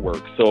colors her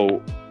work.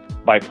 So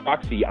by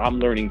proxy, I'm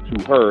learning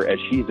through her as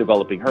she's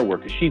developing her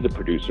work because she's a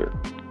producer.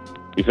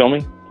 You feel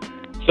me?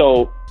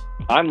 So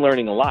I'm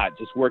learning a lot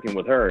just working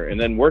with her. And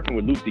then working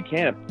with Lucy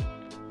Camp,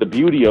 the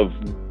beauty of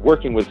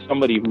working with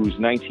somebody who's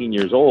 19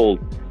 years old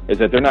is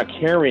that they're not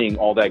carrying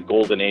all that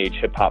golden age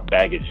hip hop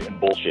baggage and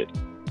bullshit.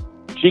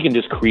 She can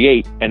just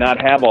create and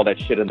not have all that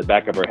shit in the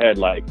back of her head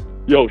like,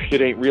 yo,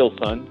 shit ain't real,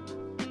 son.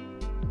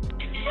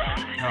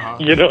 Uh-huh.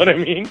 You know what I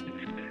mean?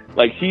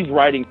 Like she's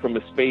writing from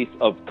a space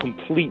of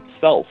complete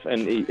self,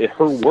 and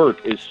her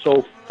work is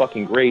so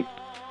fucking great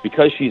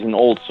because she's an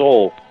old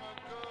soul.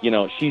 You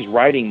know, she's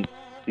writing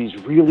these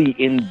really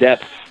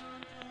in-depth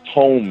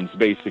poems,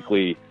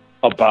 basically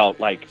about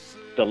like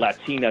the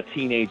Latina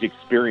teenage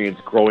experience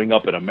growing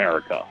up in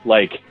America,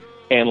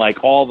 and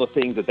all the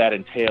things that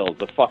entails,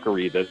 the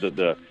fuckery,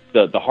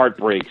 the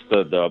heartbreaks,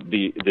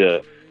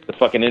 the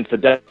fucking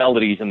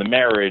infidelities in the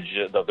marriage,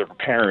 the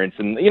parents,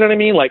 and you know what I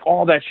mean, like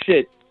all that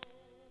shit.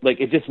 Like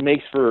it just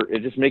makes for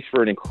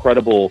an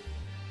incredible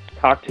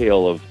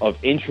cocktail of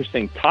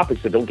interesting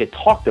topics that don't get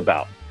talked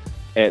about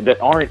and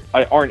that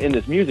aren't in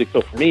this music.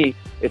 So for me,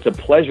 it's a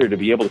pleasure to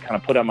be able to kind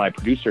of put on my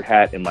producer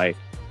hat and my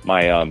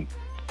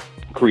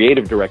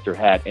creative director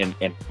hat and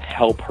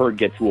help her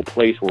get to a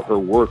place where her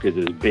work is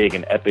as big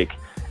and epic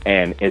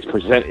and as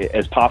presented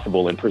as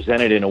possible and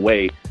presented in a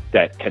way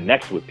that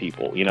connects with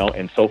people, you know.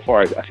 And so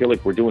far, I feel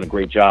like we're doing a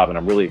great job, and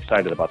I'm really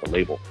excited about the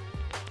label.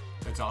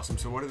 That's awesome.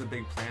 So what are the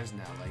big plans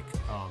now? Like,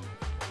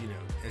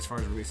 as far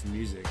as releasing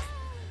music,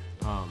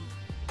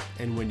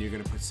 and when you're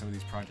going to put some of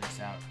these projects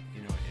out,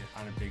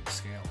 on a big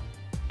scale?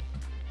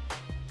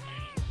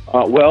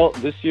 Well,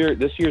 this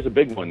year's a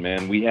big one,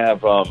 man. We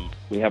have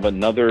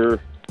another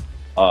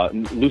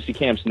Lucy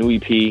Camp's new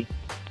EP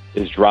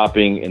is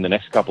dropping in the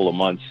next couple of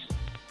months.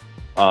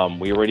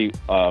 We already,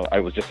 I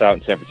was just out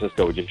in San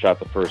Francisco. We just shot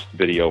the first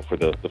video for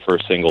the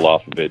first single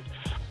off of it.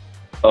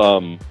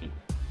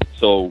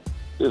 So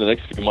in the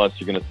next few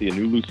months, you're going to see a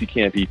new Lucy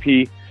Camp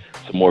EP,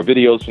 some more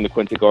videos from the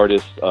Quintic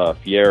artists.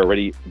 Fiera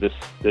already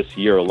this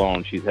year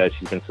alone, she's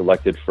been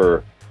selected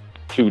for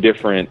 2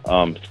 different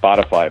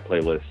Spotify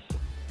playlists,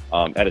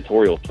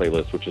 editorial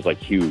playlists, which is like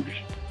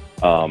huge.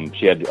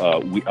 She had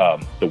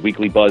the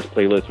Weekly Buzz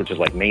playlist, which is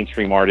like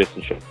mainstream artists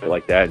and shit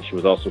like that. And she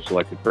was also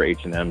selected for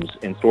H&M's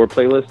in-store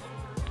playlist.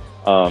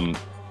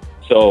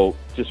 So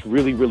just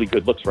really, really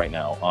good looks right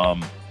now.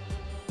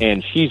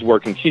 And she's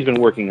been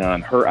working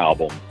on her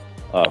album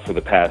for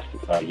the past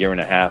year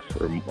and a half,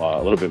 or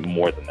a little bit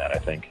more than that, I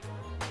think.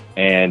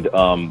 And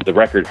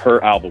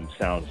her album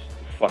sounds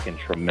fucking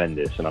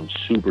tremendous, and I'm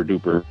super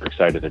duper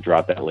excited to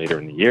drop that later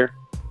in the year.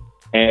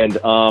 And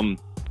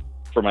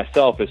for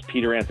myself, as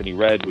Peter Anthony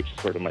Red, which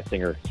is sort of my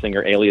singer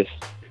alias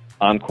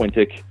on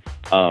Quintic,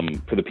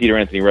 for the Peter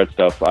Anthony Red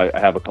stuff, I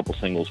have a couple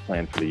singles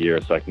planned for the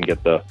year, so I can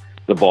get the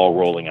ball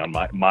rolling on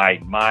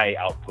my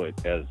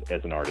output as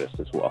an artist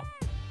as well.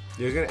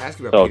 Yeah, I was going to ask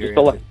you about Peter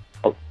Anthony.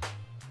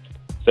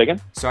 Say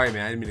again? Sorry,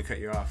 man. I didn't mean to cut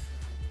you off.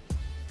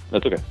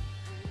 That's okay.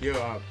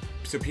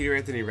 So Peter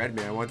Anthony Red,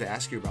 man, I wanted to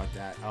ask you about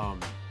that.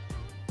 And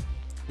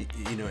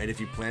if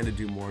you plan to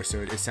do more, so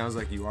it sounds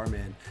like you are,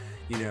 man.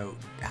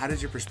 How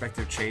does your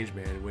perspective change,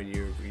 man, when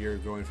you're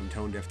going from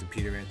Tone Deaf to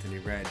Peter Anthony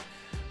Red?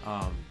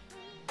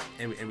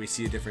 And we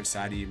see a different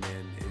side of you,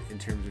 man, in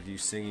terms of you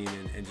singing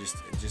and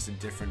just a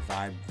different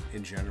vibe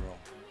in general.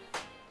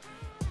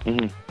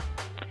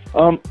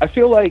 Mm-hmm. I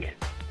feel like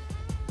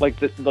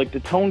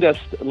the Tone Deaf,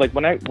 like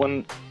when I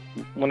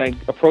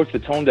approach the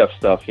Tone Deaf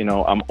stuff,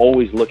 I'm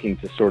always looking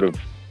to sort of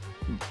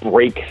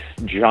break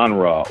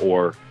genre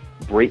or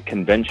break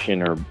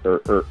convention or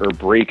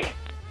break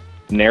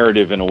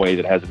narrative in a way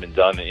that hasn't been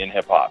done in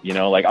hip hop.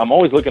 Like I'm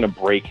always looking to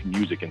break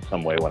music in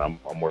some way when I'm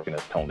working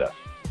as Tone Deaf.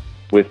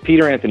 With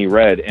Peter Anthony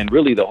Red and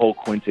really the whole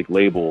Quintic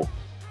label,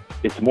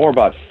 it's more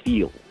about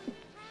feel.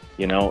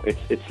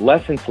 It's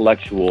less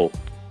intellectual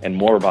and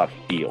more about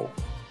feel.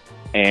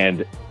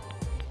 And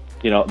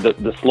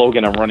the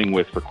slogan I'm running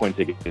with for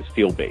Quintic is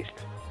feel based.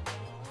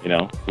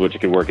 Which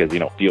it could work as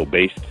feel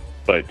based,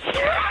 but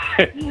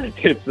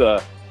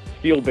it's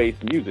feel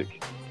based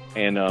music.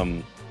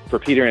 And for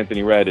Peter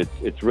Anthony Red,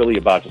 it's really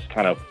about just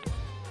kind of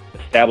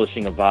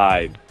establishing a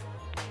vibe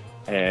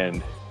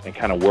and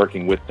kind of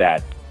working with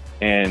that.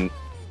 And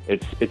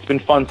it's been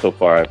fun so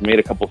far. I've made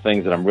a couple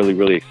things that I'm really,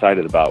 really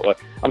excited about.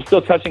 I'm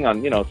still touching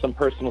on, some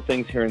personal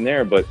things here and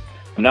there, but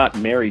I'm not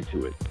married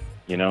to it.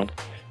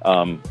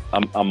 I'm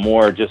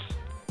more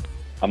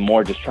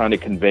just trying to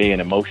convey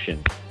an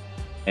emotion,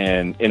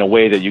 and in a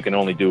way that you can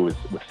only do with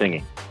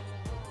singing.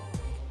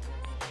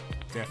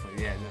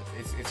 Definitely, yeah. No,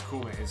 it's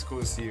cool, man. It's cool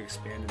to see you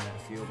expand in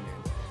that field,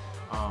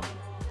 man.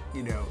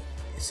 You know,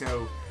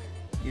 so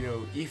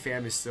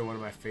EFAM is still one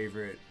of my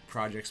favorite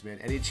projects, man.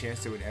 Any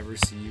chance they would ever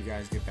see you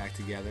guys get back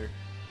together?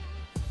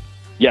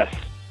 Yes.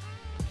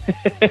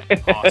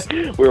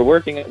 Awesome. We're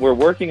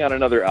working on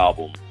another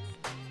album.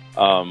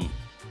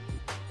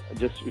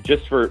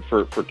 Just for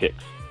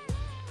kicks.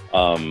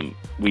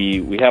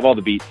 We have all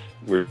the beats.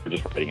 We're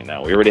just writing it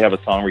now. We already have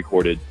a song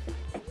recorded,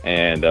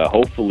 and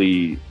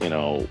hopefully,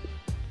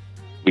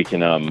 we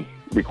can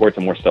record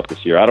some more stuff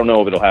this year. I don't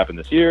know if it'll happen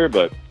this year,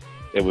 but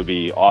it would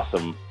be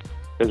awesome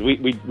because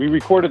we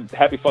recorded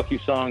Happy Fuck You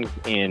songs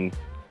in,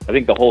 I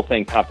think the whole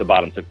thing top to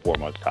bottom took 4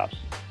 months tops.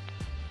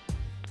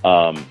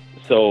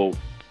 So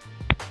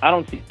I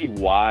don't see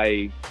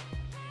why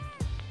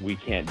we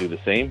can't do the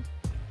same,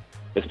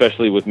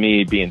 especially with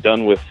me being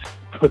done with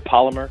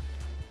Polymer.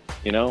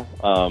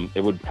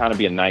 It would kind of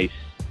be a nice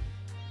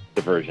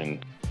diversion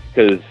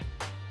because,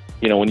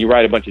 when you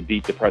write a bunch of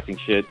deep, depressing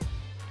shit,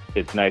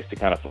 it's nice to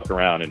kind of fuck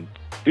around and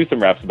do some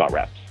raps about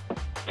raps.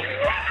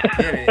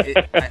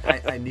 Yeah,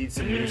 I need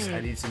some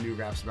new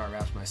raps about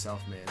raps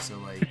myself, man. So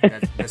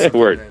that's something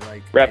Word. that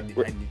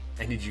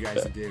I need you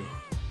guys to do.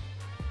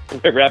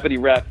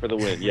 Rappity rap for the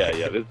win. Yeah.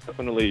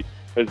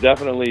 There's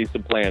definitely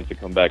some plans to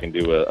come back and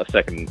do a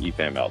second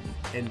EFAM album.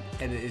 And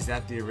is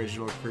that the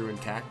original crew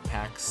intact?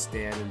 Pax,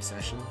 Stan, and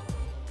Session?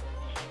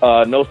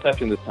 No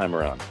Session this time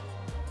around.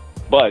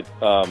 But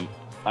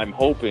I'm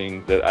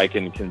hoping that I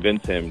can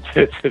convince him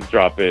to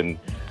drop in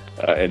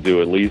and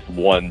do at least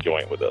one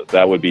joint with us.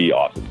 That would be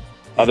awesome.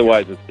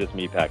 Otherwise, it's just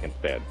me, Pac, and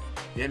Stan.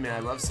 Yeah, man, I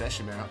love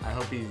Session, man. I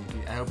hope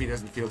he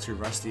doesn't feel too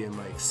rusty and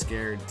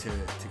scared to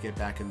get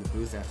back in the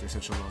booth after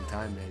such a long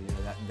time, man.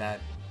 That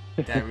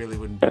really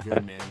wouldn't be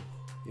good, man.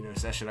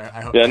 Session.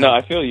 I hope. Yeah, no,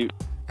 I feel you.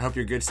 I hope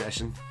you're good,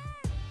 Session.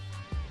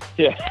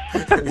 Yeah,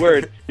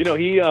 word.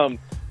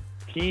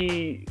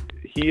 He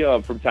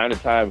from time to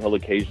time he'll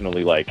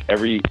occasionally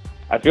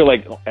I feel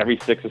like every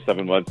 6 or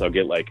 7 months I'll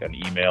get an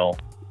email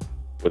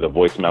with a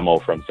voice memo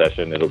from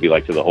Session. It'll be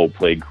to the whole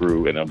Plague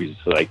crew, and it'll be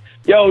just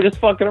yo, just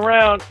fucking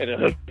around, and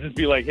it'll just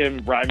be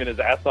him rhyming his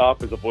ass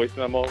off as a voice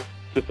memo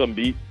to some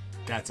beat.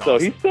 That's so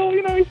awesome.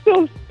 He's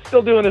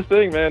still doing his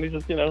thing, man. He's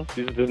just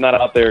he's just not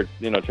out there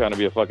trying to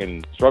be a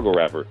fucking struggle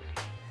rapper.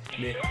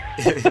 Man,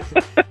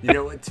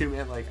 what too,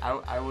 man?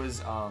 I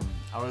was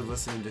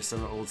listening to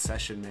some old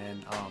Session,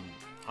 man,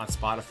 on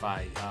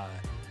Spotify.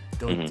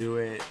 Don't Do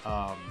It.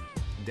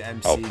 The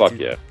MC. Oh fuck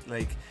yeah!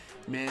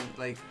 Man,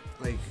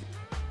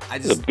 I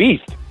just the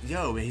beast.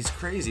 Yo, man, he's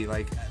crazy.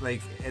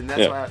 And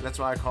that's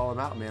why I call him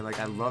out, man.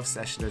 I love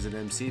Session as an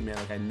MC, man.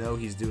 I know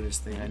he's doing his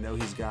thing. I know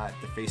he's got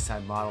the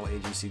FaceTime model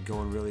agency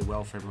going really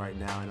well for him right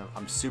now, and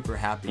I'm super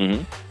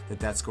happy that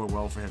that's going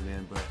well for him,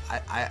 man. But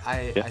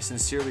I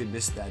sincerely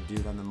miss that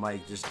dude on the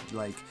mic. Just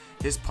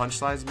his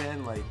punchlines,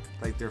 man.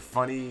 They're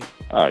funny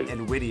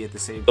and witty at the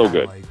same time. So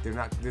good.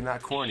 They're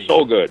not corny.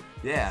 So good.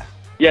 Yeah.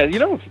 Yeah,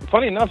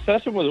 funny enough,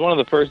 Session was one of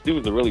the first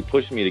dudes that really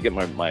pushed me to get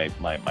my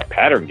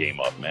pattern game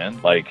up, man.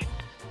 I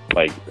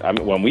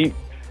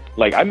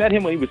met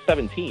him when he was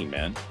 17,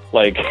 man.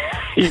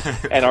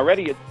 And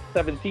already at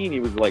 17,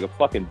 he was a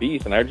fucking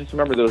beast. And I just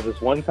remember there was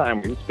this one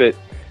time where he spit,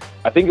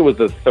 I think it was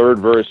the third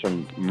verse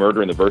from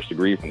Murder in the First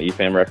Degree from the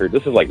EFAM record.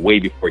 This is way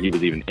before he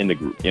was even in the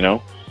group,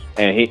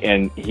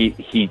 And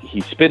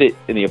he spit it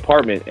in the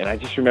apartment, and I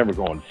just remember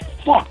going,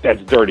 fuck,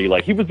 that's dirty.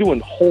 He was doing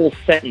whole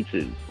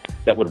sentences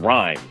that would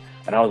rhyme.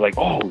 And I was like,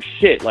 oh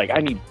shit,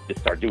 I need to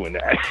start doing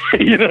that.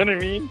 You know what I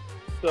mean?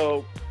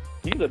 So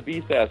he's a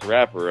beast ass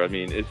rapper. I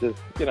mean, it's just,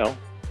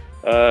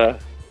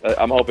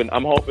 I'm hoping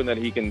that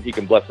he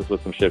can bless us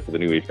with some shit for the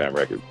new EFAM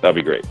record. That'd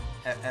be great.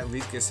 At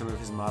least get some of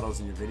his models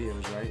in your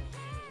videos, right?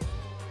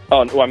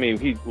 Oh, well, I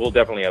mean, we'll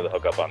definitely have the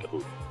hookup on the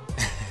hoop.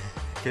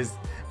 Because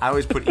I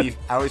always put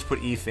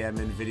EFAM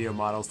and video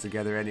models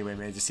together anyway,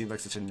 man. It just seemed like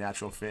such a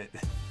natural fit.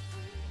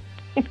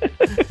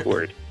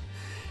 Word.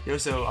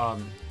 So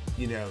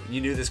you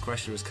knew this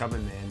question was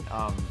coming,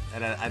 man.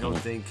 And I don't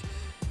think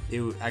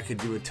I could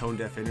do a tone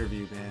deaf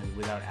interview, man,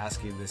 without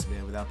asking this,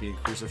 man, without being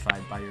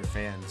crucified by your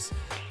fans.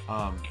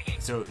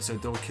 So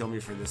don't kill me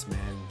for this,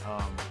 man.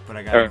 But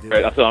I gotta do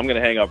it. So I'm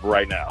gonna hang up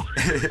right now.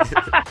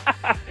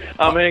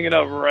 I'm hanging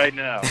up right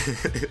now.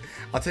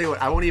 I'll tell you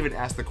what. I won't even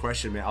ask the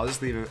question, man. I'll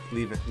just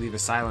leave a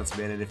silence,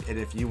 man. And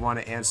if you want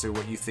to answer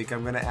what you think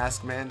I'm gonna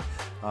ask, man,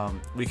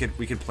 we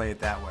could play it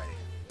that way.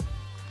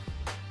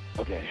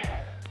 Okay.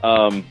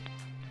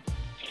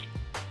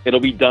 It'll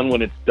be done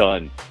when it's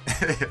done.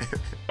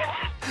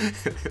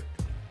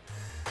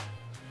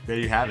 There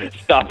you have it.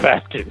 Stop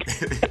asking.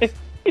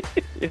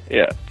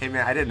 Yeah. Hey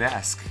man, I didn't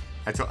ask.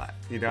 I could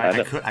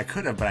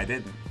have, but I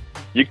didn't.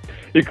 You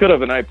could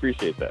have, and I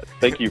appreciate that.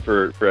 Thank you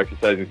for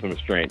exercising some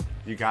restraint.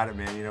 You got it,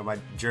 man. My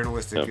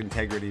journalistic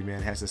integrity,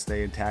 man, has to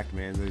stay intact,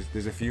 man.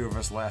 There's a few of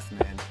us left,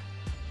 man.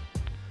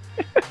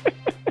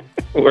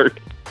 Word.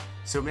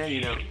 So, man,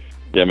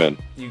 Yeah, man.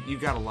 You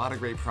got a lot of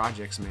great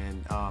projects,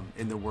 man,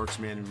 in the works,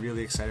 man.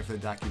 Really excited for the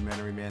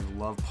documentary, man.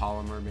 Love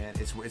Polymer, man.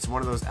 It's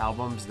one of those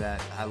albums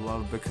that I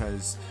love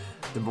because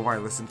the more I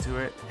listen to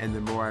it and the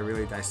more I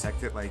really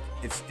dissect it, like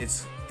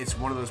it's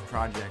one of those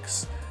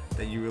projects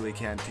that you really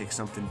can take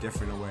something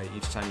different away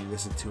each time you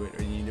listen to it,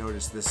 and you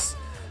notice this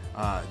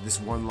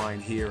one line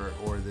here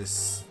or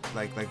this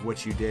like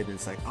what you did, and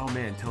it's like, oh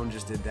man, Tone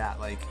just did that,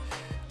 like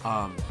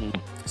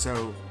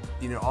so.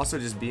 You know, also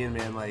just being,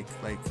 man, like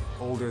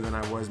older than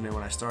I was, man,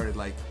 when I started,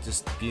 like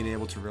just being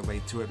able to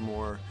relate to it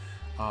more,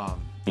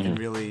 and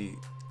really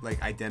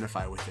like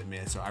identify with it,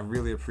 man. So I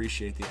really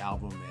appreciate the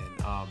album,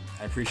 man.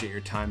 I appreciate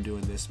your time doing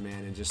this,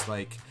 man, and just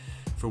like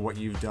for what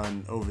you've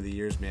done over the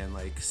years, man,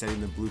 like setting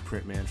the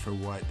blueprint, man, for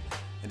what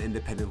an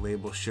independent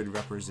label should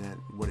represent,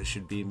 what it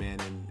should be, man,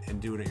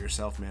 and doing it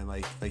yourself, man.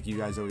 Like you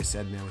guys always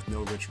said, man, with no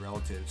rich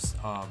relatives,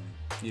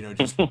 you know,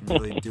 just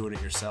really doing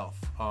it yourself.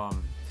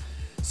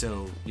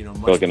 So, you know,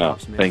 much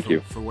props, man, Thank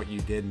you for what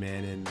you did,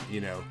 man. And, you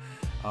know,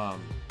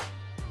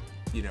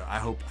 I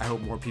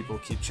hope more people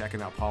keep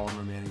checking out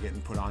Polymer, man, and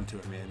getting put onto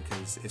it, man,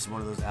 because it's one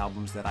of those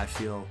albums that I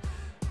feel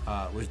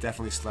was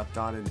definitely slept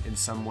on in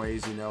some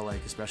ways, you know,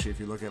 like especially if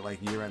you look at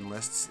like year-end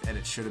lists, and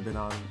it should have been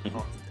on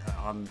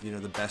you know,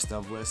 the best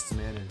of lists,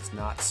 man, and it's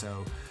not.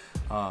 So,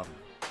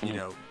 you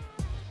know,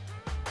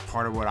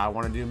 part of what I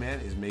want to do,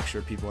 man, is make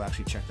sure people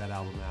actually check that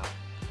album out.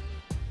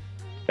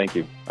 Thank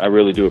you. I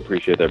really do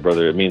appreciate that,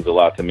 brother. It means a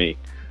lot to me.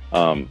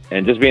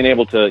 And just being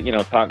able to, you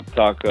know, talk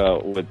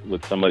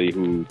with somebody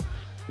who,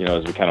 you know,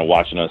 has been kind of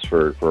watching us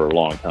for a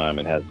long time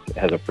and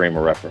has a frame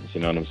of reference.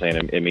 You know what I'm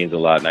saying? It means a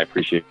lot, and I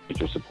appreciate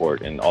your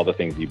support and all the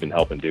things you've been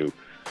helping do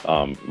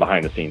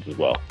behind the scenes as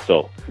well.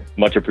 So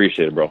much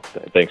appreciated, bro.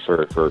 Thanks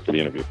for the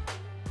interview.